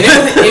wet? And it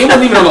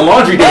wasn't even on the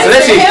laundry day, so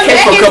that shit Him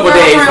kept for a and couple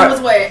his days. girlfriend was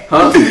wet.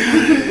 Huh?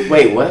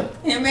 Wait, what?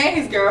 Him and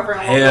his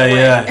girlfriend was Hell wet.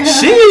 yeah.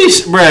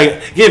 Sheesh,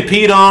 bruh. Getting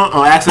peed on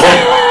accident.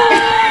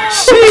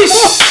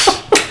 Sheesh.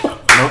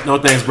 No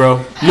thanks, bro.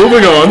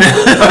 Moving on.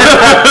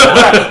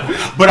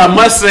 But I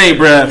must say,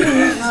 bruh.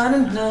 I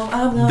don't know.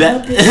 I'm gonna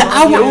That piss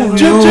I on you. would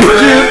drip.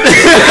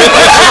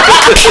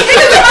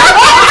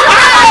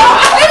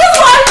 Niggas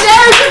watch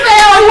Jerry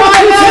Chappelle on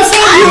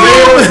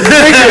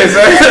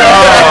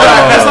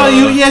That's all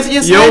you. Yes.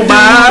 Yo,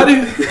 body.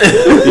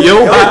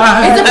 Yo,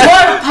 body. It's a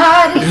porta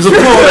potty. It's a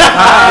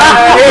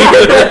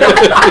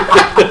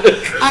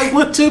I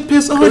want to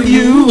piss on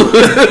you.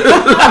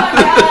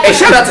 Hey,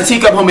 shout out to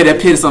Teacup Homie that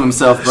pissed on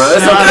himself, bro.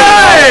 It's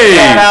okay.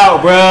 Shout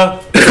out, bruh.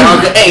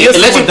 Hey,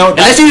 unless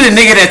you the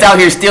nigga that's out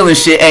here stealing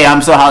shit, hey,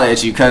 I'm so holler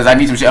at you because I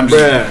need some shit. I'm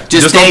Bruh. just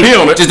Just don't stay, pee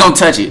on it. just don't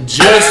touch it.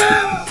 Just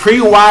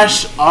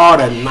pre-wash all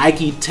the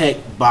Nike Tech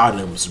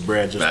bottoms,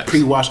 bruh. Just Facts.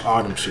 pre-wash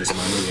all them shits,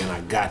 my nigga, and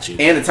I got you.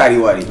 And the tidy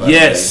whities, by the way.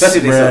 Yes, especially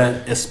if they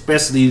bruh.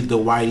 Especially the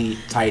whitey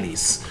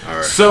tighties. All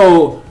right.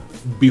 So,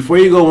 before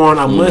you go on,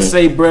 I must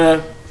say,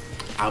 bruh,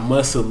 I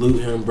must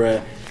salute him,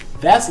 bruh.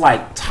 That's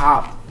like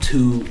top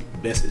 2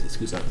 best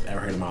excuse I've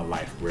ever heard in my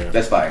life, bruh.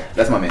 That's fire.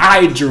 That's my man.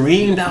 I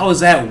dreamed I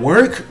was at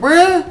work,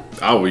 bruh.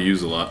 I will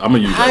use a lot. I'm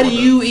gonna use How that do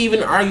one you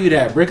even argue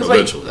that, bruh? Because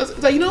Eventually. it's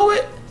like, you know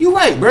what? You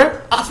right, bruh.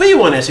 I feel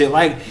you on that shit.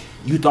 Like,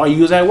 you thought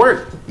you was at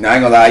work. No, I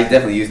ain't gonna lie. I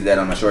definitely used that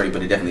on my shorty,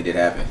 but it definitely did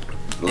happen.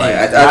 Like,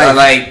 Hey,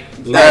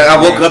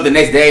 I woke up the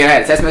next day and I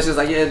had a text message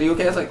like, "Yeah, you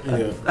okay?" I was like,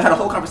 Yeah. I had a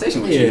whole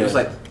conversation with you. Yeah. It was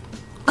like,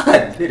 I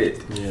did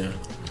it. Yeah.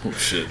 Oh,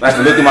 shit. I had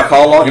to look through my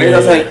call log and I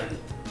was like,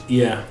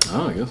 Yeah.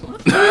 Oh, I guess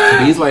not.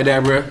 He's like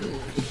that, bruh.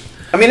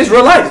 I mean, it's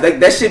real life. Like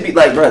that should be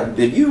like, bro.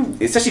 If you,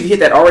 especially if you hit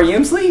that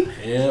REM sleep,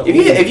 Yeah. if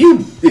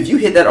you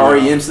hit that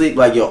REM sleep,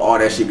 like yo, all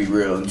that should be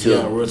real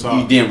until real talk.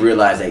 you didn't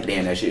realize like,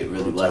 damn, that shit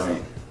really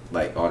wasn't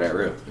like all that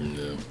real.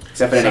 Yeah.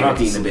 Except for that Shout nigga out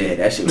to peeing in the bed.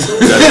 That shit was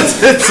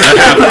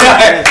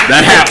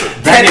That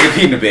happened. that nigga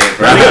peed in the bed,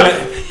 bro.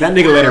 That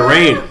nigga let it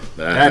rain.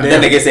 That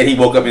That nigga said he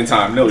woke up in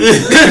time. No,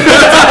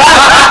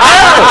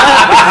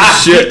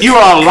 Shit. You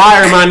are a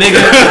liar, my nigga.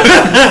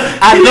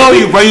 I know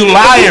you, bro. You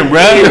lying,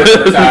 bro.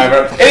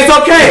 it's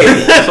okay.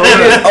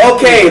 It's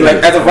okay.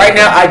 Like as of right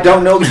now, I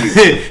don't know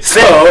you.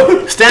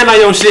 So Stand on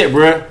your shit,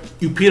 bro.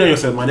 You peed on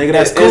yourself, my nigga.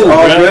 That's it's cool,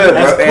 all bro. good,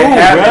 That's bro. cool,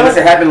 Unless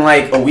bro. it happened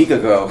like a week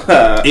ago.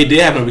 It did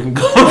happen. We can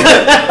go.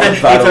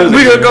 About a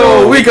We could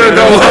go. We could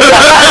go.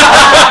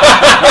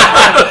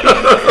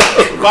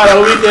 About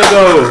a week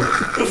ago.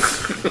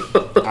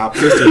 I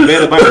pissed in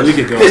bed about a week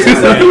ago.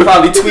 You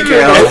probably tweaking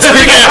out.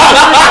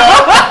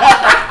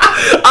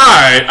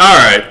 All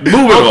right.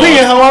 Moving I'm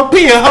peeing, on. ho. I'm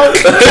peeing, ho.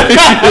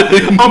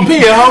 I'm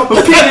peeing, ho.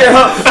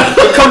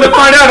 Come to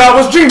find out, I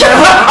was dreaming.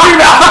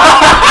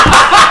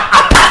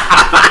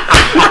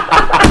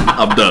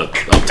 I'm done.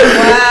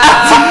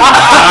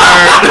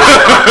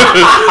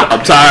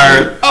 I'm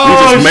tired. We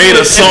just made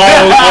a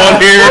song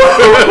on here.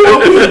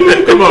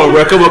 Come on,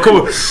 bro. Come on.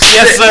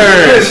 Yes,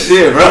 sir.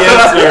 Shit, bro.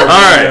 Yes, sir. All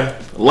right.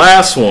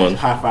 Last one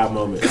High five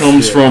moment.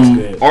 comes Yeah, from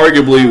that's good.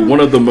 arguably one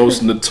of the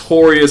most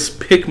notorious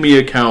pick-me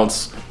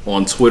accounts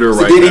on Twitter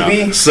right Sadiddy now.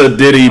 B?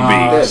 Sadiddy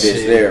That B.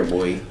 bitch there,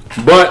 boy.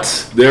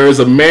 But there is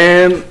a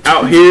man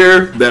out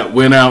here that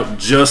went out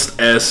just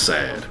as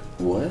sad.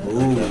 What?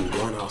 Ooh,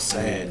 going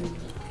outside.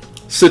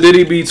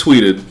 Sadiddy B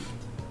tweeted,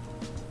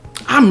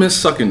 "I miss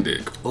sucking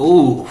dick.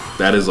 Ooh.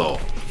 That is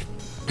all."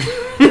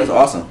 That's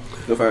awesome.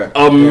 Good for her.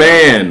 A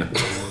man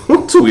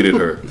tweeted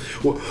her.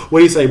 What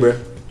do you say, bro?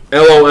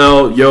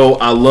 LOL, yo,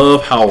 I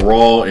love how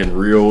raw and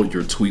real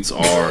your tweets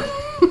are.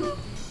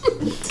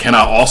 Can I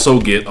also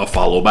get a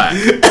follow back?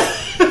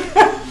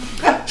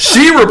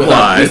 She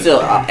replied. He's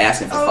still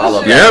asking for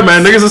follow back. Yeah,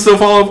 man, niggas are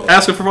still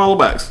asking for follow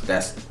backs.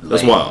 That's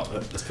wild.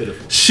 That's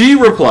pitiful. She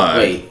replied.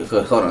 Wait,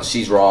 hold on.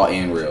 She's raw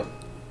and real.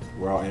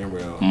 Raw and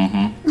real.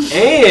 Mm-hmm.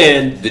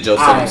 And the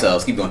jokes tell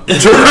themselves. Keep going.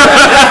 It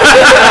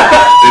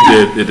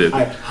did.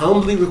 I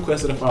humbly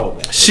requested a follow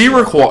back. She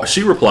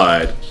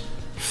replied,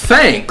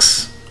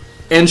 thanks,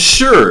 and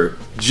sure,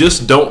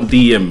 just don't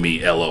DM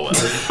me, LOL.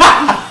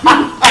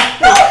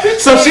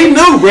 So she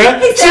knew,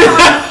 bruh.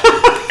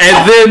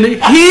 And then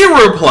he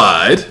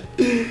replied,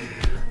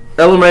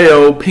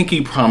 LMAO,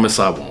 pinky promise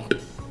I won't.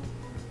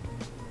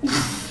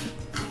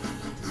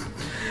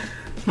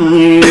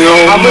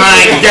 Oh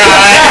my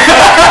god.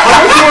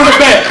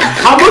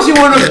 How much you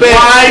want to bet?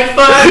 Why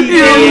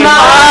fucking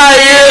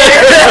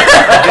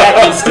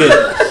That instant.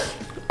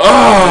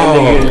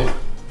 Oh,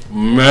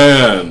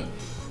 man.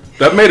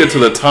 That made it to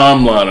the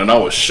timeline and I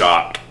was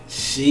shocked.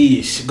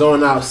 Sheesh,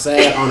 going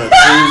outside on a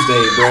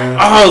Tuesday, bro.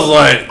 I was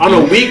like, on a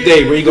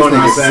weekday, bro, you going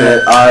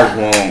outside? I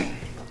won't.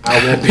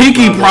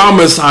 Pinky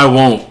promise I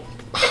won't.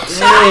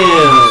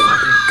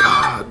 Damn.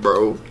 God,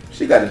 bro.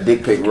 She got a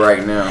dick pic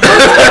right now.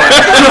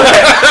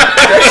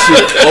 That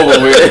shit over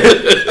with.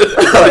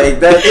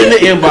 Like that In the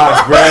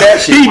inbox, bro. That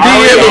shit. He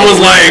DM'd and was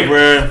like,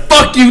 bro.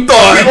 fuck you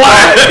thought.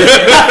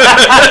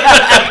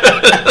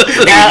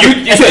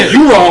 you said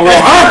you wrong.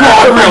 I'm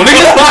wrong, real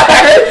nigga.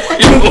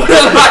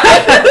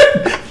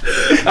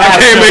 I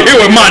came in here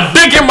with my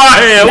dick in my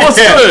hand. What's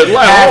good?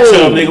 Like,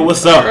 Nigga,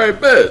 what's up? All right,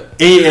 bet.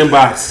 In your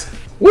inbox.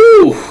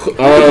 Woo.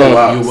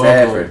 You're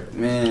Safford,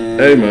 man.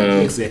 Hey,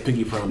 man. Said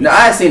pinky promise. No,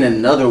 I seen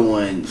another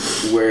one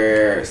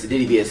where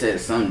Diddy B had said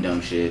some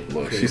dumb shit.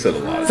 Look, she said a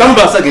lot. Something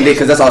about sucking dick,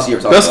 because that's all she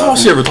ever talked That's about. all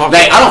she ever talked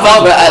Like, about. I don't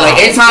follow, but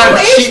like anytime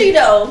Where is she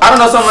though? I don't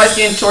know, something like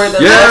skin short.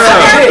 Yeah.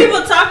 I heard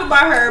people talk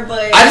about her,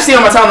 but I just see her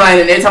on my timeline,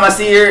 and every time I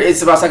see her,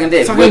 it's about sucking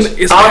dick. Sucking- Which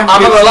it's I'm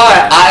not it's- gonna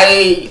lie,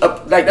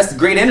 like that's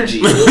great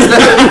energy. I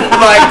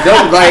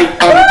don't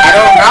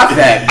got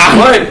that.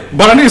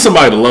 But I need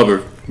somebody to love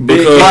her.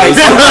 Because Like,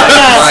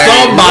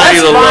 somebody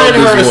to love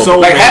this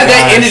woman. Like have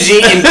that energy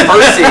in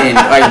person.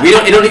 Like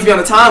it don't need to be on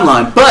the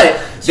timeline. But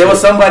there was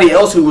somebody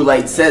else who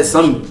like said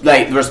some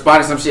like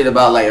responded some shit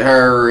about like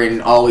her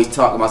and always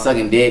talking about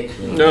sucking dick,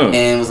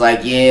 and was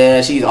like,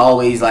 yeah, she's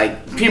always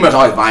like pretty much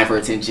always vying for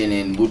attention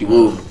and woo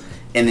woo.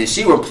 And then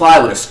she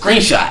replied with a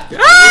screenshot.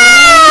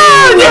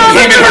 That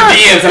came in her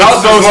DMs, and I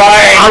was just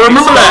like, I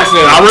remember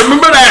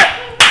that.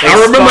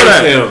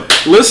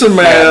 Listen,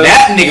 man.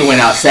 That nigga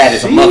went outside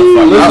as a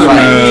motherfucker. Listen, I was like,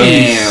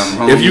 man. damn,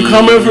 homie. If you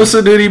come in for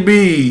Sadiddy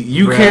B,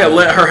 you can't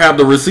let her have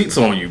the receipts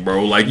on you,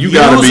 bro. Like you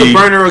gotta Use be. a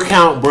burner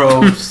account, bro.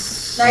 like, use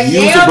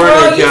damn, the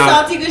burner bro, you account.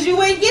 salty because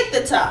you ain't get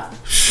the top.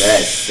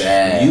 That's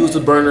sad. Use the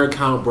burner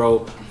account,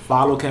 bro.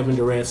 Follow Kevin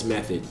Durant's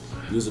method.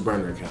 Use the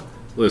burner account.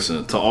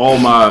 Listen to all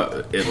my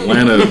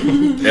Atlanta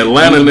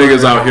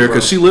niggas out here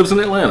because she lives in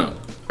Atlanta.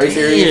 Are you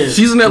serious?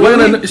 She's in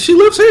Atlanta. Really? She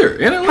lives here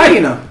in Atlanta. How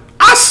you know?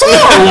 I saw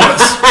her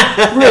once.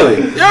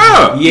 Really?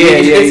 Yeah.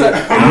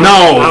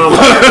 No.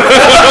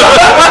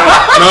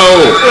 No.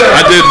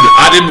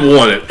 I didn't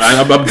want it.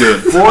 I'm good.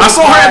 I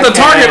saw her at the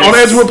Target on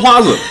Edgewood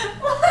Plaza.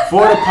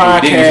 For the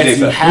podcast,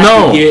 you have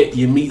No. to get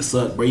your meat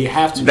sucked, bro. You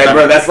have to.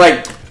 Bro, that's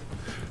like.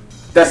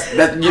 That's you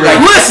like.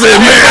 Listen,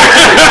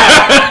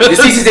 man. The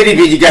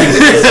CCTV, you gotta do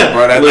this,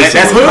 bro.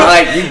 That's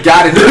like you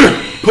gotta do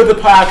it. Put the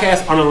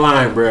podcast on the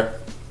line, bro.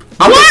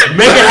 What?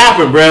 Make it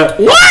happen, bro.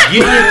 What?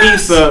 Get your meat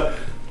sucked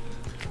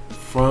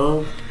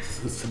from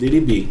Diddy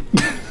B.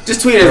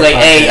 Just tweet it like,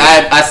 hey,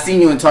 I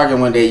seen you in Target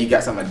one day. You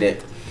got some of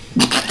that.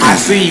 I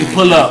see you.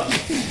 Pull up.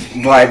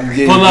 Like,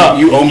 Pull up.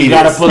 You owe me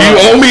gotta this. pull You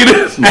up. owe me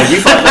this. Like,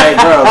 you fuck like,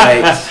 bro.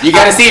 Like, you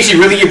gotta see if she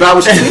really about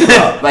what she tweeted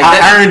about. Like,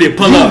 I earned it.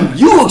 Pull up.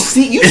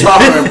 You saw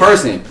her in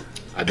person.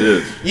 I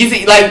did. You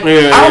think like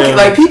Yeah, I don't yeah.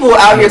 like people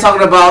out here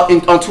talking about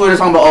on Twitter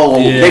talking about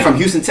Yeah. they from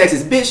Houston,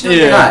 Texas. Bitch, no, Yeah.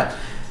 you're not.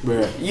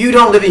 Bruh. You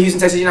don't live in Houston,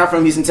 Texas. You're not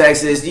from Houston,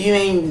 Texas. You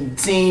ain't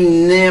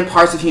seen them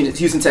parts of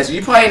Houston, Texas.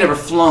 You probably ain't never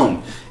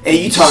flown, and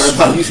you talking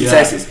about Houston, Yeah.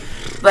 Texas.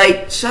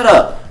 Like, shut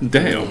up.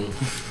 Damn.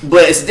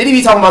 But did he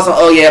be talking about some?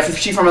 Oh yeah,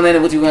 she from Atlanta.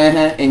 What you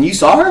and you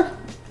saw her,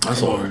 I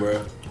saw her.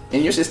 bro.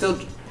 and your shit still,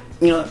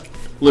 you know.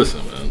 Listen,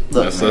 man.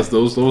 Look, That's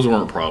those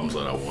weren't problems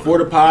that I wanted. For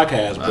the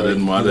podcast, bro. I didn't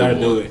you want gotta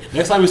do it.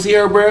 Next time we see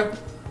her, bro,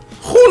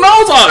 Who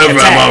knows if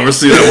I'll ever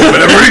see that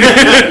woman ever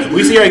again?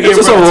 we see her again. It's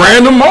just a bro.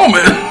 random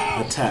moment.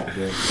 Attack,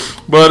 bro.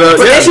 But But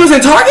yeah, then she was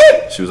in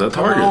Target. she was at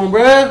Come Target. on,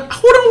 bro.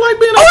 Who don't like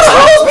being Oh, at the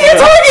hoes be in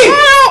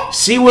Target.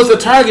 She was the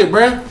target,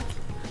 bro.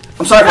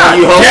 I'm sorry for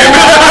you hoes.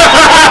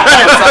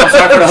 I'm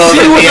sorry for the hoes. She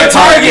that was be the at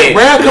target,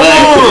 bro. Come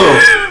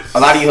on. A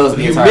lot of you hoes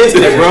be in You Target. missed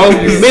it, bro.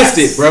 You missed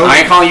it, bro. I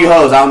ain't calling you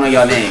hoes. I don't know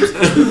y'all names.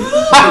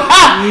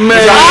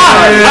 Man.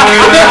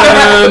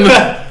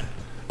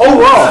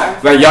 Overall.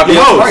 Like y'all be a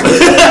Yo.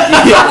 target.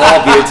 Y'all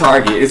all be a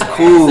target. It's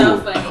cool. So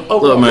funny.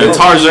 Look, man,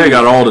 Tarjay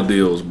got all the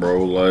deals,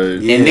 bro.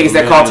 Like, And niggas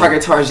that call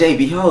Target Tarjay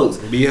be hoes.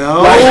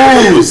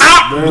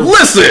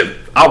 listen,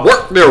 I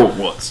worked there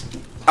once.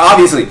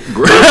 Obviously. He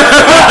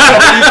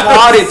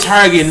called it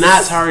Target,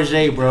 not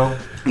Tarjay, bro.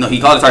 No,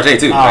 he called it Tarjay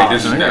too. Like,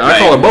 this is I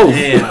call it both.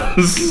 Damn.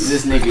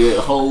 This nigga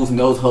hoes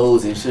knows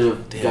hoes and should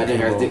have got Damn,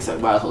 their bro. dick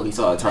sucked by a hoe he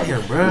saw a Target.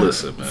 Damn, bro.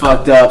 Listen, man.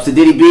 Fucked up. So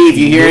Diddy B, if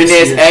you're hearing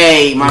this, Listen.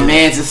 hey, my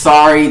man's is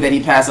sorry that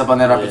he passed up on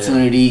that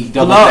opportunity.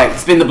 Double Pull up. back,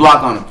 spin the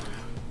block on him.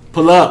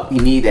 Pull up.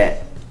 You need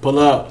that. Pull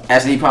up.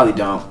 Actually, he probably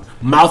don't.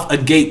 Mouth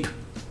agape.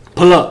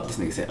 Pull up. This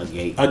nigga said a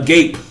gate.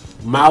 Agape.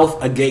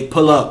 Mouth agape.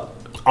 Pull up.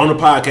 On the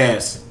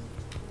podcast.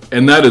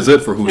 And that is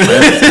it for Who's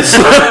Man Is This?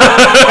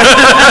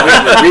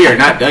 We are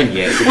not done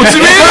yet. What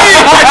you mean?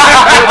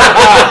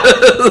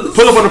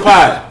 Pull up on the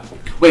pod.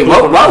 Wait, why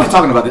are we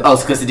talking about this? Oh,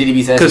 it's because the Diddy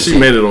B said Because some she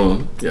shit. made it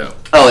on. Yeah.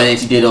 Oh, and then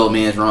she did old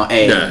man's wrong.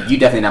 Hey, Yeah. you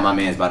definitely not my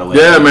man's, by the way.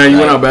 Yeah, man, you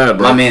Like, went out bad,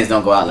 bro. My man's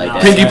don't go out like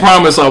that. Pinky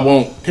promise I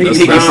won't.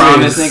 Pinky That's-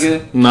 promise,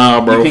 nigga.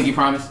 Nah, bro. You pinky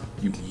promise?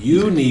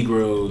 You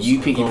Negroes. You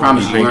pinky are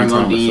promise gonna you be weren't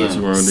on Pinky DM. promise,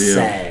 you were on DM.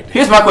 sad.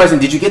 Here's my question: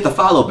 did you get the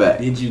follow back?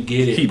 Did you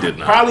get it? He did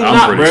not. Probably I'm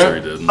not, pretty bro. sure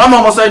he didn't. I'm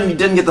almost certain you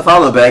didn't get the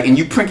follow back, and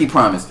you pinky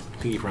promised.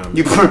 Pinky promise.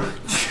 You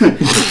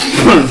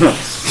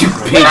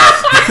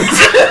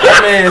That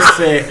man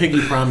said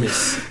pinky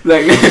promise.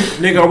 like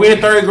Nigga, are we in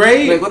third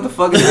grade? what the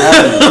fuck is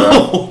happening,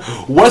 bro?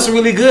 What's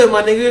really good,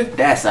 my nigga?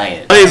 That's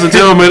it. Ladies and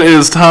gentlemen, it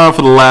is time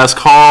for the last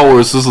call, where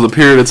this is the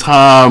period of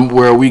time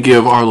where we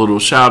give our little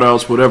shout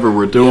outs, whatever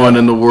we're doing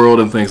in the world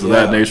and things of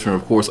that Yeah. nature.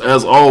 Of course,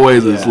 as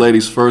always, it's Yeah.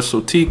 ladies first. So,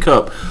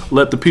 Teacup,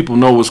 let the people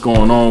know what's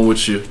going on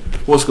with you.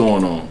 What's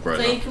going on right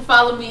So now? you can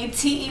follow me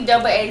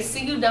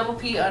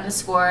TEAACUPP_.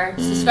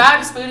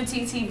 Subscribe to Spoonie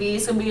TV.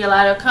 It's gonna be a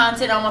lot of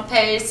content on my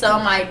page.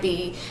 Some might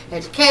be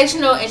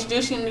educational,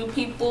 introducing new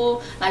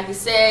people. Like you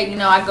said, you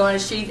know, I go in the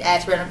streets,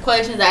 ask random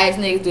questions. I ask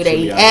niggas, do they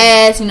eat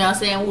ass? You know what I'm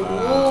saying? Woo,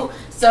 woo.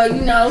 So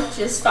you know,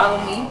 just follow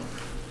me.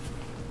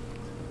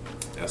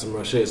 That's some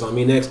real shit. So on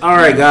me next. All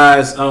right,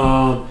 guys.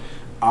 I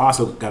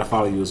also gotta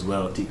follow you as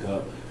well,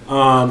 Teacup.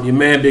 Your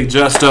man, Big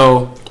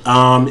Justo.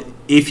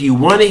 If you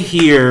want to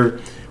hear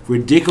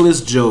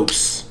ridiculous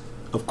jokes,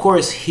 of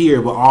course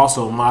here, but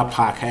also my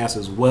podcast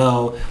as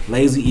well,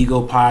 Lazy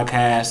Ego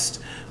Podcast.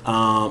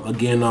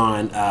 Again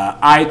on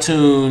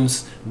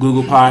iTunes,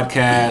 Google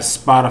Podcasts,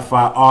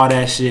 Spotify, all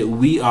that shit.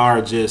 We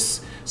are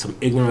just some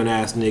ignorant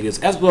ass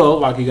niggas as well,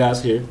 like you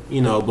guys here,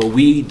 you know. But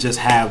we just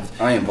have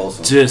I am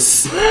wholesome.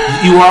 just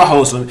you are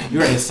wholesome.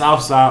 You're a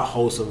Southside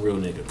wholesome real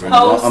nigga. Bro.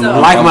 Wholesome.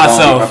 Like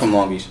myself. I'm from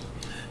Long Beach.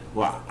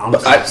 Well, I'm a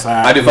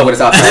Southside. I do fuck with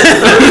the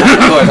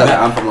Southside.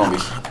 I'm from Long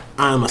Beach.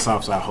 I'm a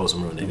Southside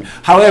wholesome real nigga.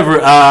 However,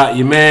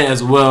 your man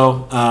as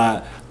well,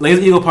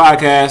 Lazy Eagle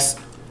Podcast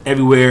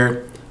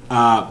everywhere.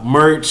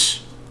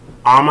 Merch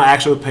on my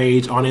actual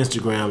page on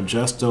Instagram,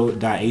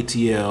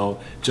 justo.atl,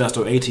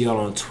 justoatl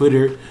on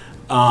Twitter.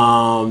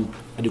 I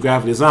do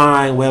graphic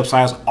design,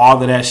 websites,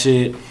 all of that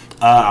shit.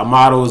 I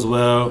model as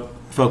well.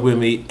 Fuck with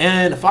me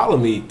and follow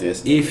me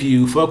if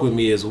you fuck with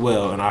me as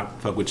well, and I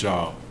fuck with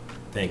y'all.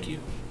 Thank you.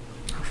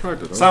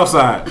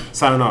 Southside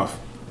signing off.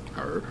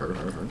 Heard.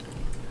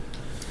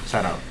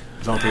 Shout out.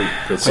 Zone 3.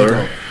 Good,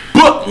 sir.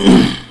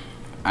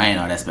 I ain't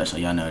all that special,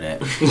 y'all know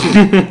that.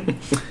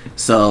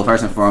 So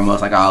first and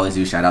foremost, like I always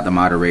do, shout out the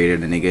moderator,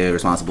 the nigga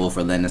responsible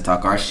for letting us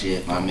talk our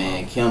shit, my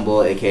man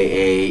Kimball,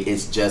 aka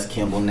It's Just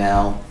Kimball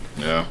now.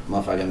 Yeah.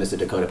 Motherfucker, Mr.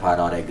 Dakota Pod,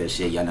 all that good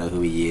shit. Y'all know who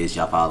he is.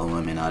 Y'all follow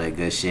him and all that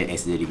good shit.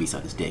 Ace Diddy B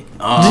suck his dick.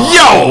 Yo! It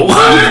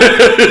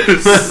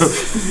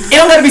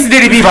don't gotta be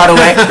Diddy B, by the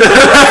way.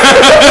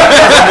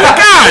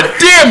 God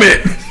damn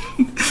it!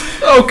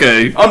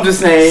 Okay. I'm just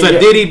saying.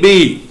 Diddy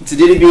B.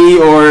 Diddy B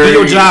or Do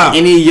your job.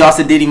 any of y'all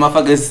Diddy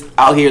motherfuckers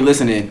out here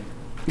listening.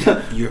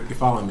 You're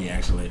following me,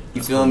 actually.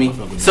 You feel me?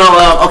 Fuck with me. So,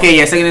 okay,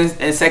 yeah,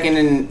 second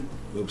and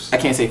Oops. I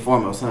can't say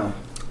foremost, huh?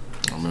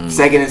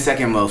 Second and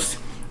second most.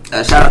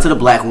 Shout out to the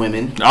black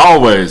women.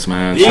 Always,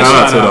 man. Big Shout out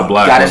shout to the out.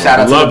 black Gotta women. shout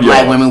out We to love the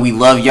black y'all. women. We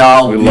love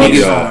y'all. We love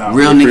Niggas, y'all.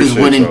 real We niggas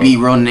appreciate wouldn't y'all. be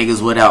real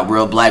niggas without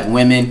real black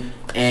women.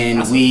 And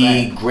That's a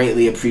we fact.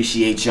 greatly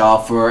appreciate y'all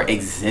for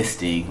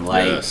existing.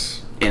 Like,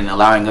 Yes. and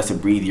allowing us to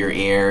breathe your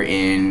air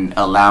and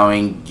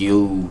allowing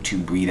you to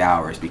breathe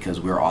ours because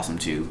we're awesome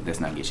too. Let's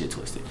not get shit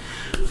twisted.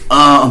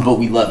 But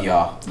we love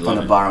y'all from Love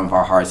the it. bottom of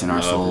our hearts and our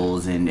Love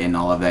souls and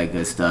all of that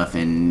good stuff.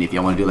 And if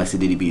y'all want to do like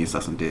Diddy B and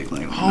stuff, some dick.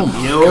 Like,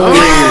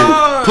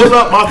 Pull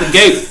up out the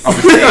gate.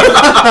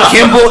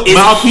 Kimball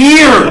is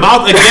here.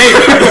 Out the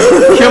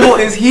gate. Kimball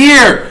is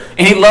here,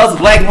 and he loves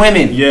black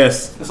women.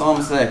 Yes. That's all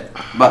I'm gonna say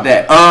about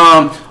that.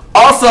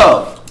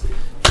 Also,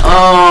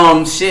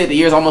 shit, the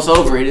year's almost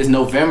over. It is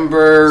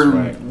November. That's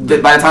right.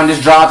 By the time this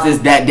drops, it's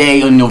that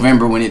day in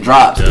November when it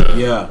drops.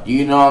 Yeah.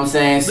 You know what I'm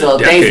saying? So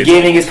decade.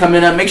 Thanksgiving is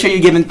coming up. Make sure you're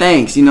giving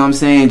thanks. You know what I'm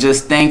saying?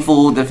 Just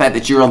thankful the fact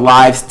that you're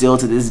alive still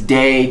to this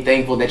day.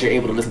 Thankful that you're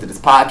able to listen to this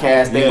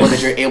podcast. Thankful Yes.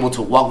 that you're able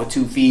to walk with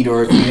 2 feet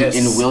or Yes.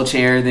 in a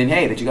wheelchair. Then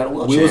hey, that you got a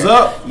wheelchair. Wheels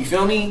up. You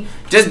feel me?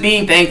 Just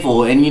being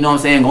thankful, and you know what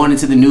I'm saying. Going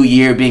into the new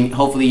year, being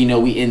hopefully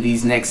we end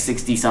these next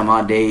 60 some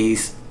odd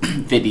days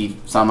 50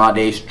 some odd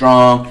days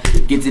strong.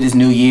 Get to this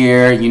new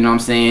year, you know what I'm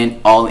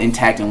saying, all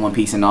intact in one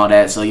piece and all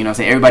that. So, you know what I'm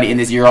saying, everybody in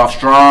this year off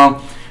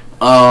strong.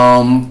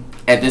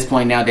 At this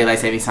point now, daylight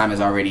savings time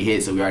has already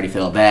hit, so we already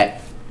fell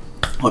back.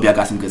 Hope y'all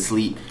got some good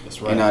sleep.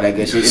 That's right. And all that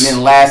good shit. And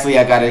then lastly,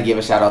 I gotta give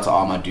a shout out to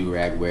all my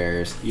do-rag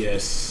wearers.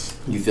 Yes.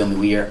 You feel me?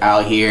 We are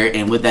out here,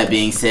 and with that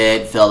being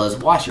said, fellas,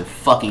 wash your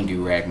fucking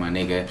do-rag, my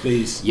nigga.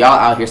 Please. Y'all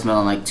out here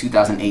smelling like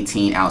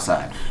 2018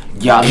 outside.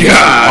 Y'all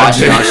wash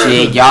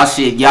y'all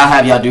shit. Y'all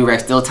have y'all do-rag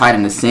still tied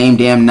in the same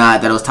damn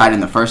knot that was tied in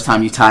the first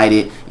time you tied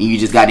it, and you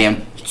just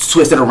goddamn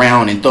twist it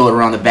around and throw it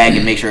around the bag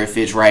and make sure it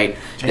fits right.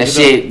 That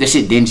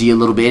shit dingy a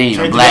little bit. It ain't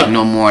even black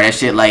no more. That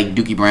shit like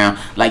Dookie Brown.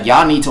 Like,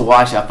 y'all need to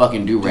wash y'all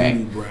fucking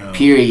do-rag.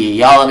 Period.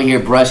 Y'all over here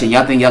brushing.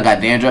 Y'all think y'all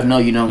got dandruff? No,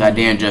 you don't got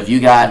dandruff. You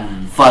got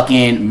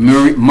fucking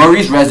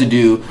Murray's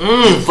residue,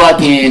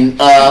 fucking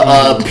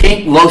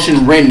pink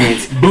lotion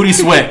remnants, booty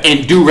sweat,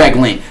 and do-rag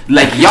lint.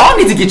 Like, y'all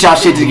need to get y'all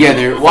shit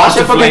together. Wash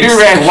your fucking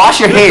do-rag. Wash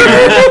your hair.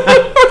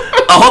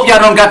 I hope y'all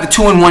don't got the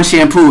 2-in-1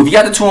 shampoo. If you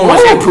got the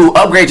 2-in-1 shampoo,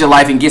 upgrade your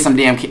life and get some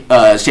damn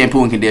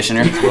shampoo and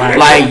conditioner. Right.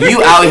 Like,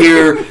 you out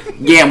here,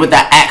 with the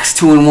Axe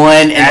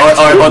 2-in-1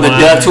 or the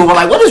Dove 2-in-1.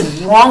 Like, what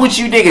is wrong with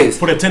you niggas?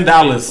 For the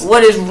 $10.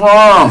 What is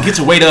wrong? Get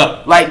your weight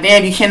up. Like,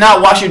 damn, you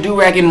cannot wash your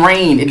do-rag in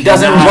rain. It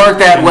doesn't work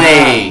that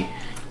way.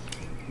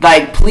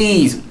 Like,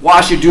 please,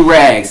 wash your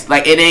do-rags.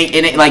 Like, it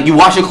ain't like you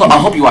wash your clothes. I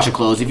hope you wash your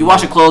clothes. If you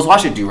wash your clothes,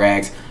 wash your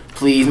do-rags.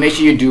 Please, make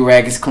sure your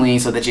do-rag is clean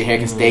so that your hair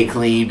can stay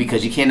clean,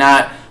 because you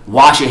cannot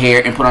wash your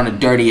hair and put on a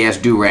dirty ass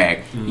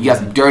do-rag. You got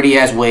some dirty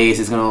ass waves.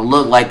 It's gonna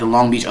look like the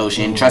Long Beach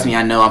Ocean. Trust me,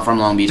 I know. I'm from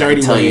Long Beach. I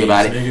can tell you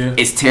about it. Nigga.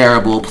 It's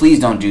terrible. Please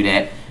don't do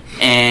that.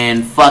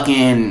 And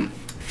fucking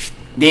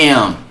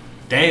damn.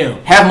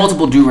 Have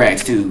multiple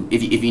do-rags too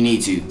if you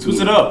need to. Switch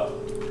it up.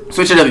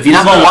 If you're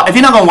not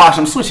gonna wash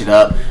them, switch it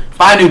up.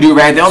 Buy a new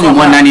do-rag. They're only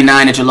 $1.99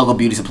 at your local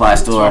beauty supply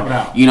store.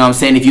 You know what I'm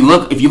saying? If you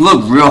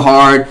look real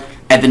hard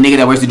at the nigga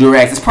that wears the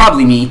do-rags, it's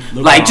probably me.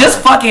 Just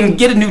fucking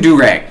get a new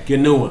do-rag. Get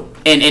a new one.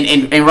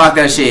 And rock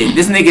that shit.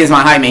 This nigga is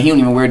my hype man. He don't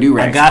even wear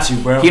do-rags. I got you,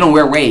 bro. He don't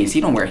wear waves. He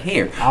don't wear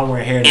hair. I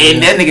wear hair.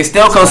 And that nigga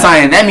still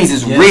co-signing. That means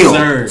it's real.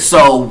 Sir.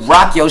 So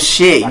rock your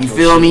shit. You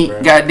feel me?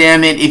 Bro. God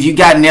damn it. If you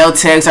got nail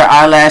techs or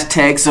eyelash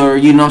techs or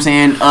you know what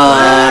I'm saying,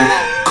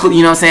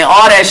 you know what I'm saying,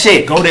 all that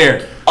shit. Go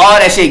there. All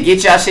that shit.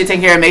 Get y'all shit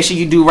taken care of. Make sure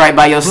you do right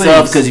by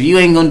yourself. Because if you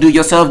ain't gonna do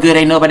yourself good,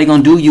 ain't nobody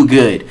gonna do you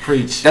good.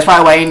 Preach. That's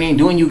probably why I ain't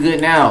doing you good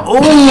now.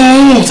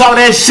 Ooh, talk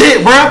that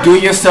shit, bro. Do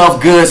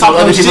yourself good so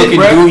other people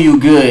can do you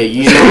good.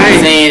 You know what I'm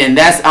saying? And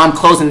I'm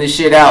closing this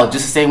shit out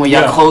just the same way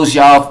y'all close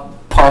y'all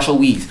partial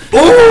weeks. Ooh.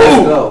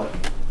 Let's go.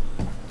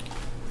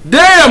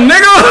 Damn,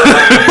 nigga.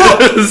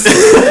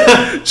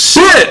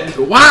 Shit.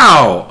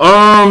 Wow.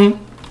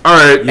 All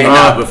right. And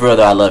but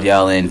further, I love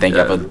y'all and thank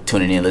y'all for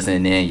tuning in,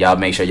 listening in. Y'all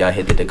make sure y'all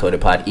hit the Dakota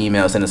Pod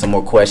email, send us some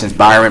more questions.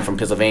 Byron from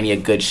Pennsylvania,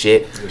 good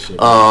shit.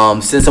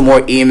 Send some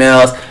more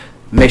emails.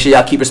 Make sure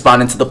y'all keep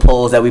responding to the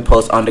polls that we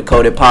post on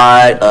Dakota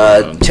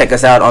Pod. Check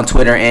us out on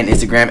Twitter and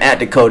Instagram at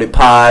Dakota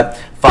Pod.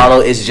 Follow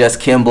It's Just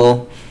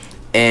Kimball,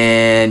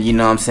 and you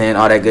know what I'm saying,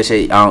 all that good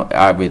shit.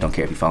 I really don't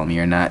care if you follow me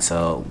or not.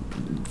 So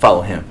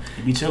follow him.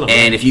 Be chilling.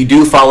 And if you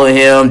do follow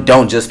him,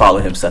 don't just follow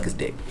him. Suck his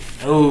dick.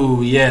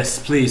 Oh yes,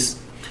 please.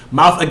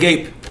 Mouth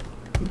agape.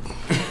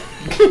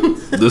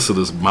 Listen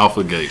to this, mouth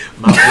agape.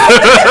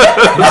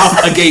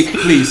 Mouth agape,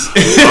 please.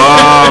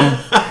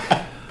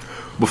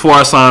 Before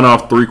I sign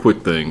off, 3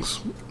 quick things.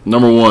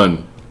 Number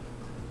 1,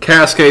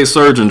 Cascade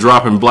Surgeon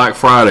dropping Black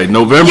Friday,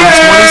 November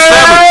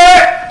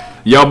 27th.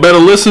 Y'all better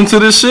listen to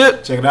this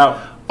shit. Check it out.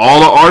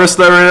 All the artists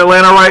that are in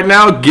Atlanta right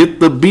now,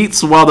 get the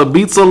beats while the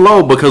beats are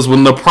low, because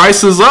when the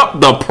price is up,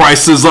 the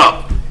price is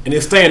up. And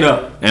it's staying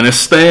up. And it's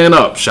staying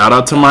up. Shout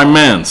out to my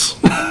mans.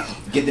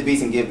 Get the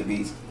beats and give the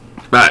beats.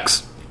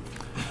 Facts.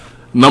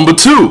 Number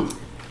 2.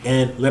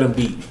 And let them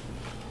beat.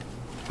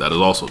 That is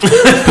also true.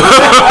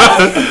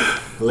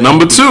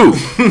 Number 2.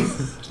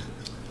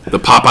 The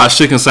Popeye's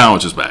chicken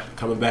sandwich is back.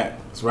 Coming back.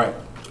 That's right.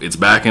 It's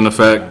back in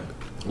effect.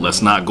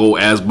 Let's not go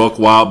as buck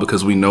wild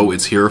because we know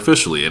it's here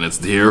officially and it's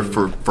here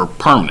for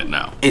permanent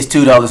now. It's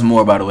 $2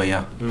 more, by the way,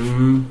 y'all.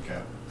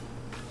 Okay.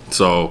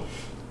 So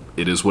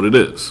it is what it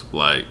is.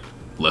 Like,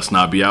 let's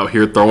not be out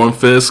here throwing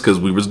fists because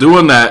we was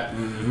doing that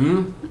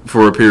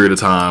for a period of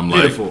time.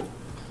 Beautiful. Like,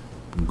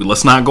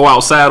 let's not go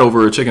outside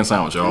over a chicken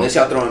sandwich, y'all. Unless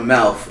y'all throwing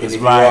mouth, and That's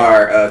if right. you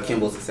are,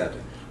 Kimball's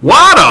accepted.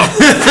 Why the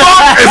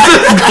fuck is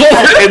this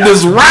going in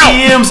this route?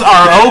 DMs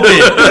are open.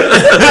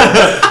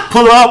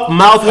 Pull up,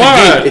 mouth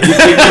agape. If you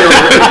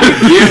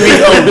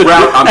give me a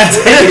route, I'm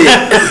taking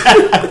it.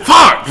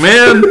 Fuck,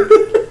 man.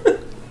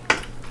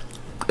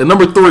 And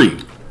number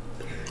 3.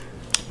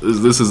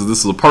 This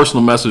is a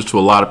personal message to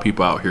a lot of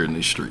people out here in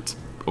these streets.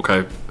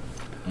 Okay?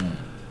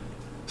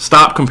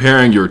 Stop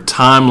comparing your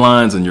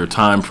timelines and your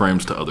time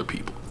frames to other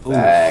people.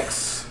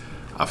 Facts.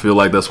 I feel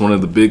like that's one of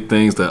the big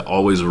things that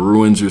always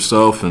ruins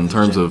yourself in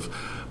terms of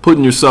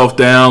putting yourself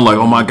down. Like,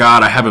 oh my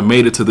God, I haven't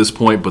made it to this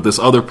point, but this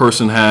other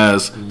person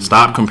has.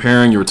 Stop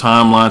comparing your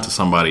timeline to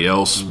somebody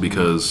else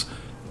because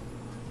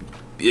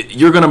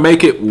you're gonna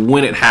make it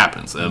when it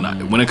happens.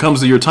 And when it comes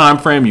to your time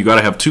frame, you got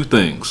to have two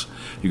things.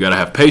 You got to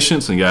have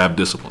patience and you got to have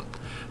discipline.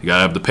 You got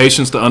to have the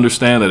patience to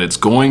understand that it's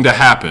going to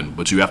happen,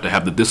 but you have to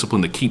have the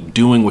discipline to keep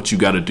doing what you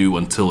got to do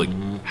until it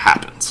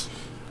happens.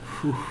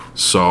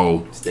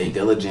 So stay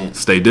diligent.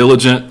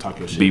 Talk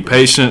your shit, be bro.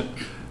 patient.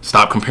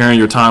 Stop comparing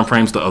your time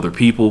frames to other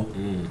people,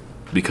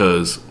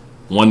 because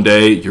one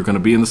day you're going to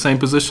be in the same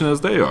position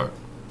as they are.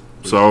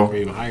 So Or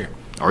even higher.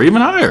 or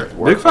even higher.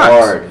 Work Big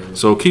facts. hard.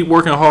 So keep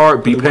working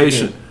hard. Be the work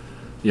patient.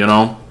 You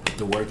know, Get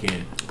the work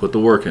in. put the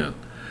work in.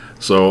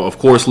 So, of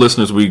course,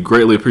 listeners, we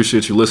greatly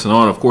appreciate you listening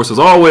on. Of course, as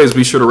always,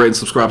 be sure to rate and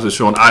subscribe to the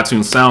show on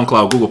iTunes,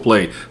 SoundCloud, Google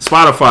Play,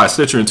 Spotify,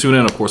 Stitcher, and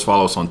TuneIn. Of course,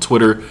 follow us on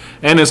Twitter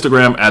and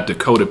Instagram at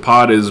Decoded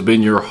Pod. It has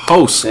been your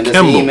host, Send us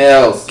Kimball.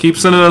 emails. Keep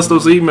sending us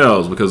those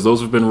emails because those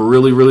have been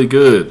really, really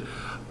good.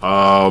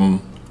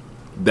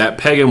 That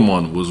Pagan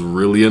one was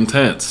really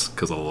intense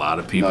because a lot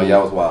of people. No,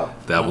 y'all was wild.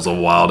 That was a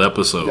wild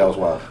episode. Y'all was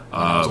wild.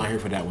 I was not here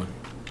for that one.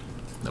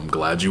 I'm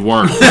glad you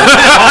weren't.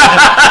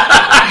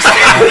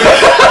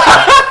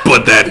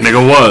 But that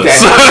nigga was.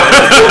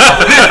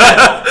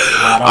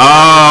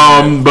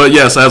 But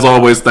yes, as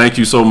always, thank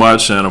you so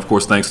much, and of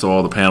course, thanks to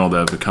all the panel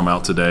that have come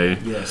out today.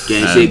 Yes.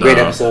 Gang And, shit, great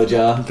episode,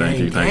 y'all. Thank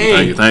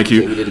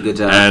you. We did a good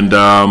job. And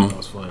That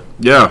was fun.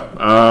 yeah,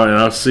 and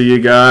I'll see you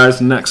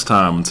guys next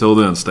time. Until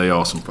then, stay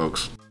awesome,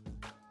 folks.